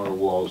corner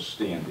walls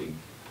standing.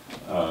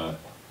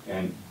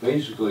 And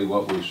basically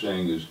what we're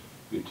saying is,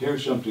 you tear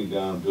something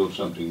down, build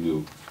something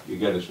new, you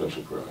get a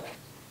special permit.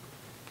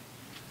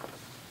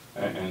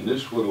 And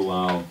this would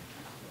allow,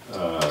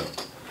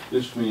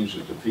 this means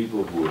that the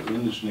people who are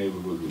in this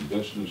neighborhood, who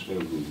invest in this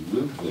neighborhood, who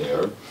live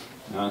there,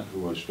 not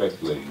who are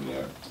speculating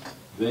there,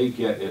 they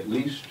get at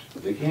least,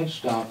 they can't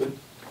stop it,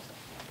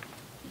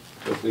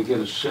 but they get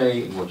a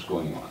say in what's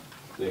going on.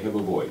 They have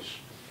a voice.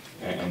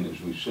 And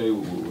as we say,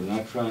 we're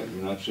not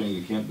saying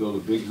you can't build a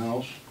big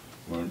house.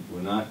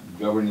 We're not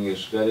governing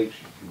aesthetics.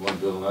 You want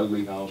to build an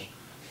ugly house,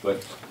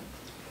 but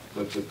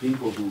the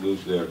people who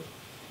live there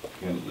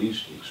can at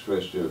least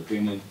express their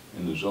opinion,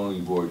 and the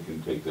zoning board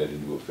can take that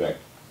into effect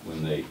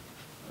when they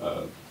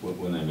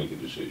make a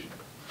decision.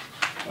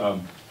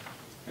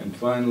 And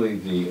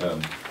finally,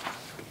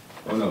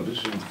 oh no, this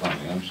isn't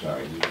finally. I'm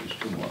sorry. There's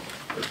 2 more.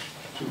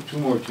 Two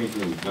more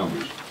tinkering with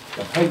numbers.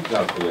 The height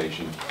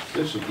calculation.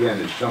 This again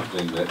is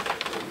something that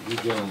you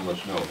gentlemen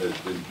must know has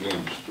been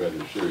gauged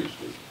rather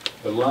seriously.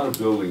 A lot of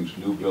buildings,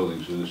 new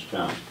buildings in this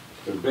town,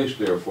 they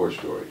basically are 4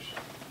 stories.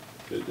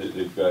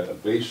 They've got a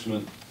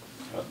basement,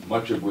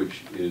 much of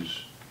which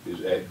is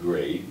at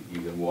grade.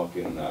 You can walk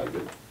in and out of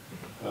it.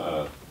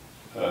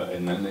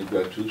 And then they've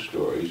got 2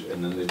 stories,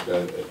 and then they've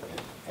got an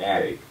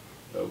attic,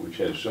 which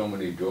has so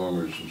many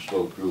dormers and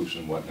sloped roofs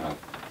and whatnot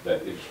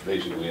that it's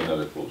basically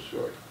another full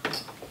story.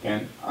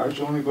 And our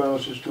zoning bylaw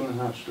says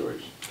 2.5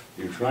 stories.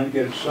 You're trying to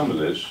get at some of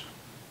this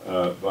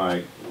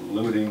by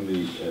limiting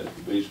the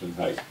basement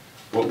height.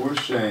 What we're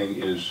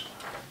saying is,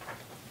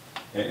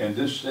 and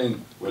this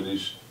thing, where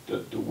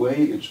the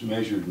way it's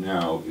measured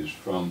now is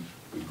from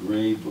the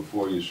grade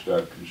before you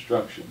start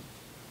construction.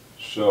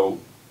 So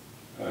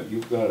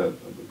you've got a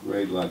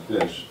grade like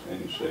this,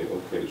 and you say,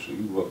 okay, so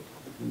you look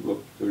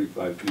look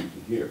 35 feet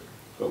from here.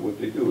 But what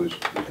they do is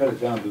they cut it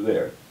down to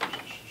there,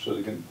 so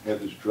they can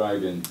have this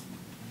drive-in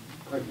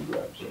parking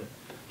garage there.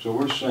 So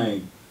we're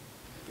saying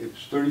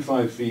it's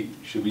 35 feet,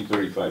 should be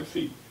 35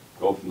 feet.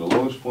 Go from the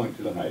lowest point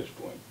to the highest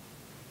point.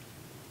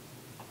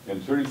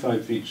 And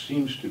 35 feet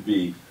seems to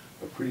be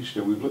a pretty,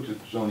 we've looked at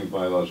zoning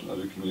bylaws in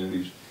other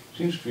communities,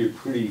 seems to be a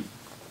pretty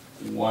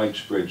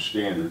widespread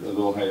standard,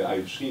 although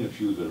I've seen a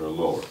few that are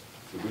lower.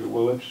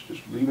 Well, let's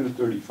just leave it at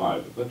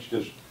 35, but let's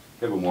just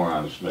have a more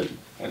honest measure.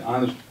 And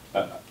honest,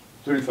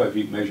 35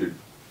 feet measured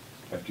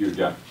after you're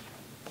done.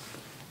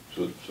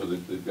 So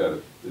that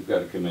they've got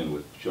to come in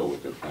with, show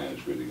what their plan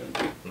is really going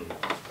to be.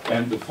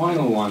 And the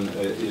final one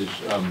is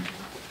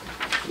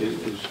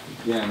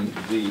again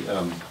the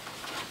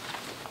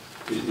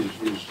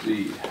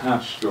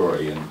half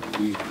story, and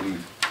we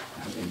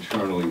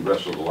internally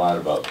wrestled a lot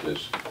about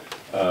this.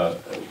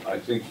 I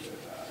think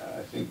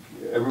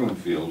everyone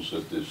feels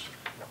that this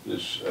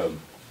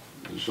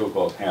the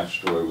so-called half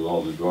story with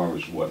all the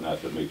dormers and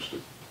whatnot that makes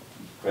it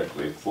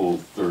practically a full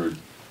third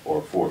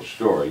or fourth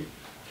story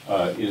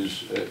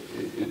is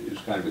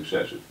kind of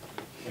excessive.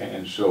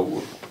 And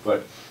so,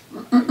 but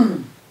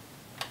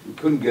we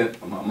couldn't get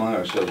among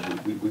ourselves,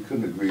 we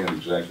couldn't agree on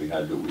exactly how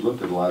to do it. We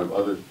looked at a lot of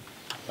other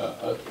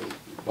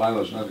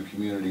bylaws in other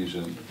communities,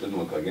 and it doesn't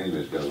look like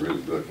anybody's got a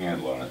really good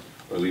handle on it,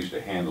 or at least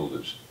a handle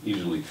that's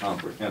easily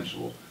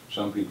comprehensible.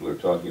 Some people are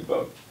talking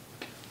about,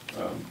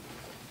 I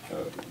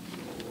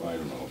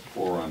don't know,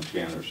 4 on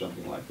 10 or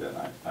something like that.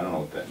 I don't know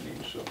what that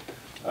means. So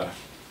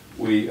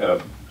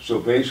so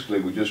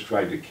basically we just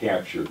tried to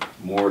capture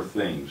more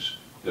things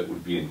that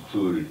would be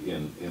included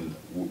in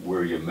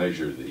where you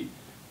measure the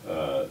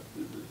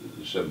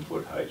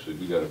 7-foot height. So if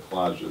you got a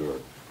closet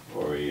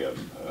or a you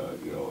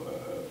know, a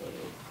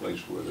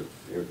place where the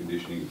air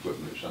conditioning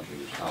equipment or something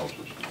is housed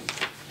or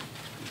something,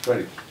 try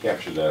to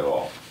capture that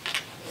all,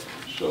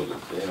 so that,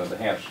 you know, the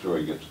half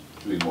story gets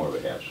to be more of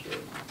a half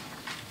story.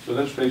 So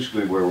that's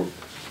basically where we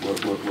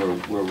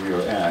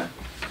are at.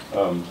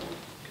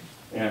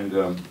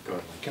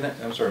 Can I,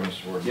 I'm sorry,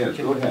 Mr. Ward. Yes,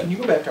 go ahead. Can you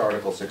go back to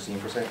Article 16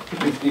 for a second?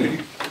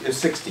 15.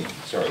 16,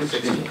 sorry,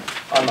 16.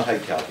 On the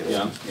height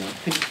calculation. Yeah.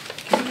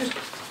 Can you just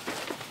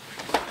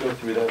go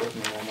through that with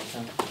me one more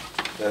time?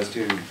 As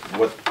to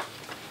what,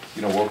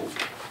 you know,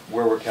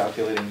 where we're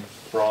calculating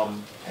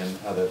from and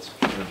how that's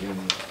changing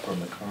from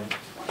the current?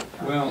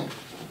 Well,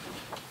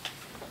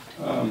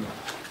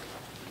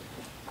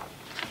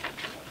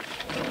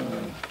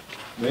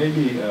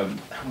 maybe I'm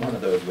one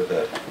of those with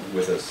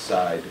a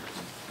side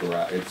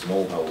garage. It's an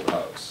old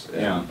house,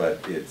 yeah.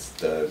 But it's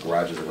the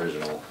garage is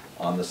original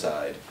on the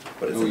side,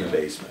 but it's in the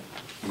basement.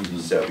 Mm-hmm.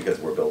 So because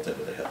we're built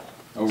into the hill.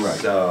 Oh, right.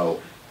 So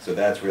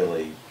that's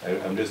really,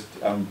 I'm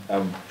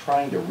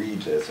trying to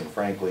read this, and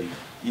frankly,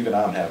 even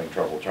I'm having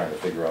trouble trying to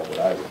figure out what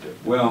I would do.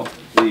 Well,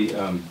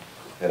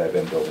 had I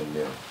been building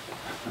new.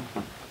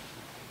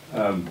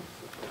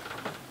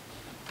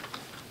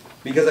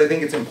 Because I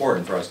think it's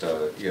important for us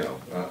to, you know,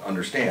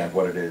 understand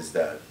what it is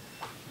that,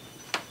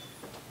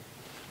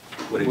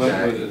 what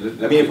exactly,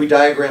 I mean, if we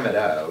diagram it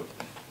out.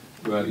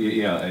 Well,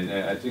 yeah, and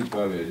I think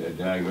probably a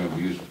diagram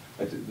we use.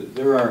 I think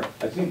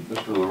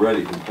Mr.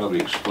 Loretti can probably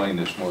explain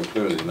this more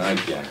clearly than I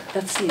can.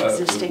 That's the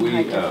existing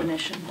high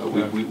definition.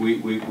 We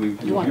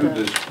reviewed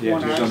this in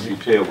one some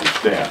detail with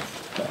staff.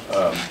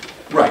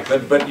 Right,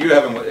 but you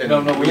haven't. We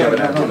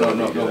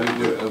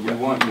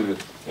want you to,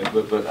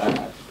 but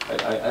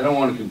I don't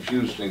want to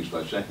confuse things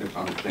by saying the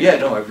wrong thing. Yeah,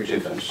 no, I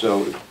appreciate that.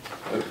 So,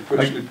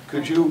 Chris,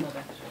 could you?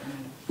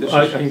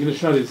 I can give it a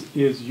shot. Is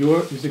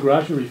the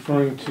garage you're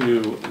referring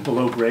to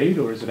below grade,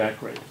 or is it at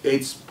grade?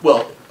 It's,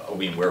 well, I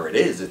mean, where it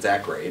is, it's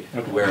at grade.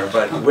 Okay.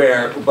 But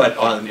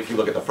if you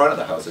look at the front of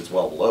the house, it's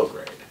well below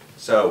grade.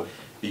 So,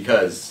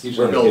 because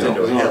we're built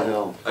into a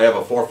hill, I have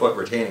a 4-foot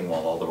retaining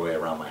wall all the way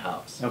around my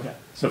house. Okay.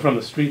 So from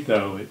the street,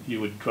 though,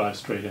 you would drive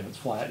straight in. It's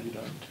flat. You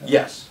don't.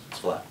 Yes, it's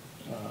flat.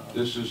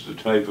 This is the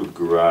type of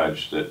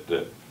garage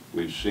that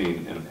we've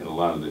seen in a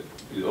lot of the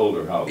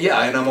older houses.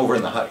 Yeah, and I'm over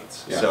in the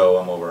Heights, Yeah. so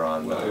I'm over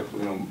on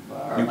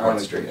Newport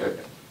Newport Street.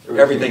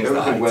 Everything's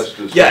the Heights. West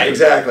is, yeah,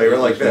 exactly. We're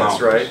like this,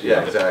 mountains, right?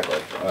 Yeah, exactly.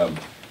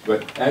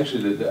 But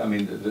actually,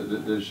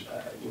 there's,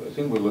 I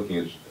think we're looking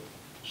at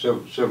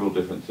several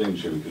different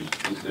things here,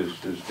 because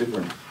there's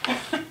different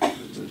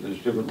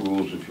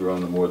rules if you're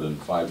on the more than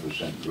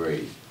 5%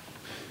 grade.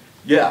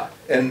 Yeah,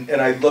 and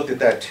I looked at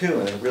that too,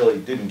 and it really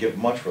didn't give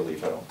much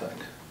relief, I don't think.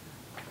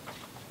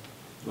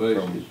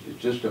 Well,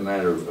 it's just a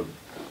matter of,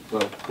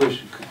 well, Chris,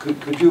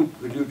 could you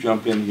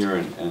jump in here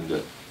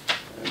and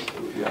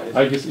yeah,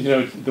 I guess, you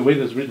know, the way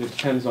that's written, it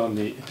depends on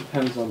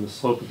the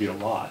slope of your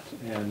lot,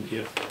 and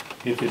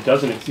if it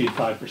doesn't exceed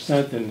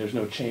 5%, then there's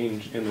no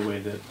change in the way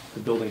that the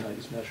building height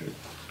is measured.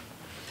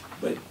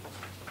 But,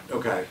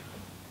 okay.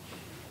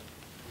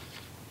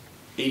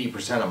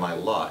 80% of my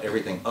lot,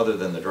 everything other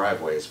than the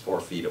driveway is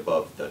 4 feet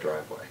above the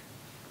driveway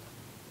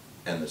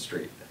and the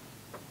street.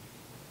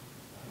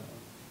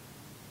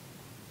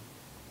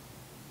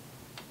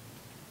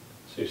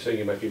 So you're saying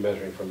you might be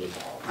measuring from the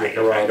I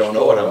garage don't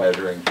know what I'm door up?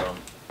 measuring from.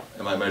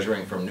 Am I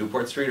measuring from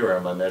Newport Street or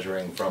am I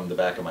measuring from the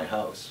back of my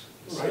house?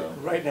 So-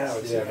 Right now,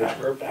 it's The the average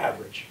curve.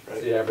 average,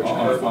 right? The average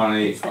On curve.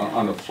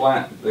 on a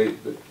flat,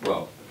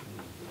 well,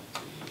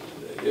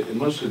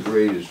 unless the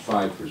grade is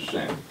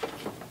 5%,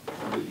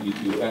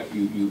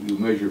 you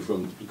measure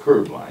from the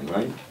curb line,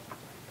 right?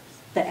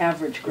 The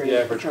average grade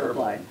The of the average curb curb.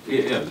 line.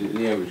 Yeah,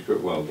 the average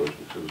curb, well, goes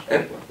to the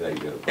slope like that, you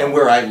got a And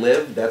where I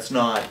live, that's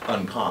not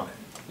uncommon.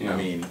 Yeah. I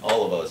mean,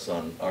 all of us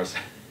on our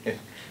side,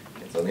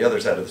 it's on the other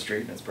side of the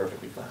street and it's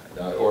perfectly flat.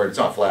 Or it's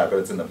not flat, but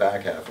it's in the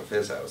back half of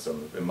his house,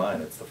 and in mine,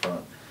 it's the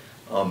front.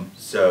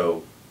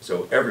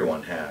 So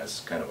everyone has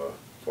kind of a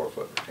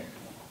 4-foot retaining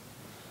wall.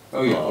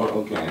 Oh, yeah,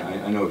 okay,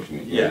 I know what you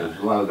mean. Yeah. There's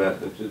a lot of that,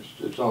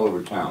 it's all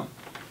over town.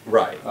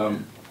 Right.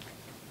 Um,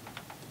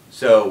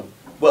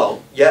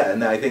 Well, yeah,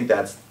 and I think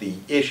that's the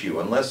issue,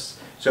 unless,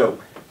 so,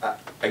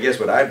 I guess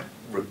what I'd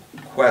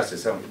request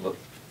is something, look,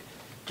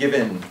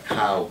 given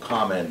how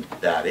common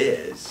that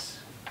is,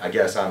 I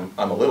guess I'm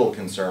a little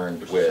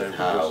concerned with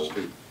how,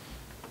 you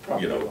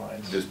Property know,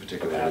 lines, this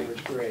particularly,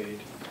 average grade.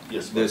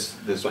 Yes, this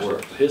but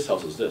work. his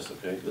house is this,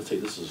 okay? Let's say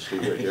this is a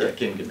street right Yeah, here.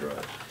 King can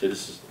drive, Say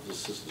this is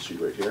the street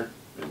right here,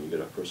 and you get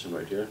a person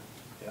right here.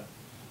 Yeah.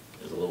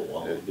 there's a little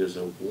wall. And there's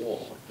a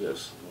wall like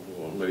this,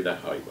 well, maybe that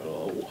height, but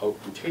a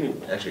retaining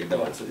wall. Actually,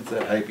 no, it's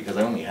that height because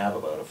I only have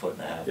about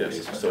 1.5 feet Yes,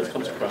 basement so it right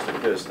comes there. across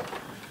like this,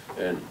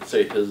 and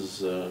say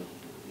his, you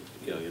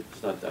know,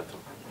 it's not that tall,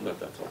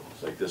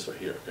 it's like this right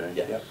here, okay?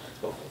 Yeah.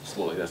 So it's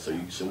more like that, so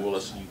you, more or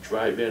less, you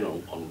drive in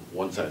on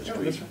one side of the Yeah,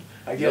 street. that's right.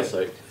 I The get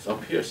other it. side is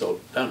up here, so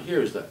down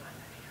here is that.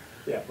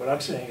 Yeah, what I'm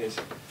saying is,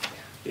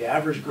 the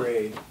average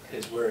grade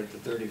is where the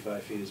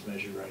 35 feet is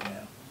measured right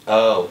now.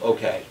 Oh,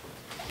 okay.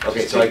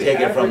 Okay, Just so I take the take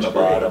it from the average grade,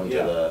 bottom to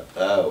yeah. the,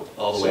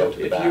 all the way up to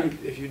the back. So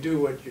if you do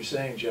what you're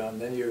saying, John,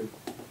 then you're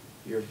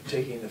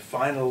taking the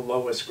final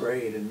lowest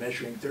grade and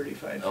measuring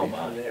 35 feet Oh, my.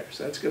 from there.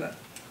 So that's gonna,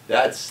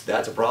 That's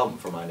a problem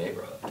for my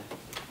neighborhood,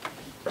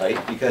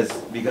 right? Because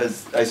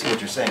I see what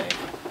you're saying.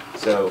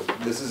 So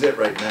this is it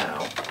right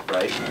now,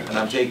 right? And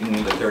I'm taking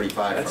the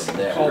 35 that's, from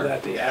there. call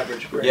that the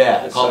average grade.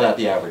 Yeah, That's call that like-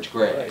 the average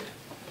grade. Right.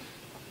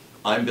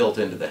 I'm built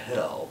into the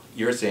hill.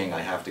 You're saying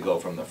I have to go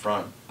from the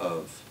front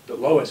of The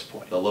lowest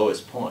point. the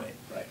lowest point.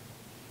 Right.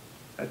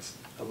 That's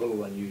a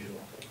little unusual.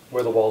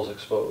 Where the wall's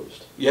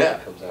exposed. Yeah,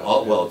 It comes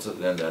out. well, it's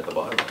then at the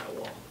bottom of that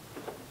wall.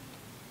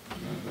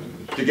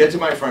 To get to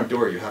my front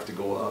door, you have to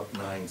go up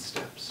 9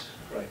 steps.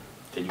 Right.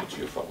 Then you get to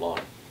your front lawn.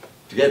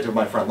 To get to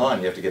my front lawn,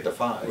 you have to get to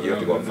 5, you have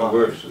to go up Now,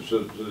 where- 5. So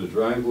the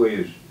driveway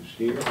is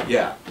here?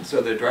 Yeah,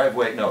 so the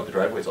driveway, no, the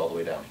driveway's all the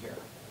way down here.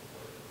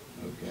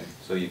 Okay.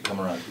 So you come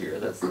around here,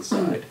 that's the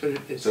side. But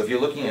it's, So if you're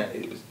looking at,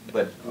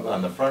 but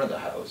on the front of the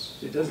house.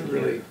 it doesn't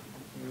really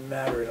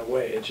matter in a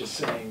way. It's just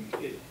saying,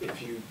 if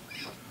you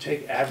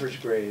take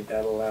average grade,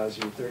 that allows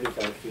you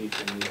 35 feet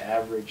from the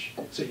average.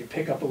 So you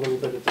pick up a little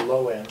bit at the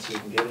low end so you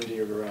can get into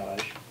your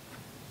garage.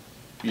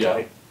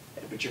 Right?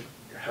 But your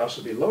house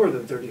will be lower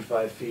than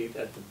 35 feet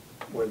at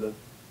where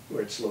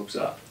it slopes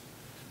up.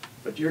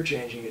 But you're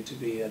changing it to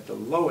be at the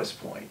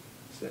lowest point.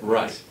 So that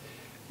Right. means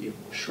you're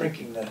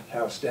shrinking the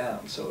house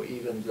down, so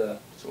even the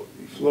So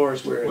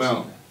floors where it's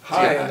Well,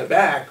 high see, in the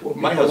back will be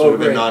My house below would have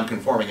been grade.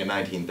 non-conforming in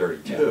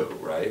 1932,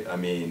 right? I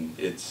mean,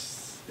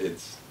 it's,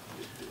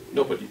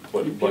 no, but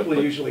People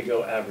usually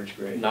go average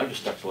grade. now you're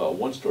stuck to a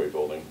one-story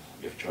building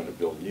if you're trying to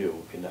build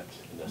new in that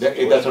that's what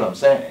situation. I'm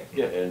saying.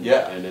 Yeah, and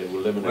Yeah. and it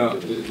will Well,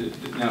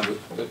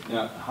 eliminate.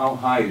 now, how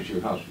high is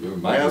your house? You ever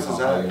My house measured is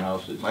how high. your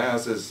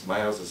house is? My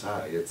house is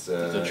high. It's,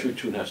 It's a true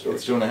 2.5 stories.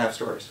 It's 2.5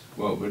 stories.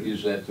 Well, but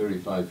is that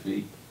 35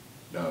 feet?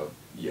 No,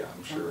 yeah,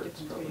 I'm sure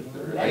it's probably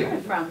Where you're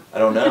from. I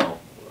don't know.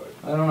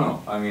 I don't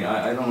know. I mean,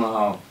 I don't know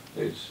how,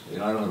 it's, you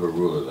know, I don't have a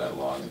ruler that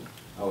long.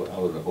 How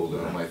would it hold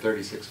it My up?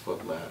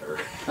 36-foot ladder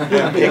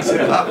picks it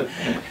up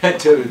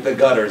to the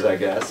gutters, I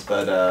guess,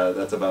 but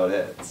that's about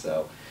it,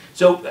 so.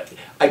 So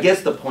I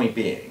guess the point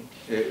being,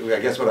 I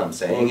guess what I'm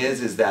saying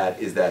is that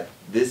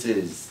this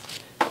is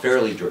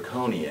fairly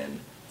draconian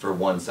for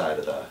one side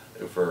of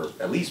for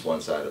at least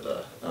one side of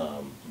the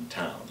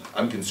town.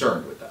 I'm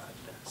concerned with that,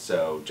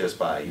 so just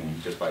by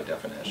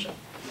definition,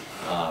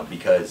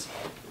 because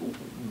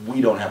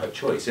we don't have a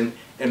choice. And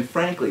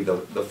frankly,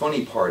 the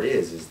funny part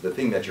is the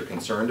thing that you're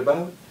concerned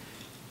about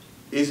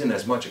isn't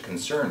as much a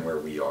concern where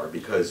we are,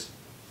 because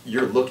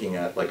you're looking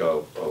at like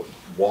a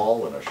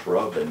wall and a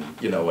shrub and,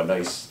 you know, a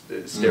nice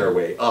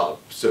stairway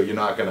up, so you're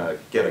not gonna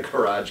get a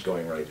garage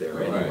going right there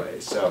Right. anyway.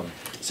 So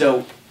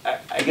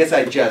I guess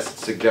I just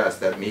suggest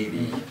that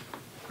maybe,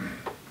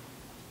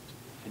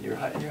 And your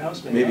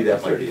house may Maybe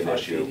not that be might be an 35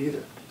 issue. feet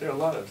either. There are a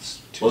lot of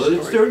well, two-story.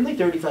 it's certainly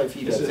 35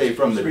 feet, I'd Is it say,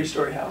 from the.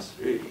 3-story house?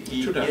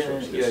 2.5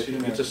 stories.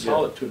 It's a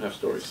solid 2.5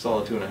 stories.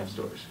 Solid 2.5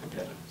 stories,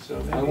 okay. So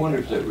I maybe- wonder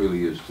if that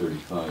really is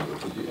 35, or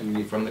could you, I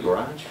mean, From the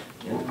garage?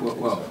 Yeah, I Well,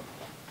 think well,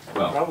 so.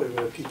 well, Probably would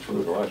have peaked From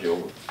the garage, you're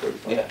over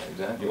 35. Yeah,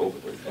 exactly. You're over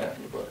 35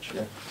 from the garage.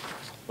 Yeah.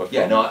 But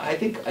Yeah, from- no, I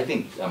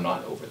think I'm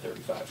not over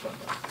 35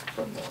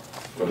 from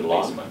the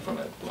lawn? basement, from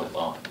the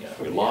lawn, yeah.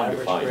 From the lawn,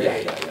 you're average fine.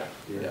 grade. Yeah.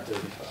 You're Yeah. at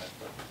 35.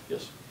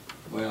 Yes.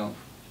 well.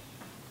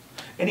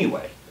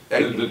 Anyway,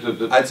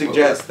 the- I'd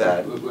suggest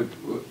that,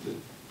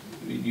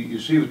 you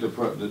see what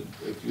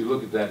if you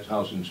look at that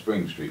house in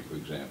Spring Street, for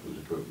example, is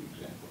a perfect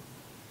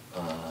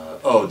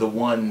example. The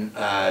one,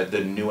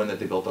 the new one that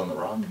they built on the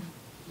rock?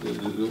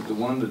 The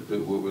one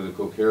where the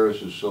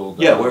Cocaris is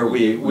sold. Yeah, where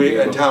we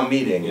at town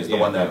meeting is the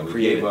one that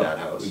created that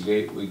house.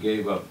 We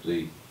gave up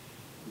the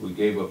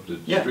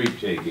street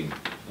taking,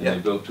 and they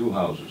built 2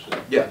 houses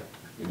there. Yeah.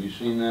 Have you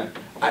seen that?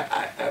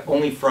 I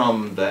only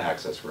from the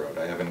access road.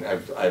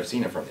 I've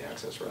seen it from the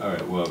access road. All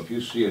right, well, if you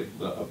see it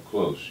up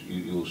close,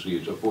 you'll see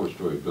it's a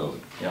 4-story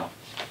building. Yeah.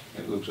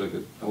 It looks like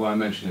well, I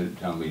mentioned it at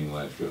town meeting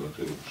last year, it looks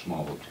like a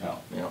small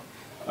hotel. Yeah.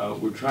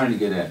 We're trying to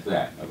get at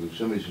that. I mean,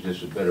 somebody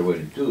suggests a better way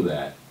to do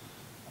that.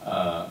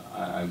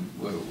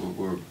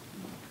 We're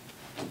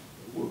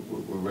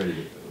ready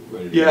to.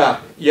 Yeah,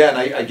 and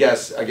I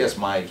guess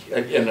my,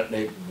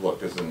 look,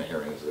 this isn't a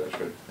hearing, so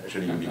I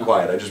shouldn't even be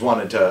quiet. I just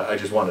wanted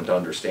to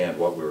understand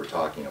what we were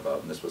talking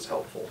about, and this was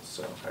helpful,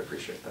 so I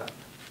appreciate that.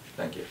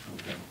 Thank you.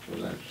 Okay, so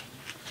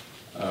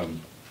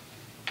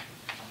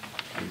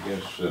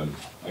that's,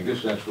 I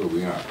guess that's where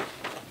we are.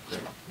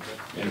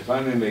 And if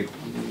I may make,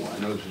 I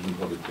know this isn't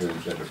public hearing,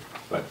 et cetera,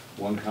 but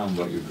one comment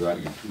about your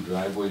 2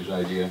 driveways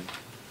idea.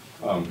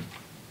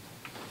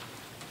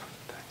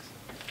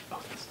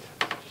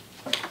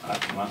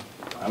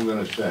 I'm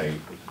going to say,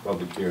 with the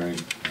public hearing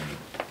and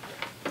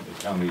the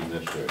town meeting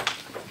necessary,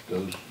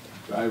 those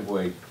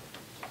driveway, you're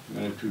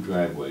going to have 2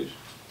 driveways.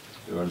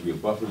 There ought to be a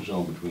buffer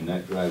zone between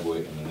that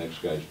driveway and the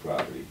next guy's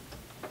property.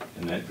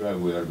 And that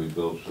driveway ought to be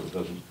built so it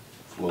doesn't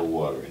flow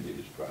water into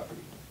his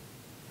property.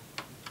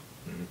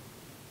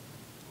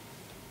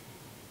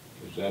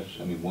 Because that's,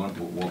 I mean, one is,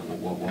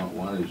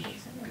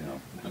 you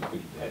know, I think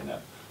you've had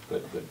enough,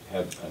 but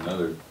have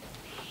another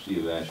sea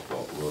of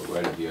asphalt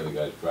right at the other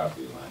guy's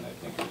property line, I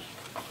think is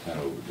kind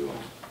of overdoing it.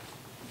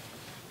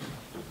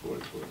 That's what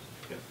it's worth.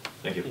 Yeah.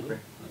 Thank you. Great.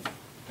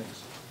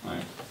 Thanks. All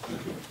right,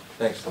 thank you.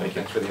 Thanks.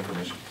 Thanks for the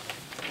information.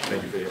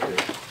 Thank you for the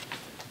update.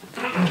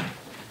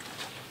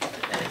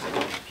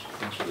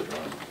 Thanks for the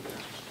drawing.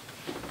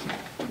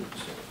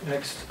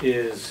 Next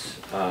is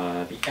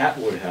the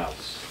Atwood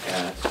House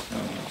at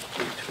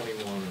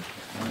 321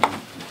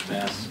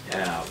 Mass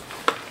Ave.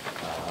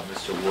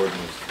 Mr. Warden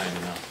was kind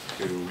enough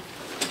to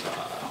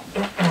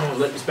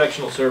let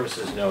inspectional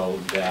services know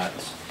that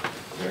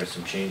there are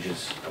some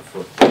changes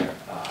afoot there.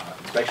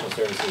 Inspectional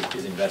services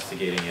is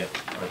investigating it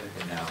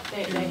now.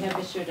 They have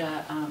issued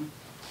a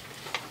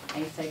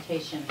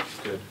citation.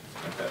 Good,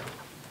 okay.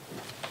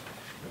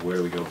 Where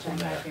do we go from Check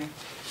there? back here.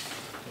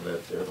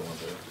 They're the ones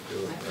that have to do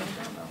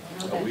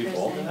it. Are we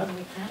involved in that?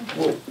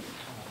 Well,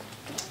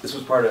 this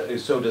was part of,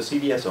 so does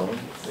CVS own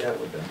the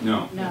Atwood then?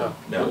 No. No.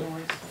 No?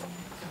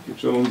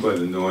 It's owned by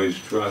the Noise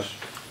Trust,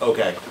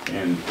 Okay,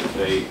 and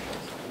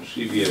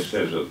CVS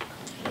has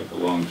like a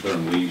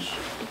long-term lease.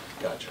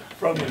 gotcha.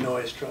 From the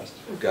Noise Trust.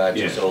 Gotcha,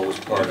 Yes. so it was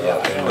part of,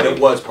 Yeah. but it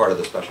was part of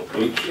the special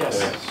permit.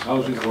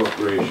 Housing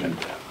Corporation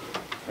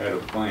had a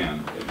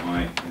plan at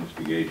my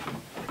instigation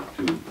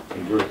to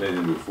convert that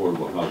into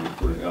affordable housing,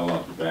 put an L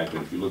out the back,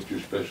 and if you look at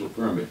your special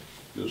permit,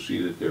 you'll see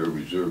that there are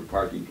reserved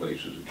parking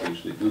places in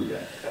case they do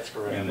that. That's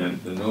correct. And then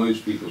the Noise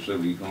people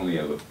said we can only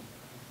have a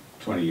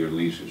 20-year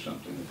lease or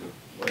something. I said,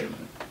 wait a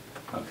minute,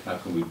 how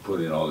can we put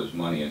in all this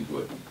money into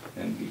it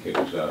and he kick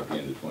us out at the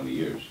end of 20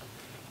 years?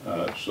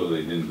 So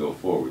they didn't go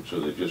forward, so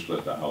they just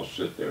let the house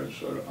sit there and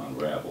sort of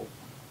unravel.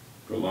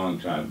 For a long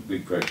time,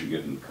 big pressure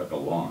getting to cut the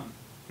lawn.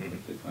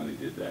 They finally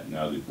did that.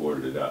 Now they've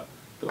boarded it up.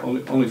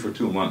 Only for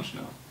 2 months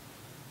now.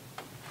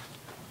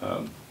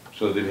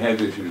 So they have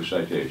issued a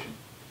citation.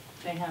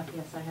 They have,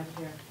 yes, I have it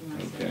here. if you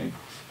want to see Okay. it.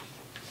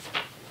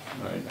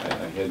 All right,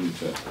 I hadn't, is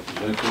that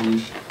for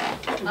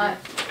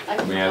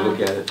me? May I look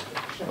at it?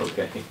 Sure.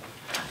 Okay.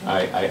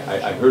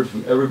 I heard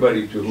from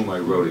everybody to whom I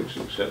wrote it,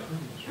 except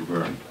Mr.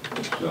 Byrne,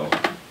 so.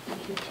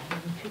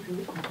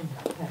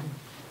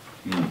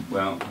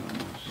 Well,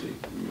 let's see.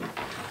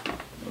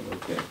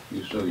 Okay,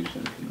 you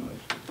sent the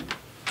Noise.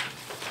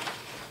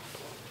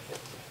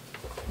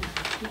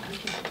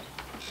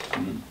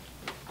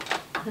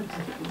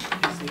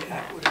 Is the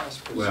Atwood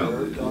House Well,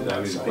 preserved on I that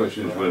mean, the site?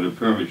 question is whether the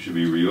permit should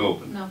be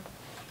reopened. No,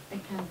 it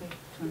can be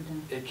torn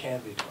down. It can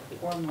be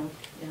torn Or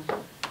moved, yeah.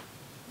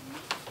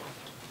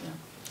 Yeah.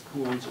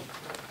 Who owns it?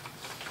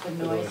 The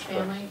Noise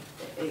family,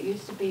 it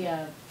used to be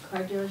a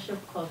car dealership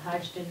called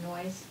Hodgdon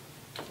Noise,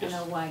 Yes.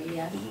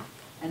 Noyes,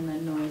 and the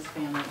Noise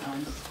family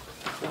owns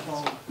the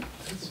whole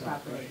piece of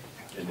property.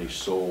 And they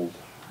sold,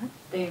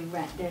 They're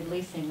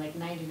leasing, like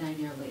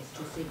 99-year lease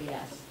to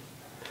CVS.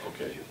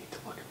 okay.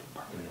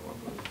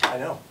 I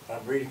know,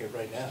 I'm reading it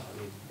right now, I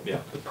mean, Yeah.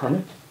 The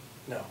permit?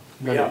 no.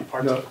 No, Yeah,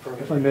 parts no, of the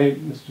permit. If I may,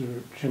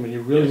 Mr. Chairman,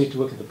 you really Yes. need to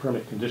look at the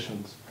permit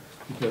conditions,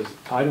 because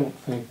I don't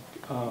think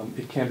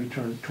it can be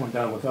torn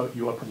down without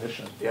your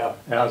permission. Yeah.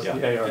 As Yeah,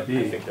 the I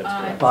ARB, think that's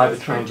correct. by the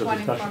It's for terms of the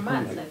 24 special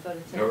months, permit. I thought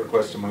it said. No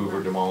request to move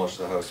or demolish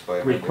the house by.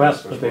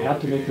 Request, but they have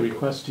to make the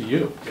request to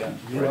you. Yeah.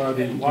 You are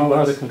the, And you while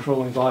are the it's-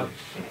 controlling body.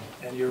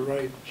 And you're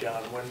right,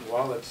 John,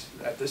 while it's,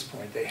 at this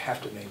point, they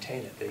have to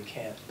maintain it, they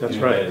can't. That's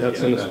Yeah, right, that's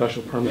in the yeah.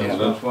 special permit. Yeah,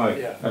 as well.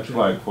 Yeah. that's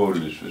why I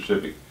quoted the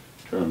specific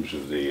terms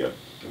of the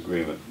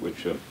agreement,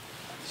 which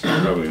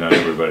Probably not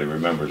everybody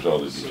remembers all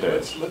the So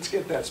details. let's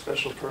get that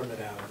special permit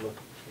out and look,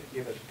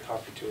 give a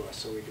copy to us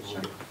so we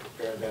can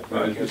prepare that.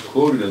 Well, it's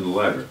quoted in the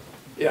letter.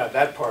 Yeah,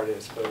 that part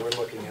is, but we're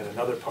looking at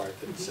another part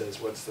that says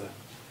what's the,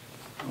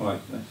 Well, I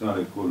thought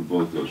I quoted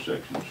both those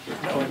sections.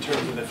 but- no, in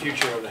terms of the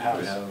future of the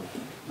house.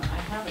 I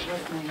have it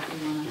with me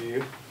if you wanna. Do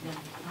you?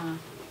 Yeah,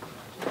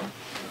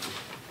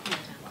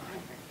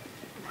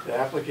 The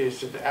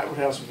application, the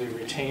outhouse will be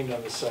retained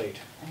on the site.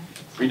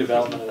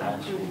 Redevelopment of the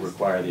house will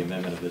require the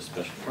amendment of this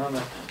special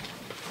permit.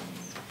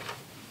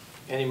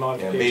 Any Yeah,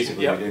 modification? basically,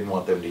 we Yep. didn't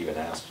want them to even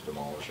ask to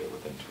demolish it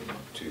within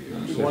 2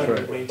 years. We wanted to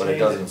right. maintain But it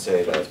doesn't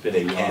say that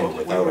they But can we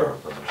without were our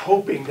permission.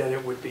 hoping that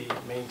it would be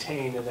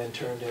maintained and then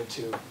turned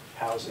into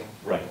housing.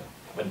 Right,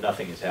 but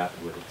nothing has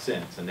happened with it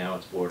since, and now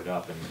it's boarded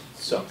up and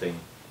something.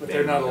 But may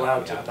they're or not may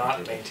allowed be to happening.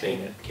 not They maintain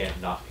it. Can't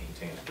not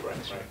maintain it. Right,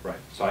 right. Right,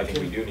 so I think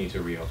we do need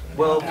to reopen it.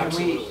 Well, now. can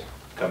we, Absolutely.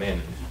 Come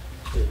in.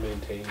 Is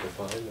maintained,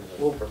 defined, and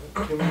well, then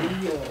permit?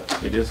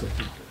 can we, It is.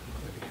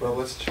 well,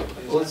 let's talk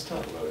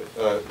about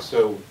it.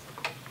 So,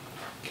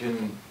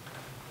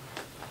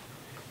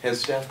 has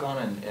staff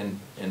gone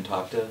and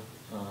talked to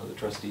the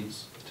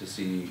trustees to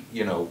see,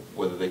 you know,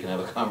 whether they can have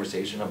a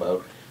conversation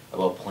about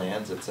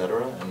plans, et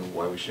cetera, and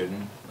why we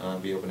shouldn't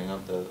be opening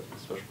up the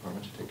special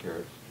permit to take care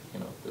of, you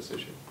know, this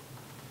issue?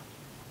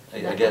 I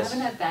guess. I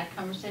haven't had that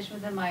conversation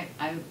with them. I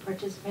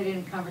participated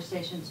in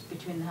conversations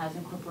between the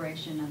Housing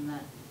Corporation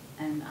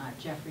and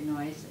Jeffrey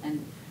Noyes,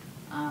 and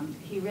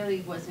he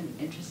really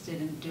wasn't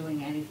interested in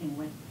doing anything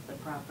with the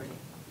property.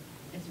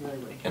 Is really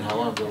what it came And how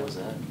long down to. ago was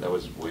that? That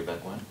was way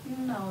back when?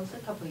 No, it was a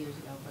couple of years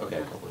ago. But Okay, a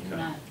not- couple of years.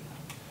 Not,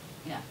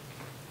 yeah.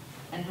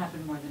 And it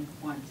happened more than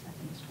once, I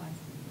think it was twice.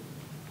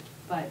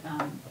 But,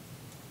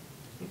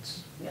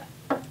 It's, yeah.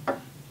 I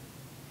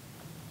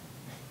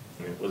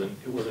mean,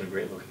 it wasn't a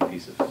great looking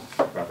piece of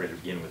property to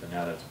begin with, and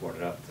now that it's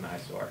boarded up, it's an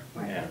eyesore.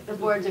 Right. And The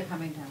boards are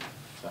coming down.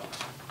 so,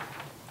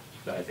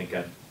 but I think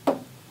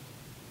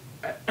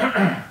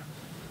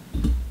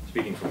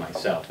speaking for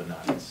myself and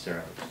not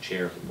necessarily the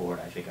chair of the board,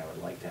 I think I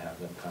would like to have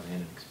them come in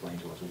and explain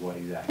to us what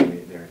exactly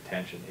their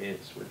intention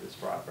is with this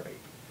property.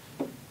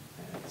 And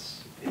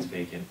it's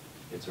vacant,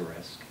 it's a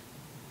risk,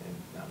 and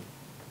on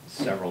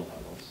several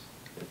levels,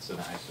 it's an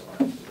eyesore,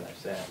 as I've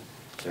said.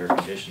 There are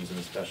conditions in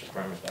the special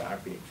permit that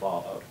aren't being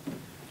followed,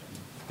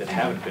 that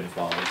haven't been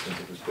followed since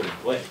it was put in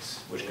place.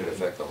 Which could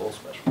affect the whole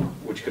special permit.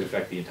 Which could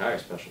affect the entire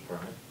special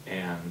permit,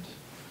 and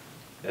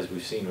as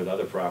we've seen with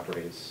other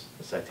properties,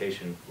 the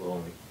citation will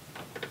only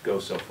go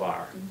so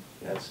far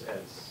as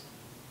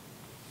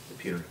the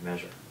punitive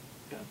measure.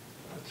 Yeah,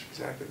 that's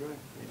exactly right.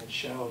 I mean, it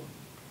shall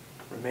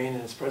remain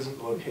in its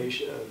present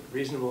location,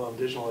 reasonable and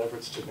additional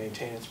efforts to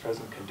maintain its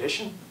present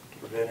condition, to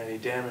prevent any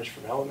damage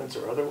from elements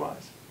or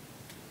otherwise.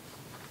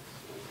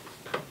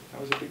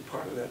 That was a big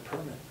part of that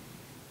permit,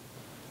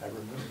 I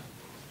remember.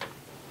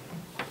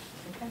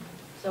 Okay.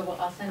 So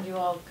I'll send you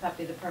all a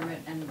copy of the permit,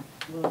 and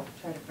we'll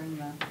try to bring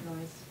the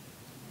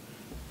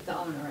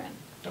owner in.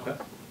 Okay.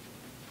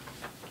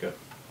 Good.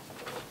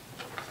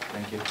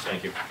 Thank you.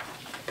 Thank you.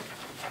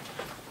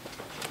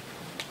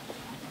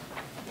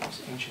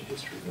 It's ancient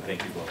history. And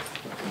thank you both.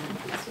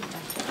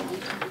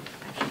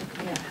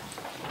 Yeah.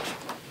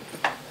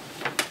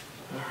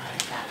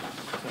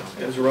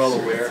 As we're all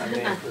aware, The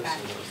main person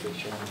was the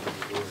chairman of the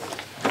board.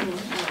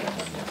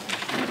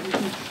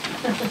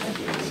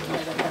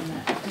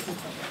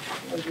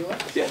 Was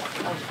yours? Yeah.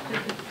 Oh.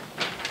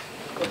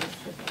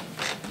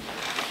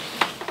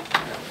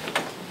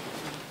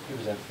 Who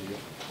was that for you?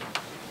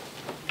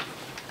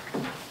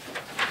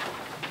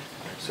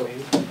 so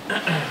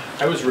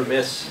I was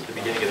remiss at the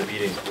beginning of the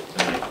meeting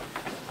tonight.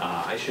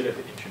 I should have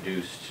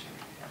introduced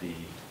the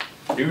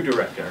new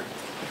director,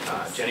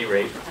 Jenny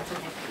Raitt, That's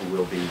okay. who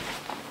will be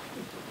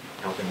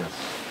helping us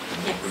in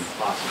every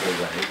possible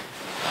way.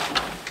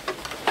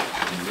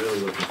 I'm really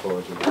looking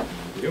forward to working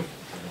with you.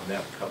 I've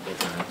met a couple of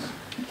times.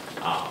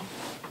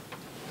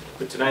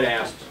 But tonight I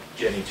asked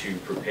Jenny to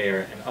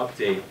prepare an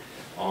update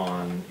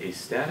on a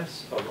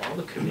status of all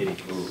the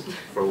committees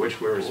for which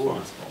we're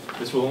responsible.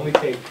 This will only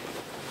take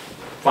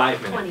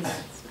 5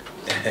 minutes.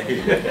 20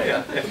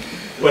 minutes.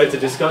 But it's a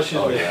discussion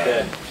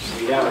that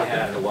we haven't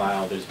had in a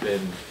while. There's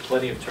been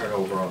plenty of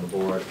turnover on the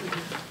board,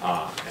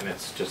 and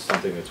it's just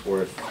something that's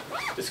worth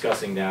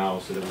discussing now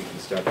so that we can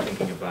start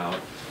thinking about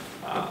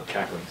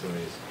tackling some of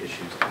these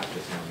issues after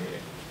town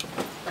meeting.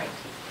 Right.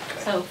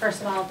 So first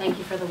of all, thank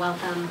you for the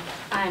welcome.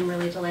 I'm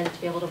really delighted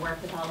to be able to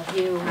work with all of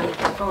you. I'm really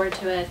looking forward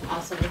to it.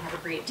 Also, we have a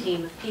great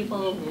team of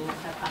people who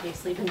have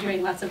obviously been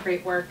doing lots of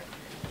great work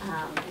in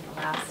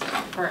the last,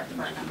 for a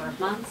number of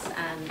months,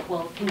 and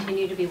will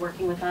continue to be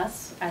working with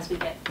us as we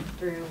get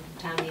through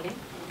town meeting.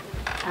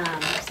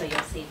 So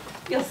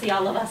you'll see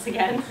all of us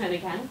again and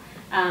again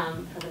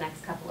for the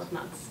next couple of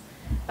months.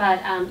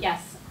 But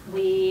yes,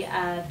 we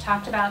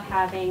talked about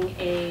having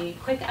a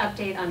quick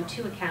update on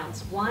 2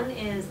 accounts. One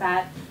is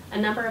that a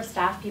number of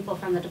staff people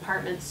from the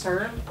department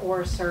serve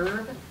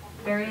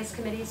various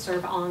committees,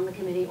 serve on the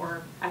committee,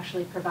 or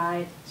actually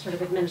provide sort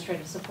of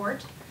administrative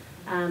support.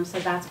 So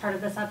that's part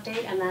of this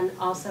update. And then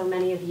also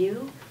many of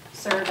you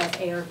serve as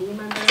ARB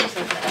members, as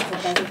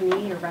a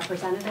designee or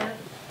representative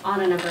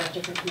on a number of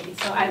different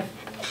committees. So I've,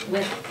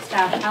 with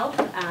staff help,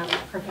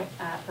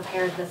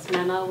 prepared this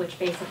memo, which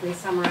basically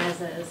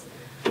summarizes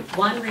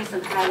one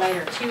recent highlight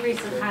or two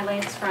recent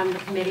highlights from the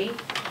committee,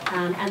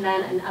 and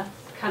then an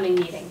upcoming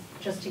meeting,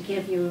 just to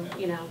give you,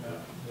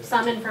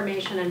 some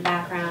information and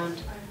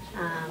background.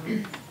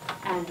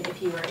 And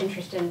if you are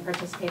interested in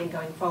participating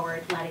going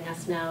forward, letting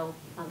us know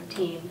on the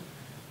team,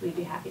 we'd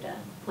be happy to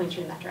point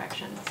you in that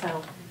direction.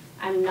 So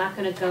I'm not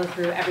going to go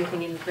through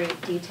everything in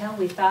great detail.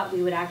 We thought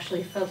we would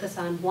actually focus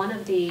on one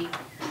of the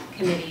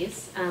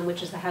committees,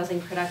 which is the Housing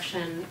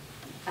Production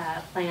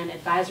Plan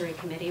Advisory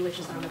Committee, which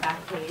is on the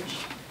back page.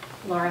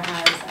 Laura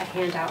has a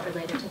handout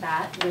related to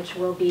that, which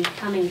will be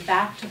coming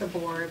back to the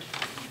board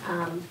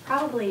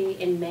probably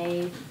in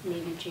May,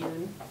 maybe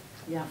June,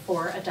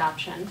 for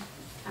adoption.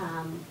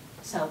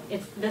 So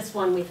it's this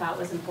one we thought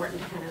was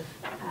important to kind of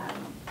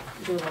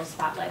do a little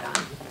spotlight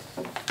on.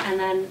 And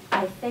then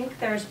I think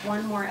there's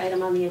one more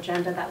item on the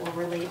agenda that will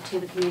relate to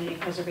the Community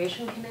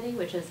Preservation Committee,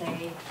 which is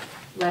a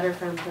letter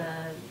from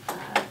the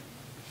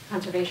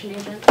conservation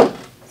agent.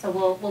 So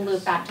we'll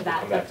move back to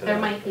that. There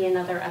might be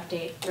another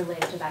update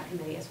related to that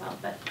committee as well.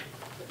 But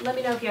let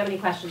me know if you have any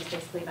questions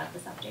basically about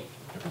this update.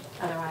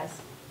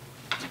 Otherwise,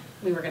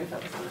 we were going to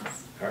focus on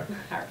this. All right.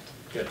 All right.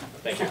 Good.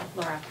 Thank you.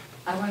 Laura.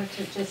 I wanted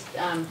to just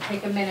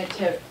take a minute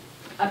to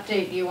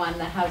update you on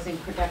the housing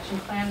production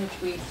plan, which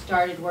we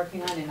started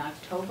working on in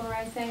October,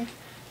 I think.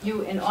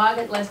 You, in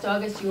August, last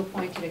August, you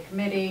appointed a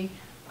committee.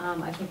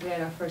 I think we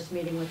had our first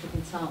meeting with the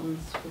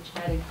consultants, which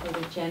had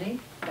included Jenny,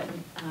 but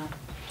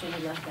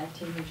Jenny left that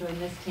team and joined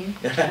this team.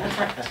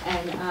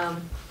 And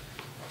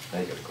now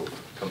you gotta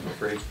come for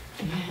free.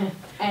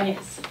 and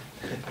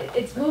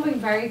it's moving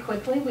very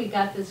quickly. We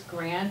got this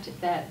grant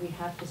that we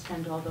have to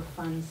spend all the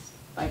funds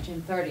by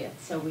June 30th,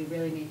 so we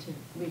really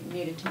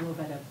needed to move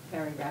at a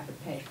very rapid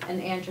pace.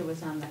 And Andrew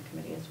was on that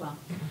committee as well.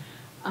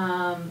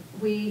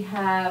 We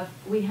had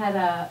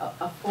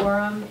a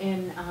forum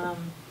in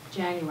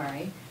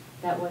January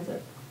that was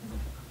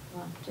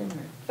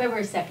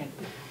February 2nd.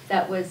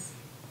 That was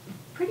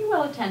pretty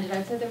well attended.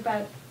 I'd say there were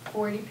about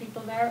 40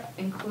 people there,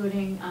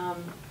 including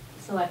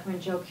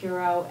Selectman Joe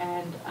Curo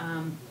and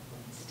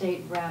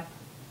State Rep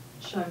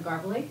Sean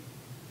Garbely.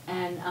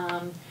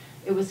 And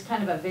it was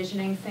kind of a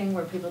visioning thing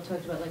where people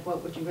talked about like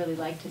what would you really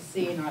like to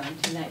see in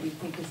Arlington that you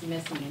think is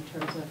missing in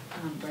terms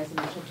of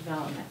residential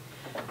development.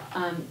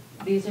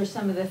 These are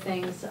some of the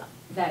things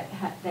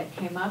that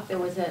came up. There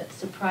was a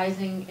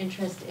surprising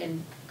interest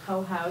in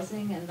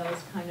co-housing and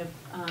those kind of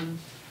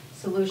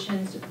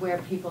solutions where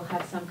people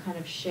have some kind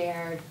of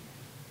shared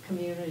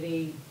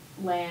community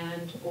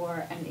land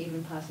and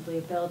even possibly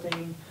a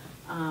building.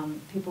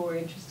 People were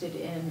interested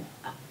in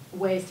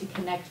ways to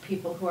connect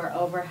people who are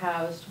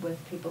overhoused with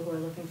people who are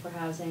looking for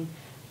housing,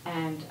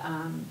 and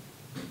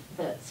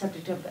the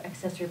subject of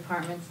accessory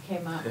apartments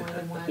came up more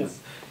than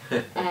once.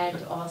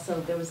 And also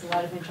there was a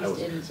lot of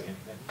interest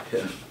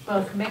in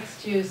both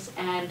mixed use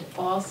and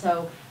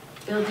also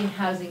building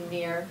housing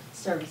near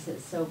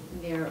services, so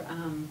near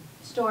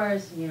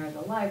stores, near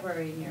the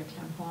library, near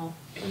town hall.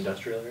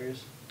 Industrial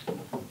areas?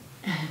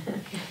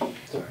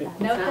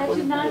 No, that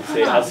did not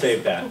come up. I'll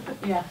save that.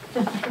 Yeah.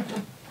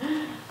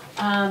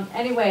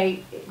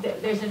 Anyway,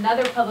 there's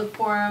another public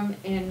forum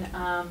in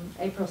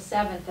April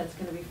 7th that's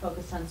going to be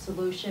focused on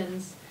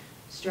solutions,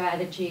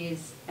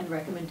 strategies, and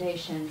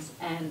recommendations.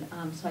 And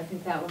so I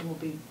think that one will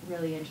be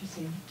really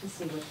interesting to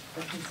see what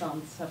the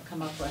consultants have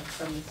come up with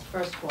from this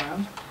first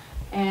forum.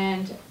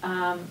 And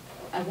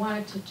I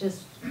wanted to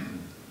just,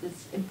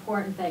 it's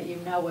important that you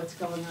know what's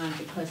going on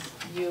because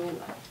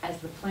you, as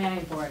the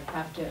planning board,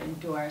 have to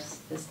endorse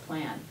this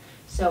plan.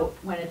 So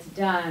when it's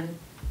done,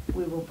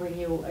 we will bring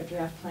you a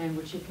draft plan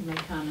which you can make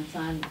comments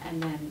on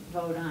and then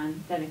vote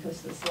on. Then it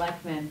goes to the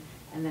selectmen,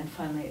 and then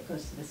finally it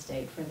goes to the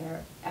state for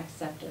their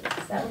acceptance.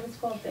 Is that what it's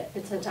called?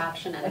 It's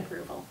adoption and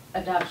approval.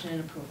 Adoption and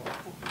approval.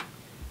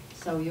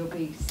 So you'll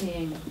be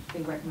seeing the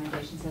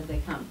recommendations as they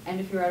come. And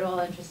if you're at all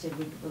interested,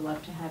 we would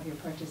love to have your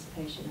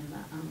participation in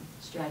the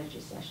strategy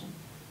session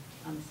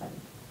on the 7th.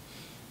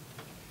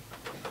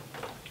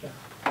 Yeah,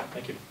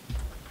 thank you.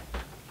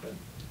 Good.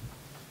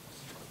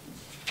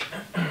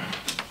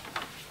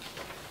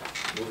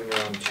 Moving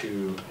on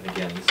to, and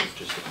again, this is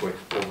just a quick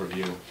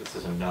overview. This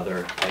is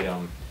another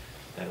item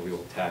that we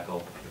will tackle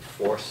in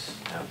force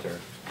after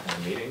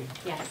the meeting.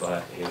 Yes.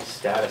 But a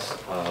status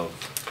of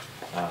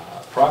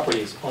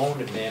properties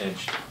owned and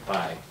managed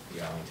by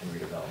the Arlington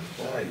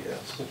Redevelopment.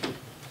 Yes.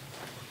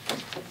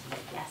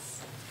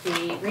 Yes.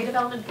 The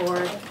Redevelopment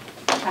Board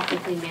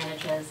technically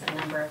manages a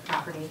number of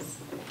properties,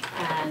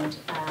 and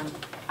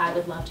I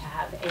would love to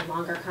have a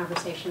longer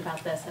conversation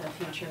about this at a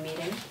future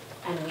meeting,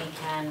 and we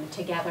can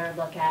together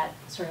look at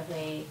sort of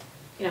a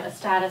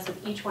status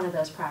of each one of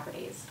those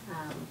properties,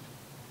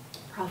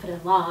 profit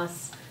and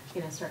loss,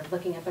 sort of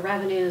looking at the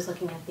revenues,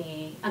 looking at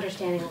the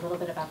understanding a little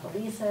bit about the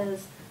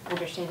leases,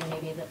 understanding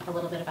maybe a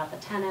little bit about the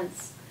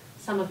tenants,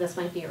 some of this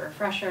might be a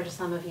refresher to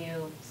some of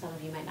you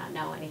might not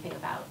know anything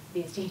about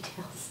these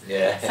details.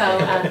 Yeah. So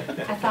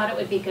I thought it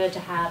would be good to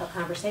have a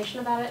conversation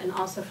about it and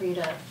also for you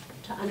to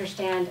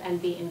understand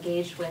and be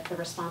engaged with the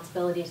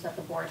responsibilities that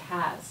the board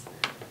has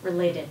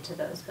related to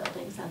those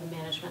buildings and the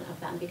management of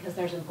them, because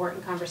there's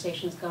important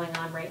conversations going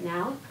on right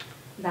now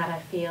that I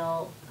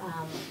feel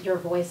your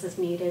voice is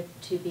needed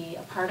to be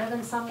a part of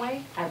in some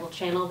way. I will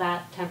channel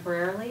that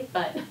temporarily,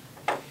 but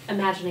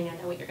imagining I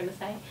know what you're going to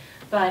say.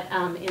 But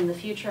in the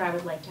future, I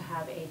would like to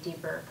have a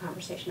deeper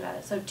conversation about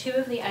it. So 2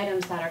 of the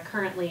items that are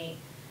currently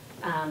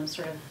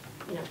sort of,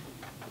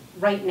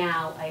 right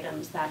now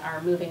items that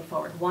are moving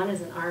forward. One is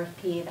an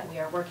RFP that we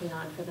are working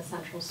on for the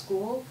central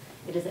school.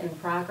 It is in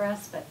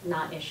progress, but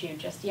not issued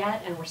just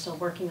yet, and we're still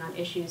working on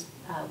issues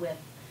with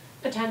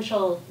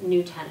potential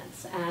new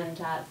tenants. And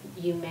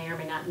you may or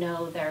may not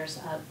know there's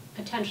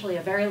potentially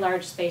a very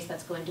large space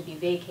that's going to be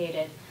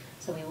vacated,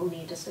 so we will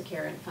need to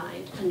secure and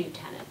find a new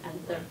tenant.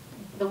 And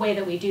the way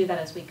that we do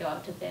that is we go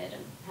out to bid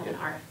and have an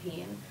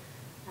RFP and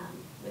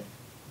with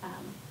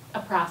a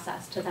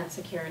process to then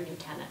secure a new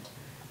tenant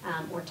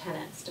or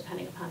tenants,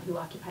 depending upon who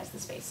occupies the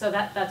space. So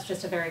that's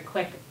just a very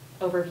quick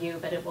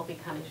overview, but it will be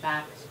coming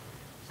back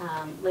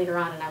later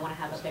on, and I want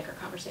to have a bigger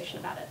conversation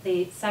about it.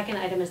 The second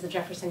item is the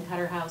Jefferson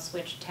Cutter House,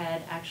 which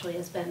Ted actually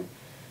has been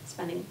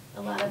spending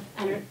a lot of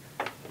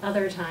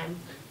other time,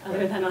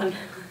 other than on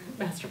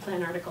master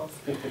plan articles,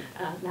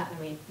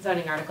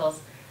 zoning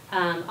articles,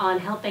 on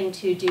helping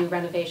to do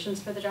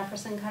renovations for the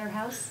Jefferson Cutter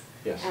House.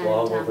 Yes, And,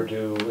 long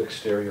overdue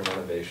exterior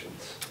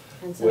renovations.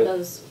 And so with,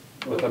 those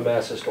with a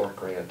Mass Historic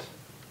grant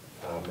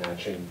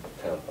matching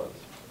town funds.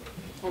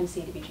 and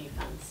CDBG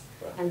funds.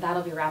 Right. And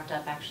that'll be wrapped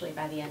up actually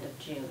by the end of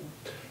June.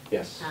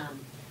 Yes.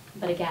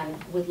 But again,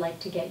 would like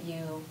to get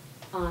you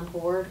on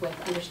board with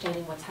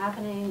understanding what's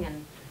happening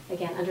and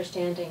again,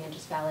 understanding and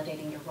just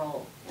validating your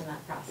role in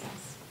that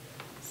process.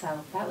 So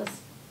that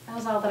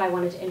was all that I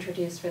wanted to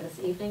introduce for this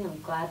evening.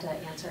 I'm glad to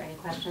answer any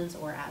questions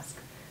or ask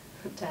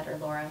Ted or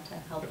Laura to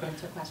help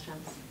answer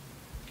questions.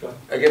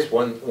 I guess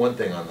one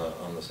thing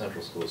on the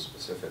central school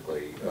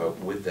specifically,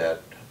 with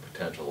that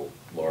potential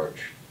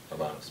large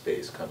amount of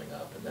space coming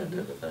up and that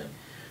type of thing,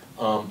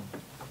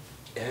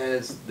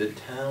 has the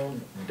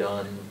town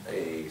done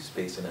a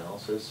space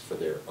analysis for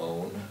their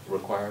own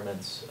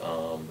requirements?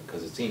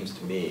 Because it seems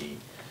to me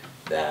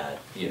that,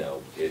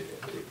 it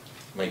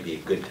might be a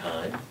good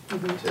time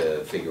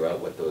to figure out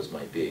what those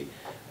might be.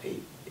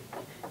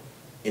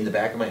 In the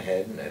back of my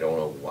head, and I don't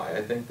know why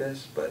I think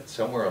this, but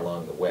somewhere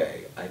along the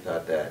way, I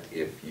thought that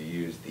if you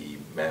use the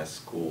mass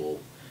school,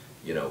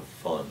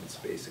 funds,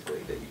 basically,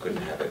 that you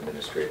couldn't have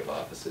administrative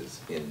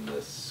offices in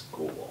the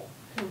school.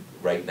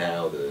 Right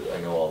now, I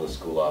know all the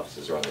school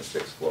offices are on the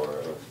 6th floor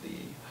of the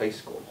high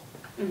school.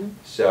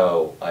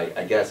 So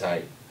I guess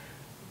I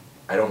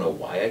don't know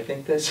why I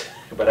think this,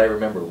 but I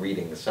remember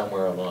reading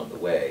somewhere along the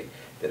way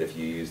that if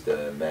you use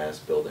the mass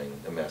school building,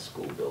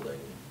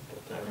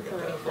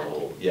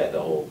 the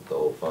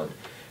whole fund,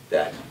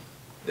 that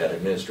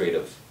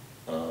administrative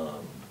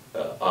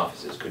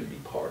offices couldn't be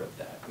part of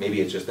that. Maybe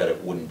it's just that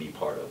it wouldn't be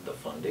part of the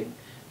funding,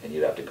 and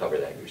you'd have to cover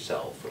that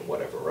yourself or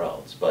whatever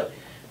else. But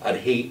I'd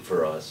hate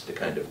for us to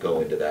kind of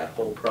go into that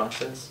whole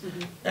process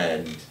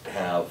and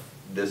have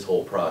this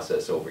whole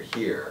process over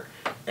here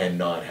and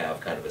not have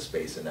kind of a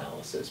space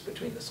analysis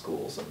between the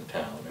schools and the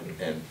town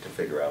and to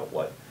figure out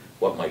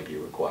what might be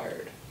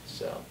required.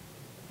 So,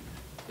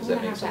 does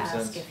that make some sense? I'm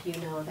gonna have to ask if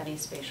you know of any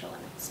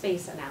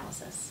space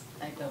analysis.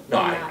 I don't. No,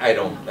 I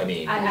don't, I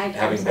mean, I'm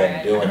having sorry, been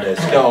I- doing this,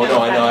 no,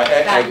 I know,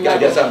 I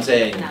guess I'm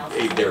saying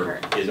Analysis there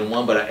occurred. isn't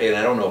one, but and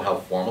I don't know how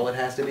formal it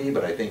has to be,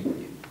 but I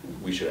think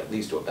we should at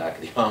least do a back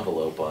of the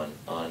envelope on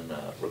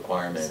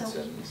requirements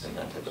So- and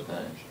that type of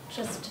thing.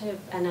 Just to,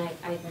 and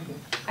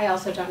I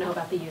also don't know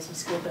about the use of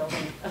school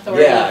building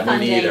authority Yeah, me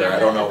funding neither. and I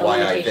don't the know why I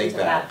limitations think of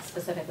that.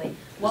 specifically.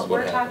 what What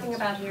we're happens. talking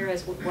about here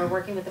is we're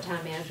working with the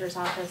town manager's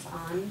office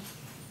on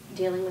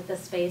dealing with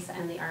this space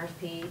and the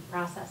RFP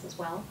process as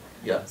well.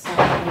 Yeah. So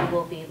we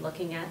will be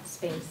looking at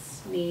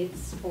space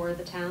needs for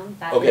the town.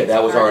 Okay, is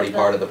that was already the-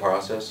 part of the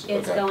process?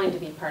 It's Okay. going to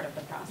be part of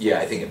the process. Yeah,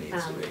 I think it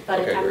needs to be. But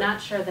Okay, I'm great.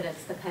 not sure that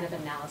it's the kind of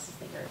analysis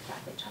that you're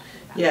exactly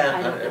talking about. I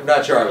Yeah, don't I'm know.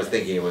 not sure I was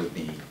thinking it would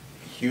be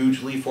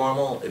hugely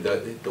formal.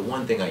 The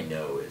one thing I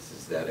know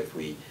is that if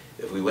we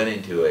went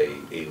into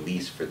a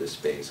lease for the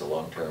space, a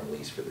long-term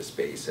lease for the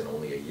space, and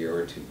only a year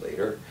or two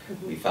later,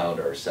 we found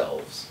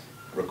ourselves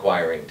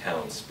requiring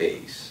town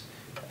space,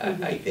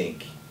 I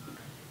think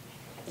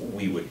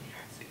we would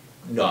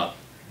not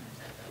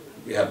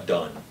have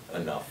done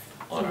enough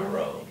on our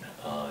own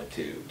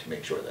to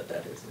make sure that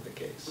that isn't the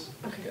case,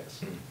 I Okay.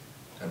 guess.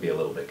 I'd be a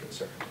little bit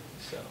concerned,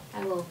 so,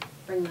 I will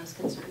bring those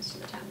concerns to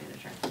the town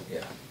manager.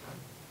 yeah.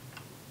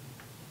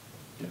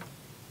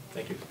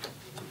 Thank you.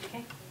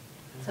 Okay?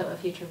 So a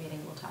future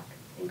meeting, we'll talk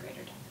in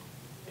greater depth.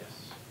 Yes.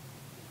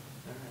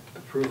 All right.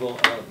 Approval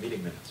of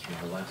meeting minutes from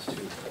the last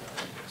two.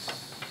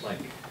 Mike?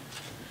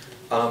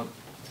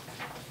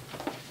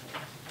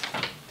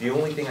 The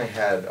only thing I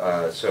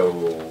had,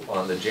 so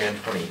on the Jan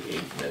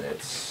 28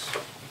 minutes,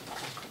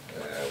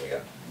 we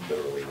got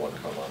literally one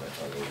comment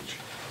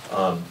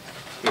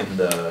In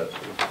the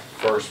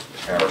first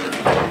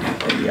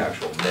paragraph of the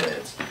actual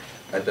minutes,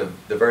 at the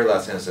very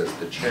last sentence says,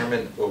 the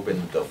chairman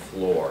opened the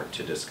floor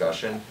to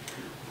discussion.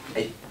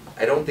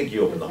 I don't think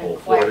you opened the whole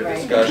floor to Quite right.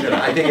 discussion.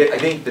 I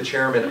think the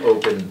chairman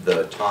opened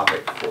the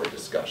topic for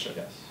discussion.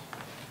 Yes.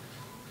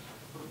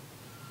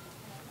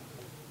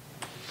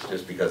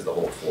 Just because the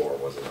whole floor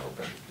wasn't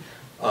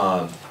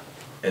open.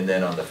 And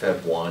then on the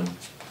Feb 1,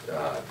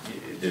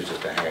 there's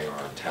just a hanger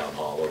on town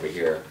hall over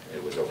here.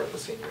 It was over at the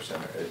senior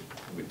center.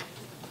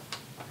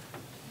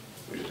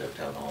 We just have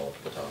town hall up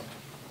at the top.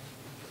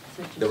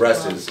 So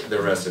The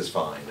rest is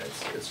fine.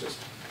 It's just,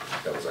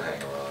 that was a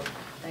hanger on.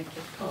 Thank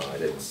you. I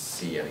didn't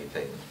see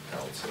anything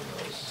else in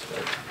those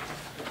that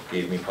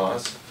gave me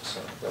pause, so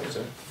that was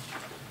it.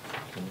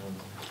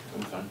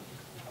 I'm fine.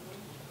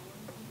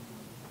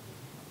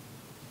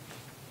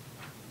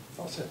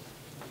 All set.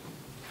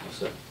 All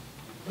set.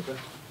 Okay.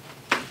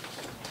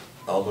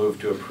 I'll move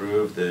to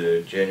approve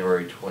the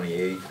January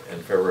 28th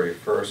and February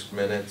 1st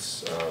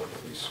minutes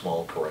with these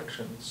small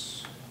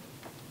corrections.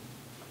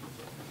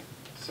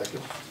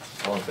 Second.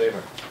 All in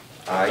favor?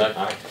 Aye.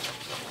 Aye.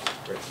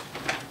 Great.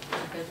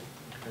 Good.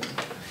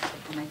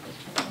 I'll make this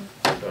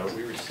change.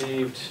 We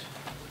received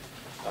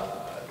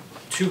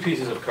 2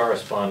 pieces of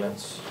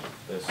correspondence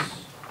this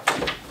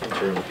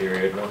interim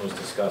period. One was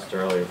discussed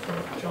earlier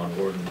from John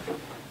Warden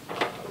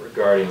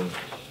regarding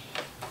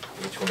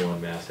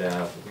 821 Mass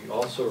Ave. We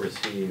also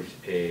received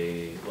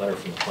a letter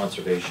from the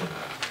Conservation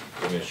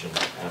Commission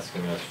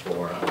asking us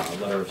for a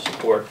letter of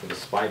support for the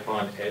Spy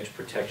Pond Edge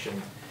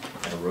Protection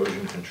and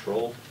Erosion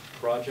Control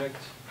Project.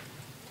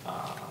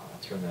 I'll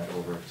turn that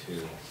over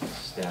to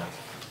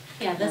staff.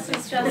 Yeah, this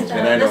is just,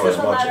 And I know this as is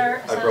a much,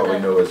 letter. I so probably the-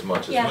 know as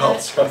much as Yeah, well,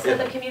 the- so. so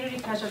the Community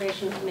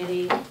Preservation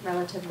Committee,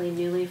 relatively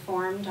newly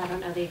formed, I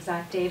don't know the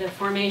exact date of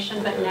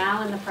formation, but Okay.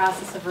 now in the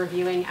process of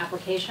reviewing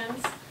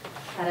applications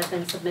that have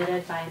been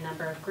submitted by a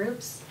number of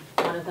groups.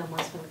 One of them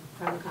was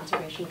from the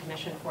Conservation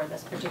Commission for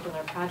this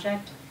particular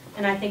project.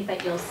 And I think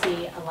that you'll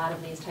see a lot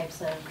of these types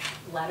of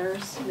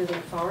letters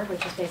moving forward,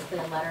 which is basically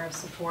a letter of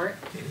support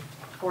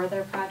for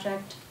their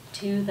project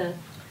to the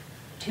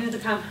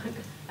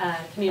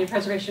Community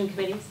Preservation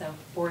Committee, so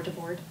board to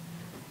board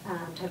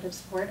type of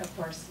support. Of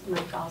course,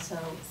 Mike also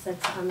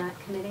sits on that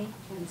committee,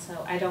 and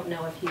so I don't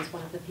know if he's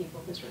one of the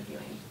people who's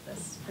reviewing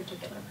this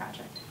particular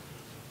project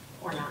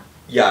or not.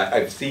 Yeah,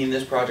 I've seen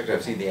this project,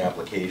 I've seen the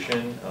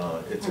application,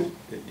 it's a,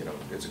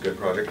 it's a good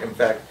project. In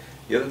fact,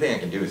 the other thing I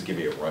can do is give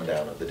you a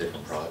rundown of the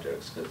different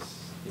projects, because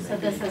you may So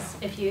this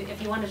be- is,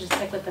 if you wanted to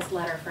stick with this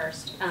letter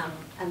first,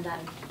 and then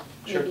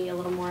Sure. maybe a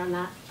little more on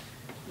that.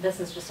 This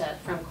is just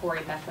from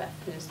Corey Beckwith,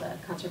 who's the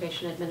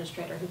conservation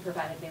administrator, who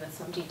provided me with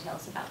some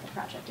details about the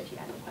project, if you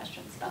had any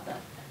questions about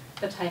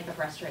the type of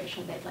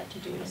restoration they'd like to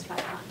do to Spy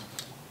Pond,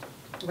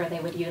 where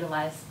they would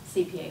utilize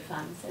CPA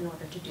funds in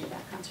order to do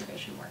that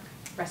conservation work,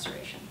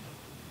 restoration.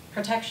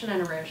 Protection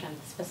and erosion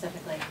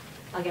specifically,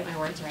 I'll get my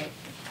words right.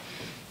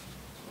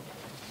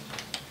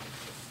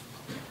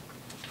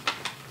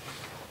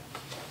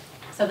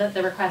 So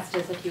the request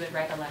is if you would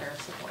write a letter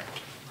of support.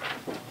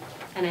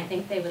 And I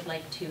think they would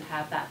like to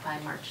have that by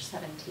March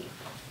 17th,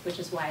 which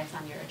is why it's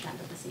on your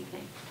agenda this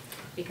evening.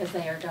 Because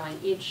they are going,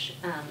 each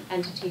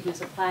entity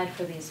who's applied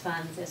for these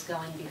funds is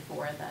going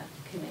before the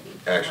committee.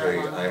 for a Actually,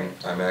 long period of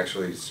time. I'm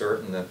actually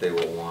certain that they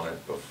will want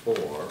it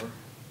before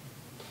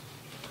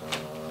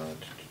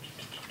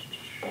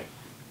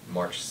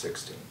March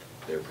 16th.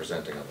 They're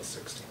presenting on the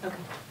 16th. Okay.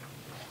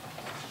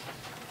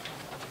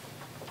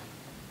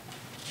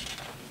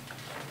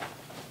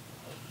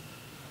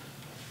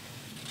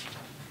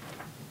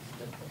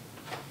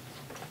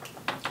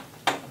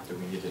 Do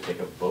we need to take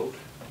a vote?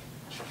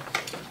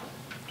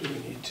 Do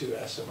we need to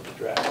ask someone to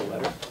draft a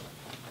letter?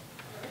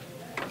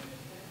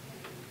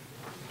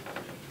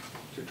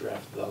 To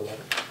draft the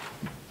letter?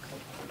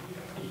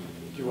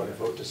 Do you want to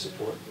vote to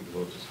support? We can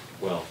vote to,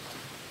 well,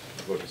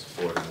 vote to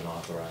support and then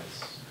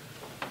authorize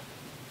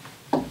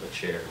the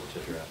chair to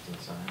draft and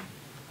sign.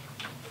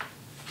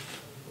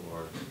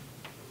 Or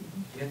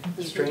Yeah, I think the You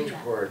can do strange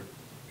that. part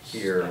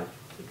here, staff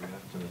to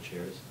draft and the chair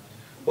to sign.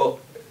 well,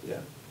 Yeah.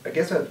 I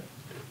guess I'm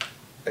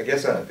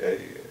a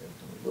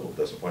little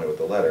disappointed with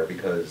the letter,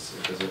 because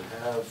does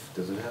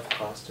it have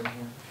cost in here?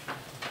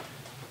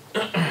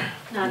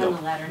 Not No. in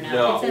the letter, No,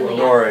 no, it's in the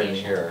nor in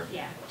application. here.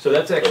 Yeah. So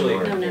that's actually,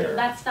 Or- No, no, here.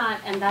 that's not,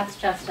 and that's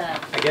just a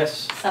I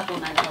guess,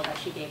 supplemental that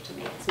she gave to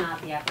me. It's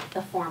not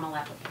the formal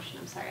application,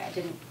 I'm sorry, I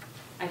didn't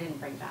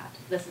bring that.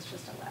 This is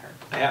just a letter.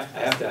 I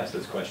have to ask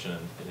this question,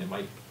 and it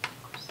might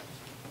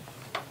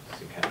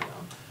seem kind of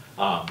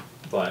dumb.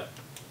 But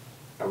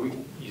are we,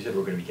 you said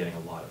we're gonna be getting a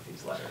lot of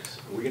these letters.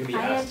 Are we gonna be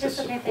I asked to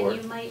support? anticipate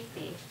that you might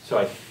be. So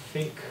I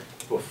think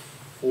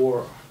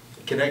before,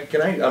 Can I,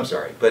 I'm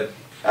sorry, but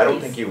I don't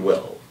Please. think you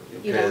will.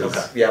 You don't. Because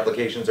Okay. the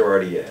application's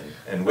already in,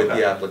 and with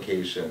Okay. the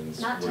applications.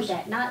 Not we're-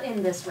 today, not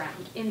in this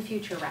round, in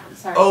future rounds,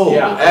 sorry. Oh,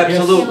 Yeah, I guess-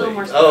 absolutely. Be a little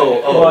more Oh,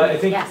 specific. Well, I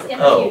think- Yes, in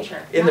the Oh,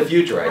 future. in the Not-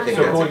 future, I not think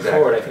so now. that's going exactly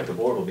forward, I right. think the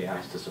board will be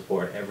asked to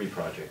support every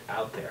project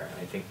out there.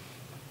 And I think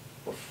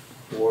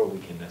before we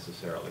can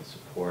necessarily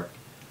support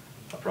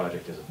a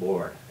project as a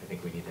board, I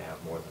think we need to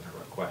have more than a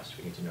request.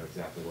 We need to know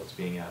exactly what's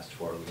being asked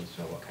for, we need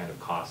to know what kind of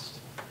cost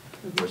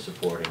we're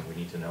supporting, we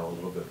need to know a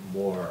little bit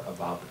more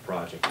about the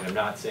project. And I'm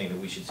not saying that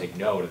we should say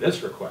no to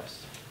this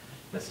request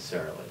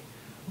necessarily,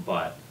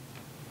 but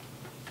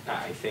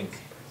I think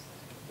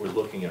we're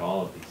looking at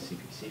all of these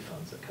CPC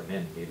funds that come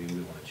in, maybe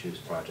we want to choose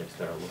projects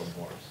that are a little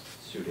more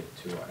suited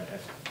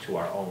to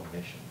our own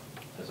mission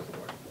as a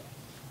board.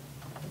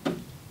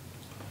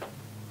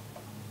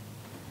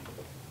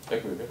 I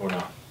agree with you. Or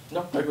not.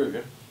 No, I agree with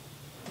you.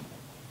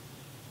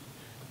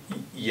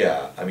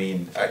 Yeah, I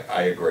mean,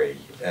 I agree,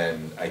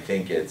 and I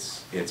think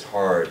it's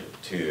hard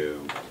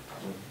to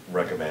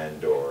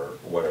recommend or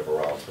whatever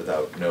else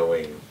without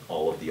knowing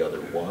all of the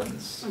other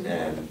ones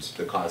and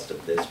the cost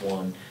of this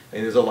one. I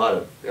mean, there's a lot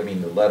of, I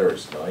mean, the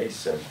letter's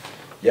nice, and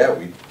yeah,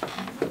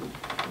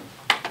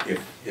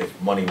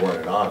 if money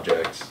weren't an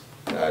object,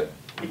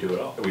 We do it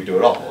all. we do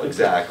it all,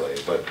 exactly,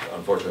 but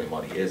unfortunately,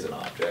 money is an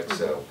object,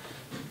 so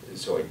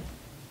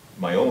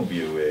my own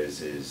view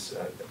is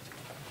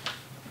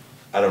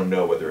I don't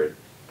know whether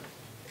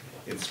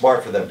it's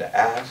smart for them to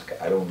ask.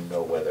 I don't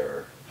know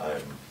whether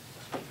I'm.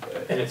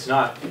 And it's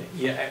not,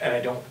 yeah, and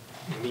I don't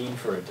mean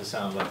for it to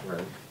sound like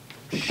we're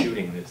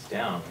shooting this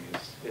down,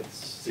 because it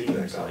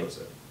seems like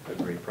a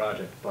great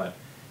project, but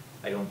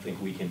I don't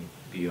think we can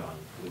be on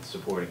with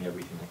supporting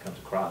everything that comes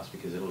across,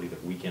 because it'll either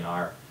weaken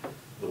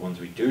the ones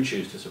we do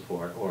choose to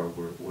support, or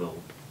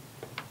we'll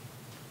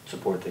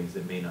support things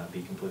that may not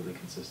be completely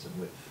consistent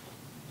with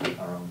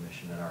our own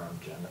mission and our own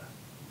agenda.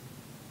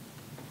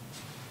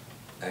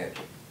 I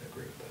actually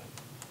agree with that.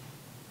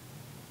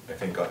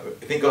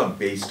 I think on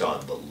based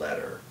on the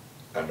letter,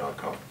 I'm not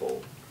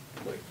comfortable,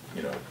 like,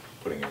 you know,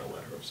 putting in a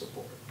letter of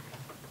support.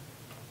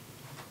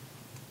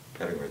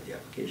 Having read the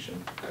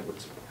application, I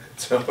would support it,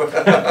 so.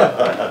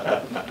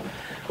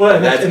 Well,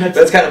 and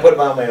that's kind of putting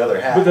on my other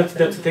hat. But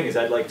that's the thing, is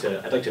I'd like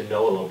to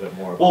know a little bit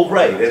more. Well,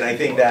 right, and I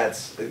think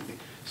that's,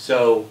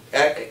 so,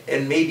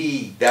 and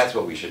maybe that's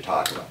what we should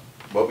talk about.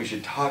 What we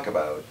should talk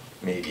about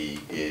maybe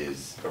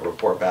is a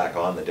report back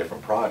on the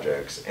different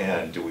projects,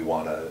 and do we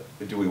want to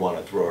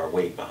throw our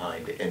weight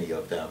behind any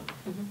of them,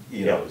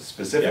 you know,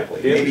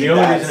 specifically? Yeah. Maybe the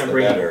only that's reason the I'm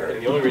bringing, better.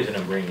 and the only reason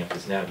I'm bringing up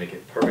this now, to make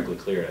it perfectly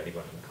clear to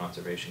anyone in the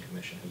Conservation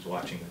Commission who's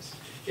watching this,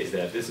 is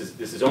that this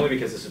is only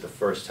because this is the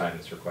first time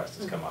this request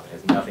has come up. It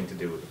has nothing to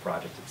do with the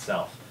project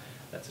itself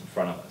that's in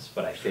front of us.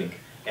 But I think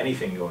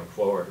anything going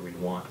forward, we'd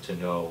want to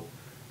know,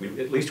 we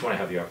at least want to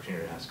have the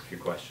opportunity to ask a few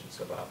questions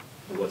about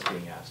what's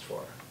being asked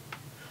for.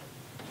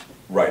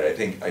 Right, I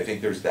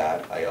think there's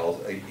that. I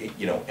also,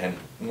 you know, and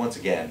once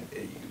again,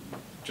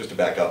 just to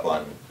back up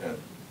on a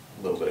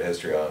little bit of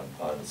history on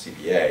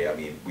CPA, I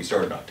mean, we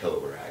started in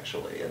October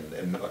actually,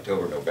 and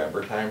October,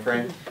 November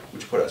timeframe,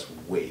 which put us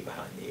way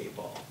behind the 8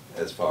 ball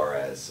as far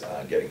as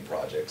getting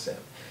projects in,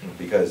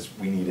 because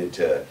we needed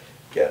to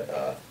get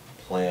a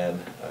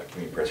plan, a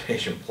community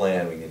preservation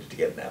plan, we needed to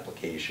get an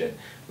application,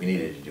 we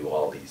needed to do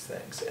all these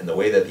things. And the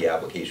way that the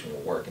application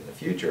will work in the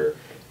future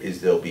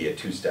is there'll be a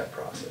 2-step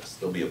process.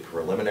 There'll be a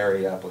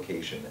preliminary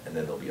application, and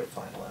then there'll be a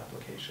final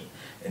application.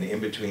 And in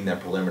between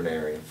that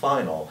preliminary and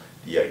final,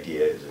 the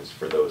idea is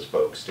for those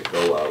folks to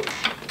go out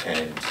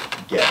and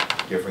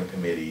get different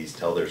committees,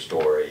 tell their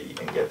story,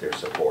 and get their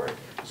support.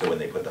 So when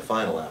they put the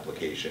final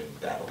application,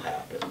 that'll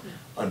happen.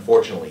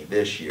 Unfortunately,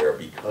 this year,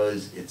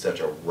 because it's such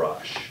a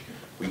rush,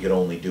 we could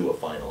only do a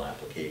final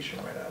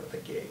application right out of the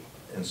gate.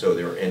 And so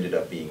there ended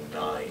up being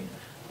 9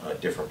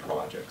 different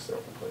projects that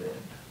were put in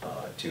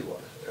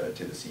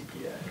to the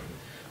CPA.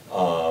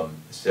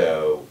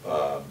 So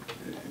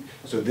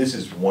this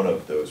is one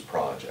of those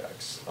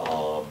projects.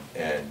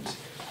 And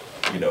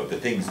you know, the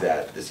things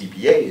that the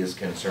CPA is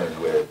concerned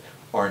with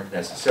aren't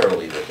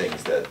necessarily the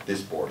things that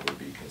this board would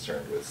be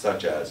concerned with,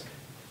 such as,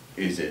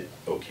 is it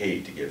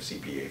okay to give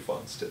CPA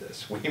funds to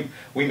this?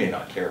 We may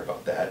not care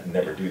about that and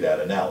never do that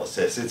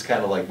analysis. It's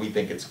kind of like, we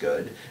think it's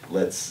good.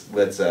 Let's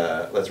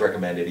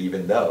recommend it,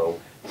 even though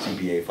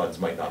CPA funds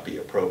might not be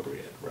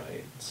appropriate,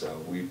 right?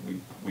 So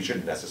we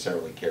shouldn't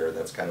necessarily care.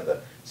 That's kind of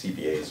the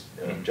CPA's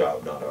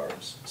job, not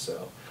ours.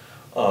 So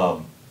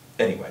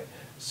anyway,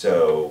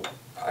 so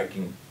I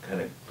can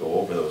kind of go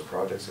over those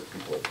projects if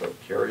people are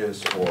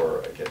curious,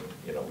 or I can,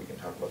 you know, we can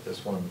talk about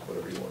this one,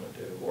 whatever you want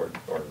to do, or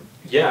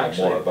yeah,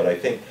 actually, more. But I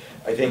think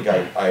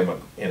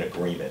I'm in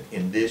agreement.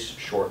 In this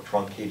short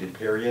truncated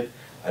period,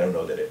 I don't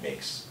know that it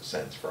makes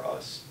sense for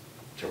us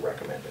to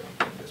recommend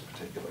anything this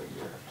particular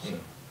year. So.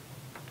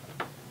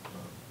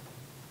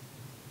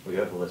 We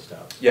have the list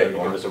out. Yeah, you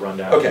give us a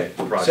rundown. Okay,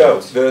 of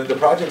projects. so the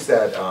projects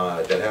that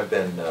have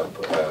been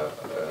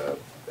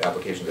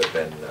applications that have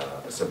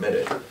been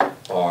submitted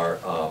are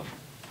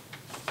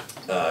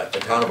the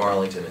Town of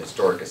Arlington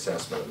Historic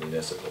Assessment of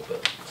Municipal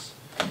Buildings,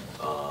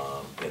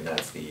 and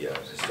that's the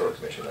Historic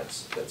Commission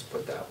that's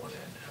put that one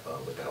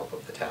in with the help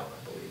of the town,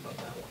 I believe, on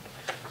that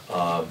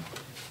one.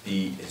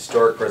 The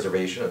Historic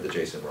Preservation of the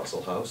Jason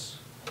Russell House,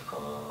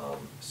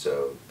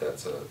 so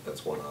that's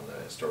one on the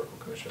Historical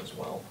Commission as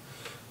well.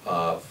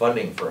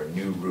 Funding for a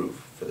new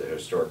roof for the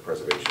Historic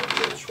Preservation of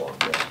the Old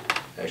Schwab Mill.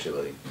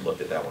 actually looked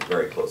at that one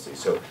very closely.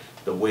 So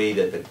the way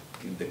that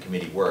the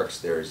committee works,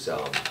 there are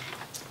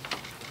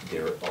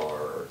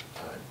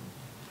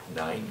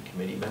 9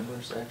 committee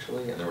members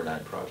actually, and there were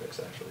 9 projects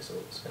actually, so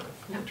it was kind of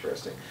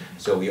interesting.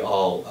 So we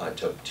all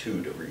took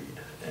 2 to read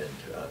and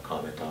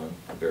comment on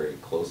very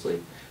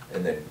closely,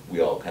 and then we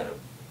all kind of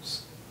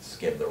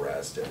skimmed the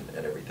rest and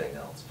everything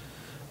else.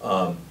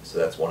 So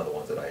that's one of the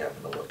ones that I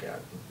happened to look at.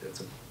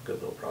 It's a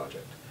good little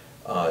project.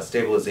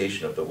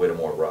 Stabilization of the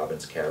Whittemore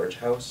Robbins Carriage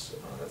House,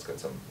 that's got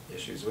some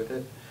issues with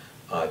it.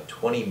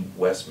 20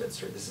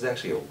 Westminster, this is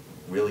actually a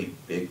really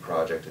big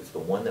project. It's the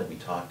one that we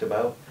talked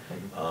about.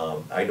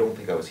 I don't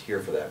think I was here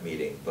for that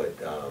meeting, but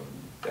the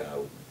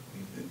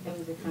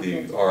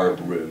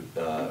ARB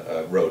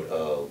wrote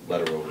a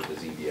letter over to the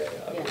ZBA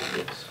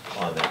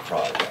on that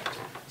project.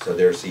 So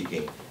they're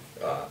seeking,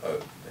 I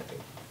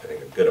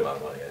think a good amount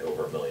of money,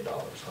 over $1 million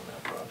on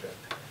that project.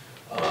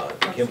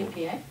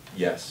 CPA?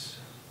 Yes.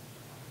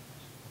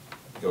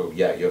 Oh,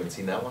 yeah, you haven't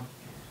seen that one?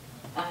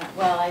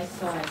 Well, I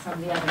saw it from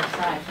the other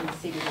side, from the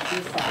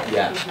CDBG side.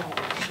 Yeah,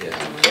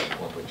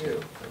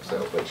 1.2,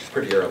 so, but it's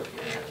pretty early,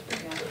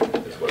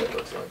 is what it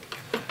looks like.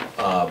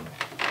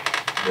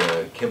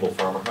 The Kimball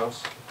Farmer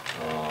House,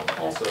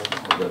 also,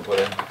 we're gonna put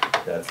in,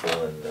 that's the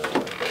one,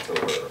 that's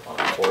over on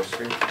 4th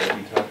Street that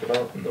we talked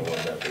about, the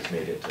one that was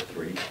made into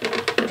 3,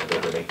 that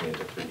they're making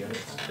into 3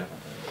 units.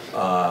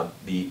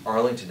 The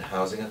Arlington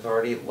Housing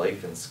Authority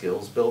Life and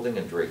Skills Building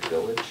in Drake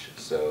Village,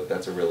 so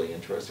that's a really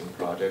interesting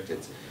project.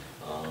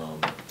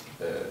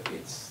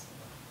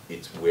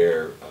 It's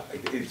where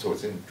so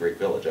it's in Drake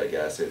Village, I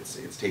guess.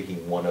 It's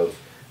taking one of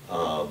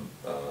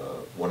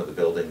the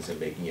buildings and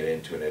making it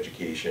into an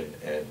education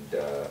and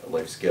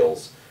life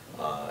skills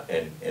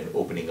and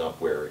opening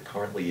up where it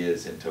currently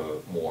is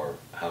into more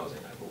housing,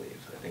 I believe.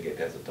 I think it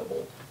has a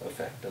double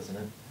effect, doesn't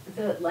it?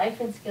 The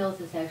Life and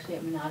Skills is actually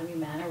at Monotony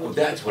Manor, Oh, which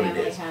that's is what it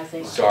family is.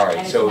 housing. Sorry,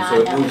 and it's so not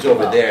it moves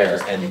over eligible. there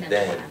and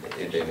then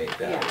they make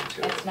that Yeah,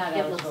 into it. it's not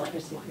It looks eligible like for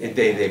it's one. CPA.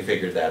 They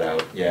figured that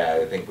out, yeah,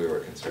 I think we were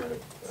concerned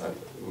about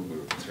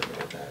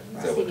that.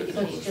 Is that what the So it's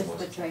conclusion just was?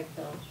 the Drake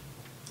Village.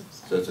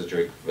 So it's a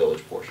Drake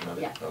Village portion of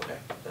it? Yeah. Okay,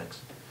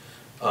 thanks.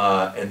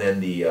 And then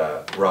the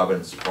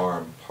Robbins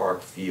Farm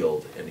Park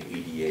Field and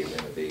ADA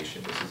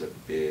renovation. This is a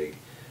big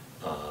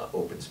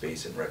open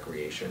space and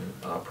recreation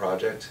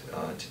project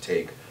to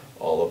take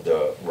all of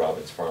the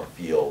Robbins Farm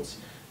fields,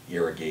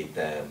 irrigate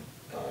them,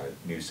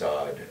 new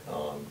sod,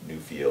 new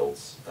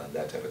fields,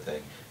 that type of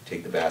thing.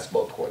 Take the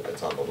basketball court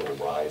that's on the little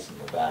rise in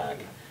the back,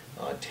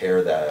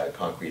 tear that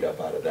concrete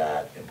up out of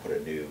that and put a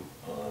new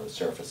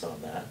surface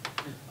on that,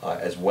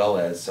 as well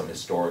as some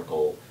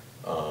historical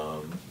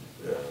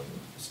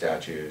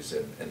statues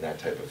and that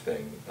type of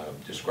thing,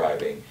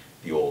 describing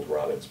the old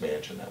Robbins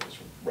Mansion that was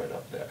right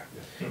up there,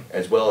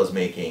 as well as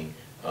making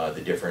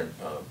the different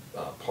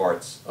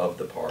parts of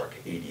the park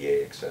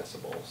ADA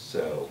accessible.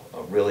 So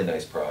a really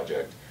nice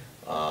project,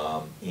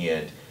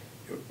 and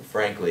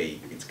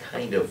frankly, it's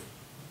kind of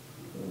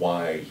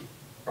why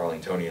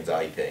Arlingtonians,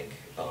 I think,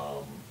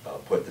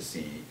 put the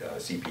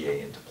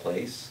CPA into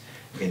place,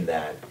 in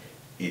that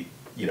it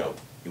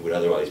would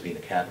otherwise be in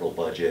the capital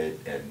budget,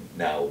 and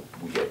now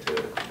we get to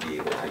be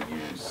able to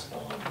use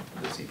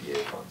the CPA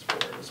funds for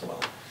it as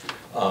well.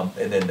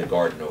 And then the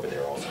garden over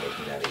there, also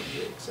making that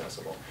ADA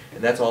accessible.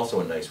 And that's also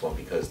a nice one,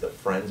 because the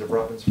Friends of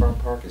Robbins Farm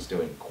Park is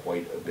doing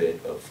quite a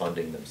bit of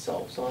funding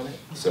themselves on it.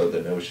 So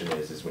the notion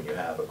is when you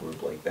have a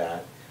group like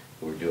that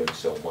who are doing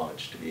so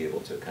much, to be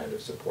able to kind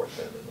of support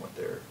them and what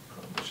their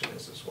mission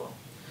is as well.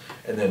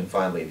 And then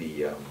finally,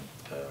 the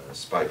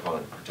spy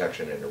pond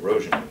protection and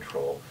erosion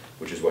control,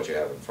 which is what you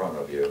have in front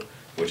of you,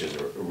 which is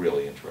a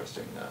really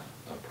interesting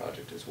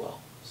project as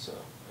well. So,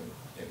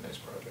 a nice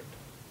project.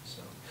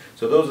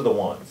 So those are the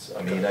ones.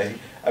 I mean,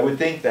 I would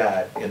think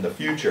that in the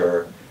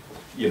future,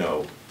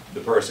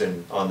 the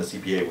person on the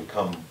CPA would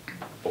come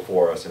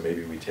before us, and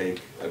maybe we take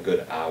a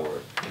good hour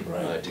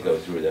to go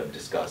through them,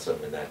 discuss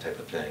them, and that type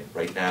of thing.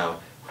 Right now,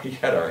 we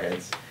got our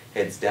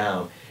heads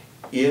down.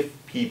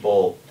 If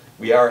people,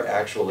 we are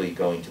actually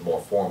going to more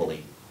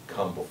formally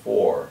come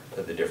before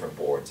the different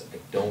boards. I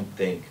don't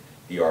think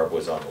the ARB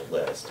was on the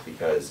list,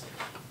 because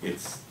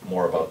it's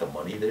more about the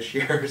money this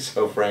year.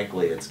 So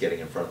frankly, it's getting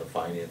in front of the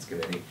Finance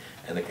Committee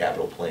and the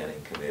Capital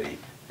Planning Committee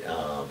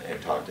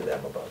and talk to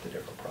them about the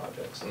different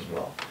projects as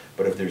well.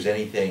 But if there's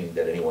anything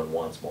that anyone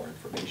wants more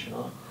information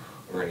on,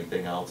 or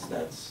anything else,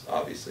 that's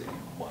obviously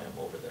why I'm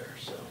over there,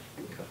 so.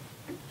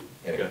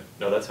 Anyway, Good.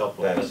 No, that's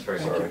helpful. That's very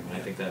sorry. helpful. I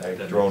think that. I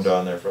that droned makes-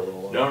 on there for a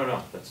little while.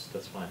 No,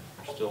 that's fine.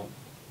 We're still.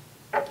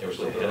 We're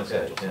still ahead of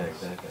okay. schedule. Yeah,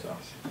 exactly. So.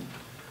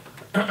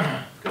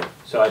 Good.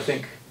 So I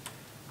think,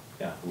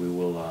 yeah, we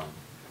will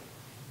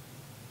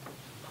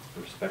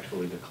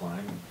respectfully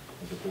decline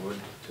as a board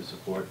to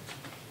support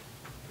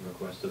the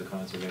request of the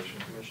Conservation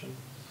Commission.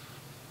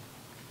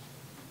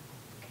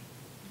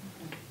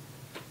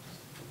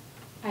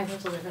 I will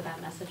deliver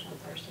that message on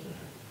Thursday.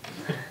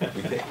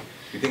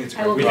 We think it's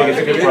a I will good We think it's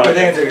a good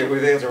project. project. We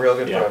think it's a real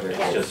good Yeah. project. It's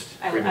Yes, just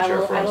I will-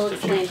 premature for I us will to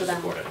explain choose to to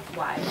them support it.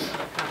 why,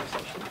 the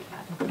conversation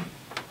we've had.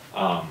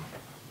 All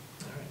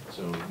right,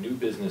 so new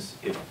business,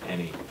 if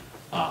any.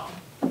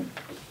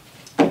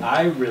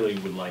 I really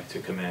would like to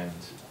commend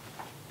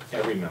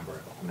every member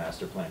of the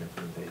Master Plan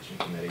Implementation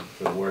Committee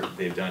for the work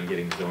they've done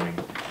getting zoning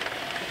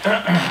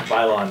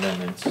bylaw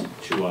amendments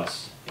to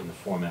us in the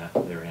format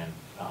they're in.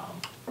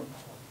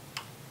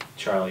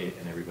 Charlie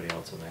and everybody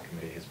else on that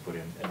committee has put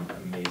in an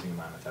amazing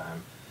amount of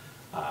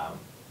time.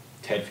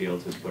 Ted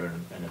Fields has put in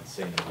an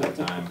insane amount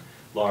of time.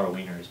 Laura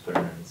Weiner has put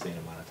in an insane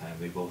amount of time.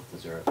 They both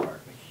deserve a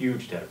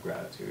huge debt of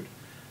gratitude.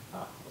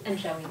 And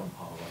Joey. From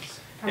all of us.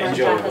 From And our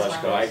Joey staff as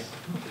Lesko, well. I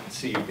didn't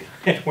see you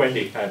behind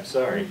Wendy, I'm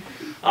sorry.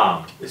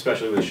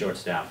 Especially with short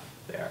staff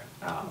there.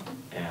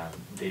 And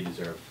they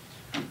deserve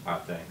our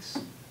thanks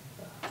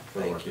for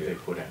the work that they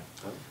put in.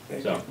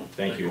 Thank So, you.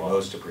 thank you all.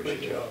 Most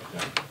appreciated. Great job.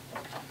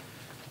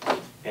 Yeah.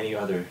 Any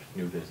other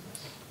new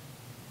business?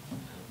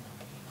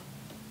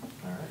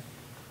 All right.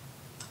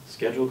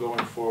 Schedule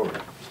going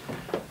forward.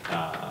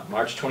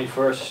 March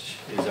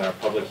 21st is our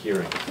public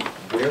hearing.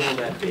 Where will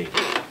that be?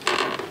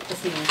 The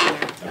senior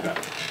center.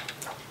 Okay.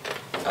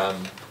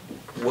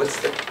 What's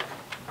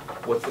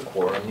the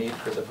quorum need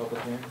for the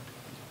public hearing?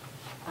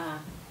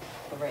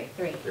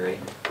 Three. Three?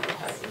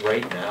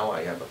 Right now,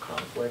 I have a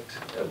conflict,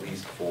 at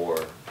least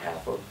for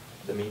half of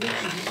the meeting,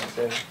 I'd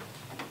say,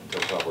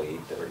 until probably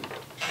 8:30.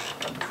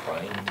 I'm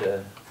trying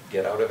to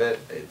get out of it.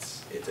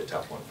 It's a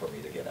tough one for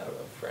me to get out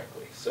of,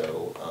 frankly.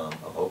 So I'm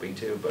hoping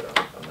to, but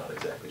I'm not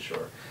exactly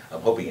sure.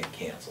 I'm hoping it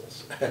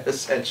cancels,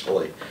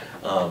 essentially.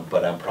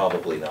 But I'm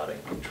probably not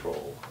in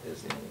control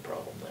is the only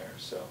problem there.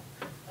 So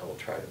I will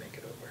try to make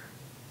it over.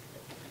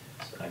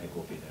 So. I think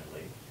we'll be there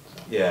late.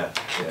 So. Yeah.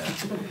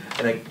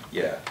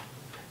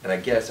 And I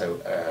guess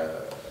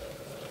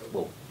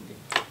well,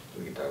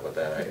 we can talk about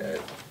that.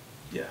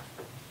 Yeah.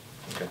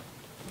 Okay.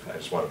 I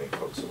just want to make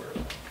folks aware of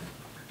that.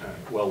 All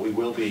right. Well, we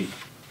will be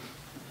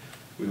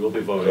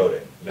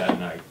voting that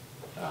night.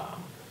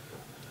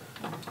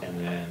 And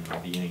then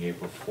beginning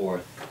April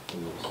 4th,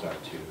 we will start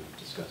to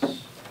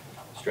discuss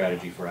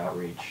strategy for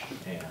outreach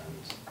and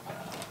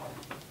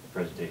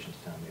presentations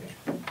to town meeting.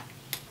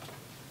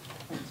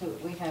 So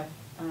we have,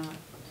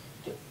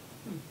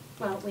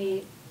 Well,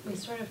 we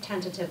sort of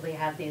tentatively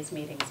have these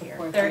meetings here.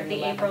 Fourth They're and the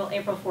the 11th.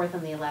 April 4th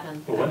and the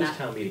 11th. But when and does that-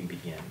 town meeting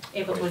begin?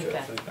 April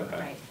 25th. 25th, Okay.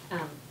 right.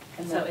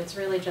 And So then- it's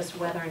really just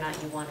whether or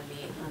not you want to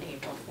meet on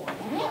April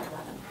 4th or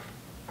 11th.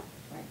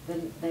 right,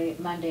 then the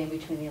Monday in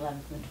between the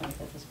 11th and the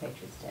 25th is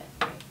Patriots Day.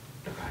 Right.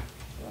 Okay.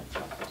 So that's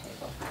off the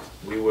table.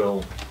 We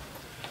will,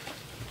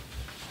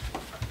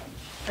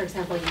 For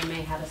example, you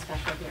may have a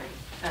special hearing,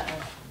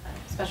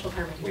 a special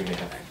permit we hearing. may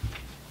have.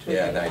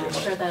 Yeah, now you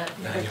For might. the, Now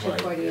you might,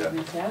 248 yeah.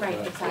 Miss Ave.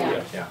 right,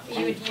 exactly. Yeah.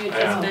 You had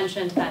Yeah. just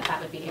mentioned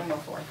that would be April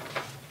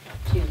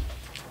 4th to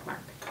mark,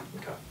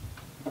 Okay.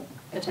 We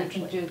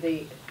potentially. can do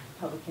the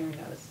public hearing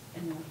notice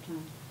in enough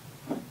time.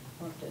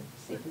 We'll have to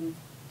see if we can. do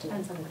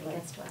Depends on it when he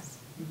quickly. gets to us.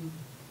 Mhm.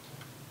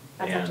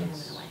 That's up to him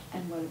And- in a way.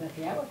 And what about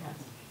the Atwood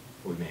House?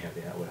 We may have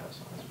the Atwood House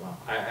on as well.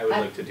 I would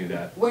like to do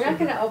that. We're not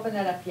sooner. gonna open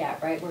that up yet,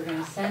 right? We're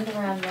gonna send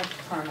around the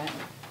permit,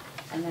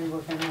 and then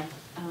we're gonna,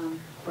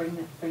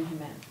 bring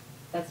him in.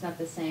 That's not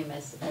the same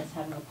as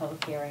having a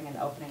public hearing and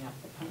opening up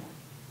the permit.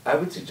 I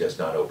would suggest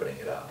not opening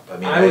it up. I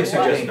mean, I would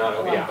suggest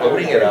not, yeah. I would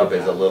Opening it agree up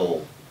with is a that.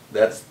 little,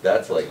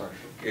 that's like,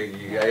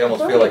 I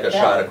almost feel like a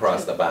shot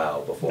across the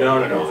bow before.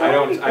 No, I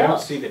don't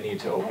built. see the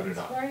need to open it It's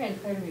up. very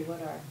unclear to me what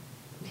our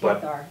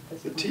But- teeth are at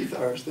this The point. teeth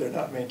are, they're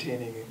not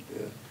maintaining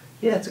the,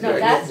 Yeah, it's a No,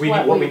 good that's idea.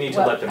 what What we we- need to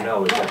what- let them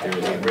know is that there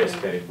is a what-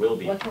 risk that it will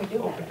be what can we do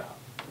about opened it? up.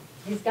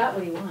 He's got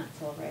what he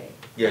wants already.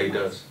 Yeah, he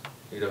does,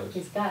 he does.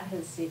 He's got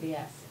his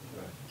CVS.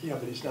 yeah,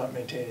 but he's not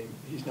maintaining,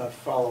 he's not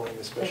following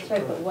the special That's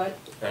right, but permit. what?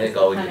 I think is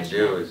all the we can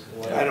do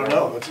punishment? is. I don't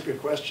know, that's a good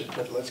question,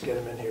 but let's get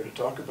him in here to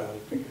talk about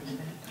it, because,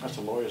 That's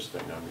a lawyer's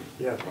thing, I mean.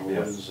 yeah,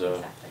 What is,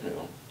 Exactly. you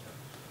know,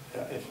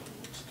 if,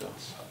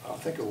 stuff. I'll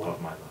think of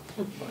Above one. my level.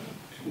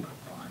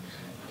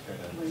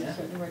 Well, you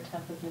certainly were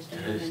tough with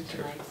Mr. Newman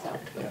tonight, so.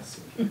 Yes.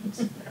 Yeah.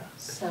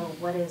 So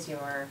what is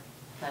your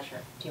pleasure?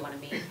 Do you want to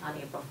meet on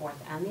April 4th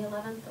and the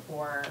 11th,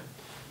 or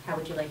how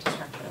would you like to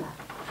structure that?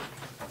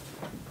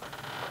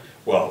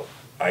 Well,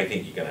 I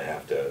think you're gonna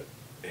have to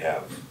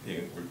have, we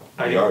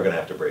are gonna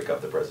have to break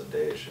up the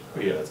presentation. I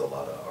mean, Yeah. That's a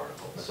lot of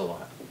articles. That's a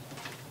lot.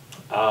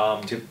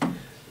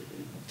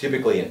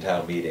 Typically in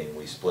town meeting,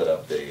 we split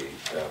up the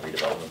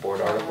redevelopment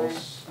board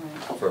articles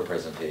Right. for a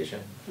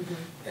presentation. Mhm.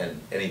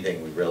 And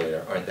anything we really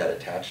aren't that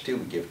attached to,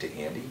 we give to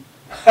Andy.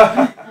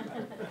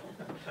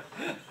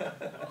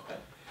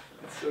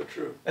 It's so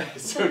true.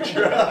 It's so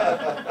true.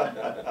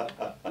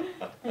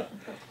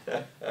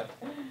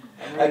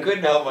 I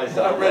couldn't help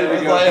myself. I'm ready to It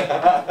was go.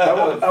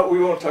 like- We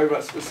won't talk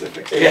about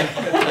specifics. Yeah.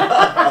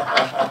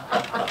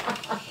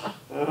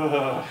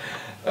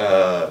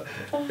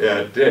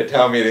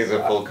 Town meetings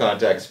are full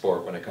contact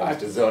sport when it comes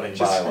to zoning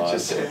bylaws.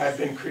 Just say I've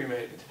been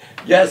cremated.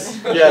 Yes,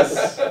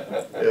 yes,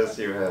 yes,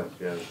 you have,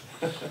 yes.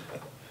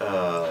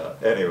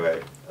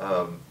 Anyway,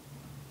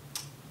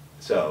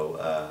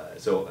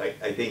 So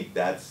I think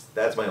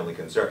that's my only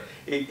concern.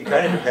 It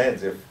kind of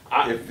depends, if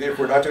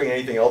we're not doing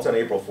anything else on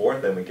April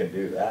 4th, then we can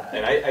do that.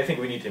 And I think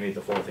we need to meet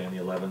the 4th and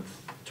the 11th,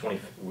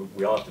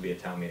 we all have to be at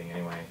town meeting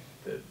anyway.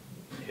 The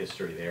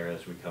history there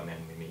is we come in,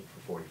 we meet for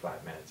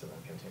 45 minutes and then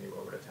continue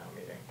over to town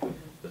meeting.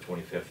 The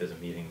 25th is a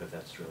meeting, but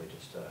that's really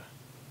just a.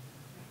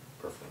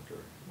 Perfunctory.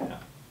 Yeah,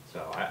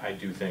 so I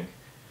do think,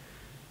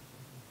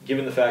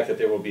 given the fact that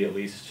there will be at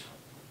least,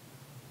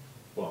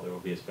 well, there will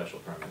be a special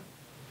permit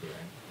hearing,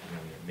 and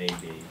then there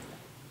may be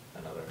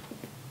another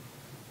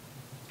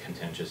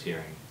contentious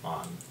hearing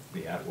on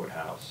the Atwood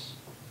House,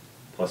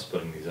 plus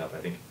putting these up, I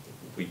think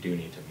we do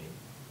need to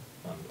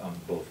meet on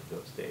both of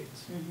those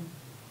dates.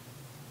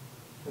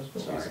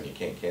 There's no reason you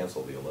can't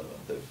cancel the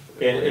 11th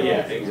if.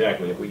 Yeah,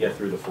 exactly, if we get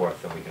through the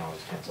 4th, then we can always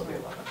cancel the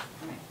 11th.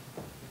 Right.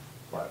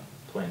 But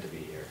plan to be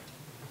here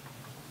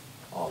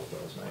all of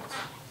those nights.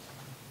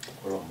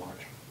 We're on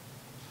March.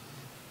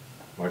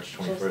 March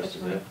 21st is it? Just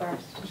the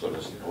 21st. So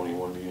there's only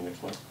one meeting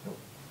next month? Nope.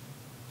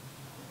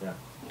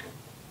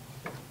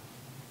 Yeah.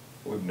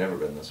 We've never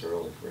been this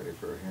early ready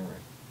for a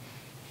hearing.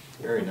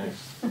 Very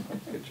nice.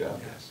 Good job.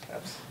 Yes,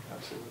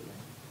 absolutely.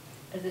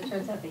 As it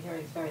turns out, the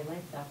hearing's very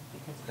late though,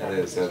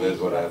 because. of That is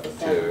what happened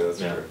too, that's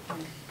Yeah. true.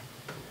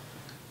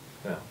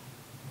 Yeah.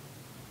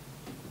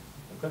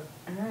 Okay.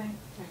 All right.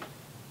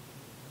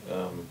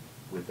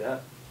 With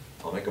that,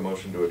 I'll make a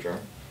motion to adjourn.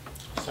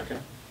 Second.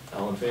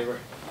 all in favor?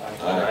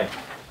 Aye.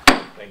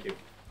 Thank you.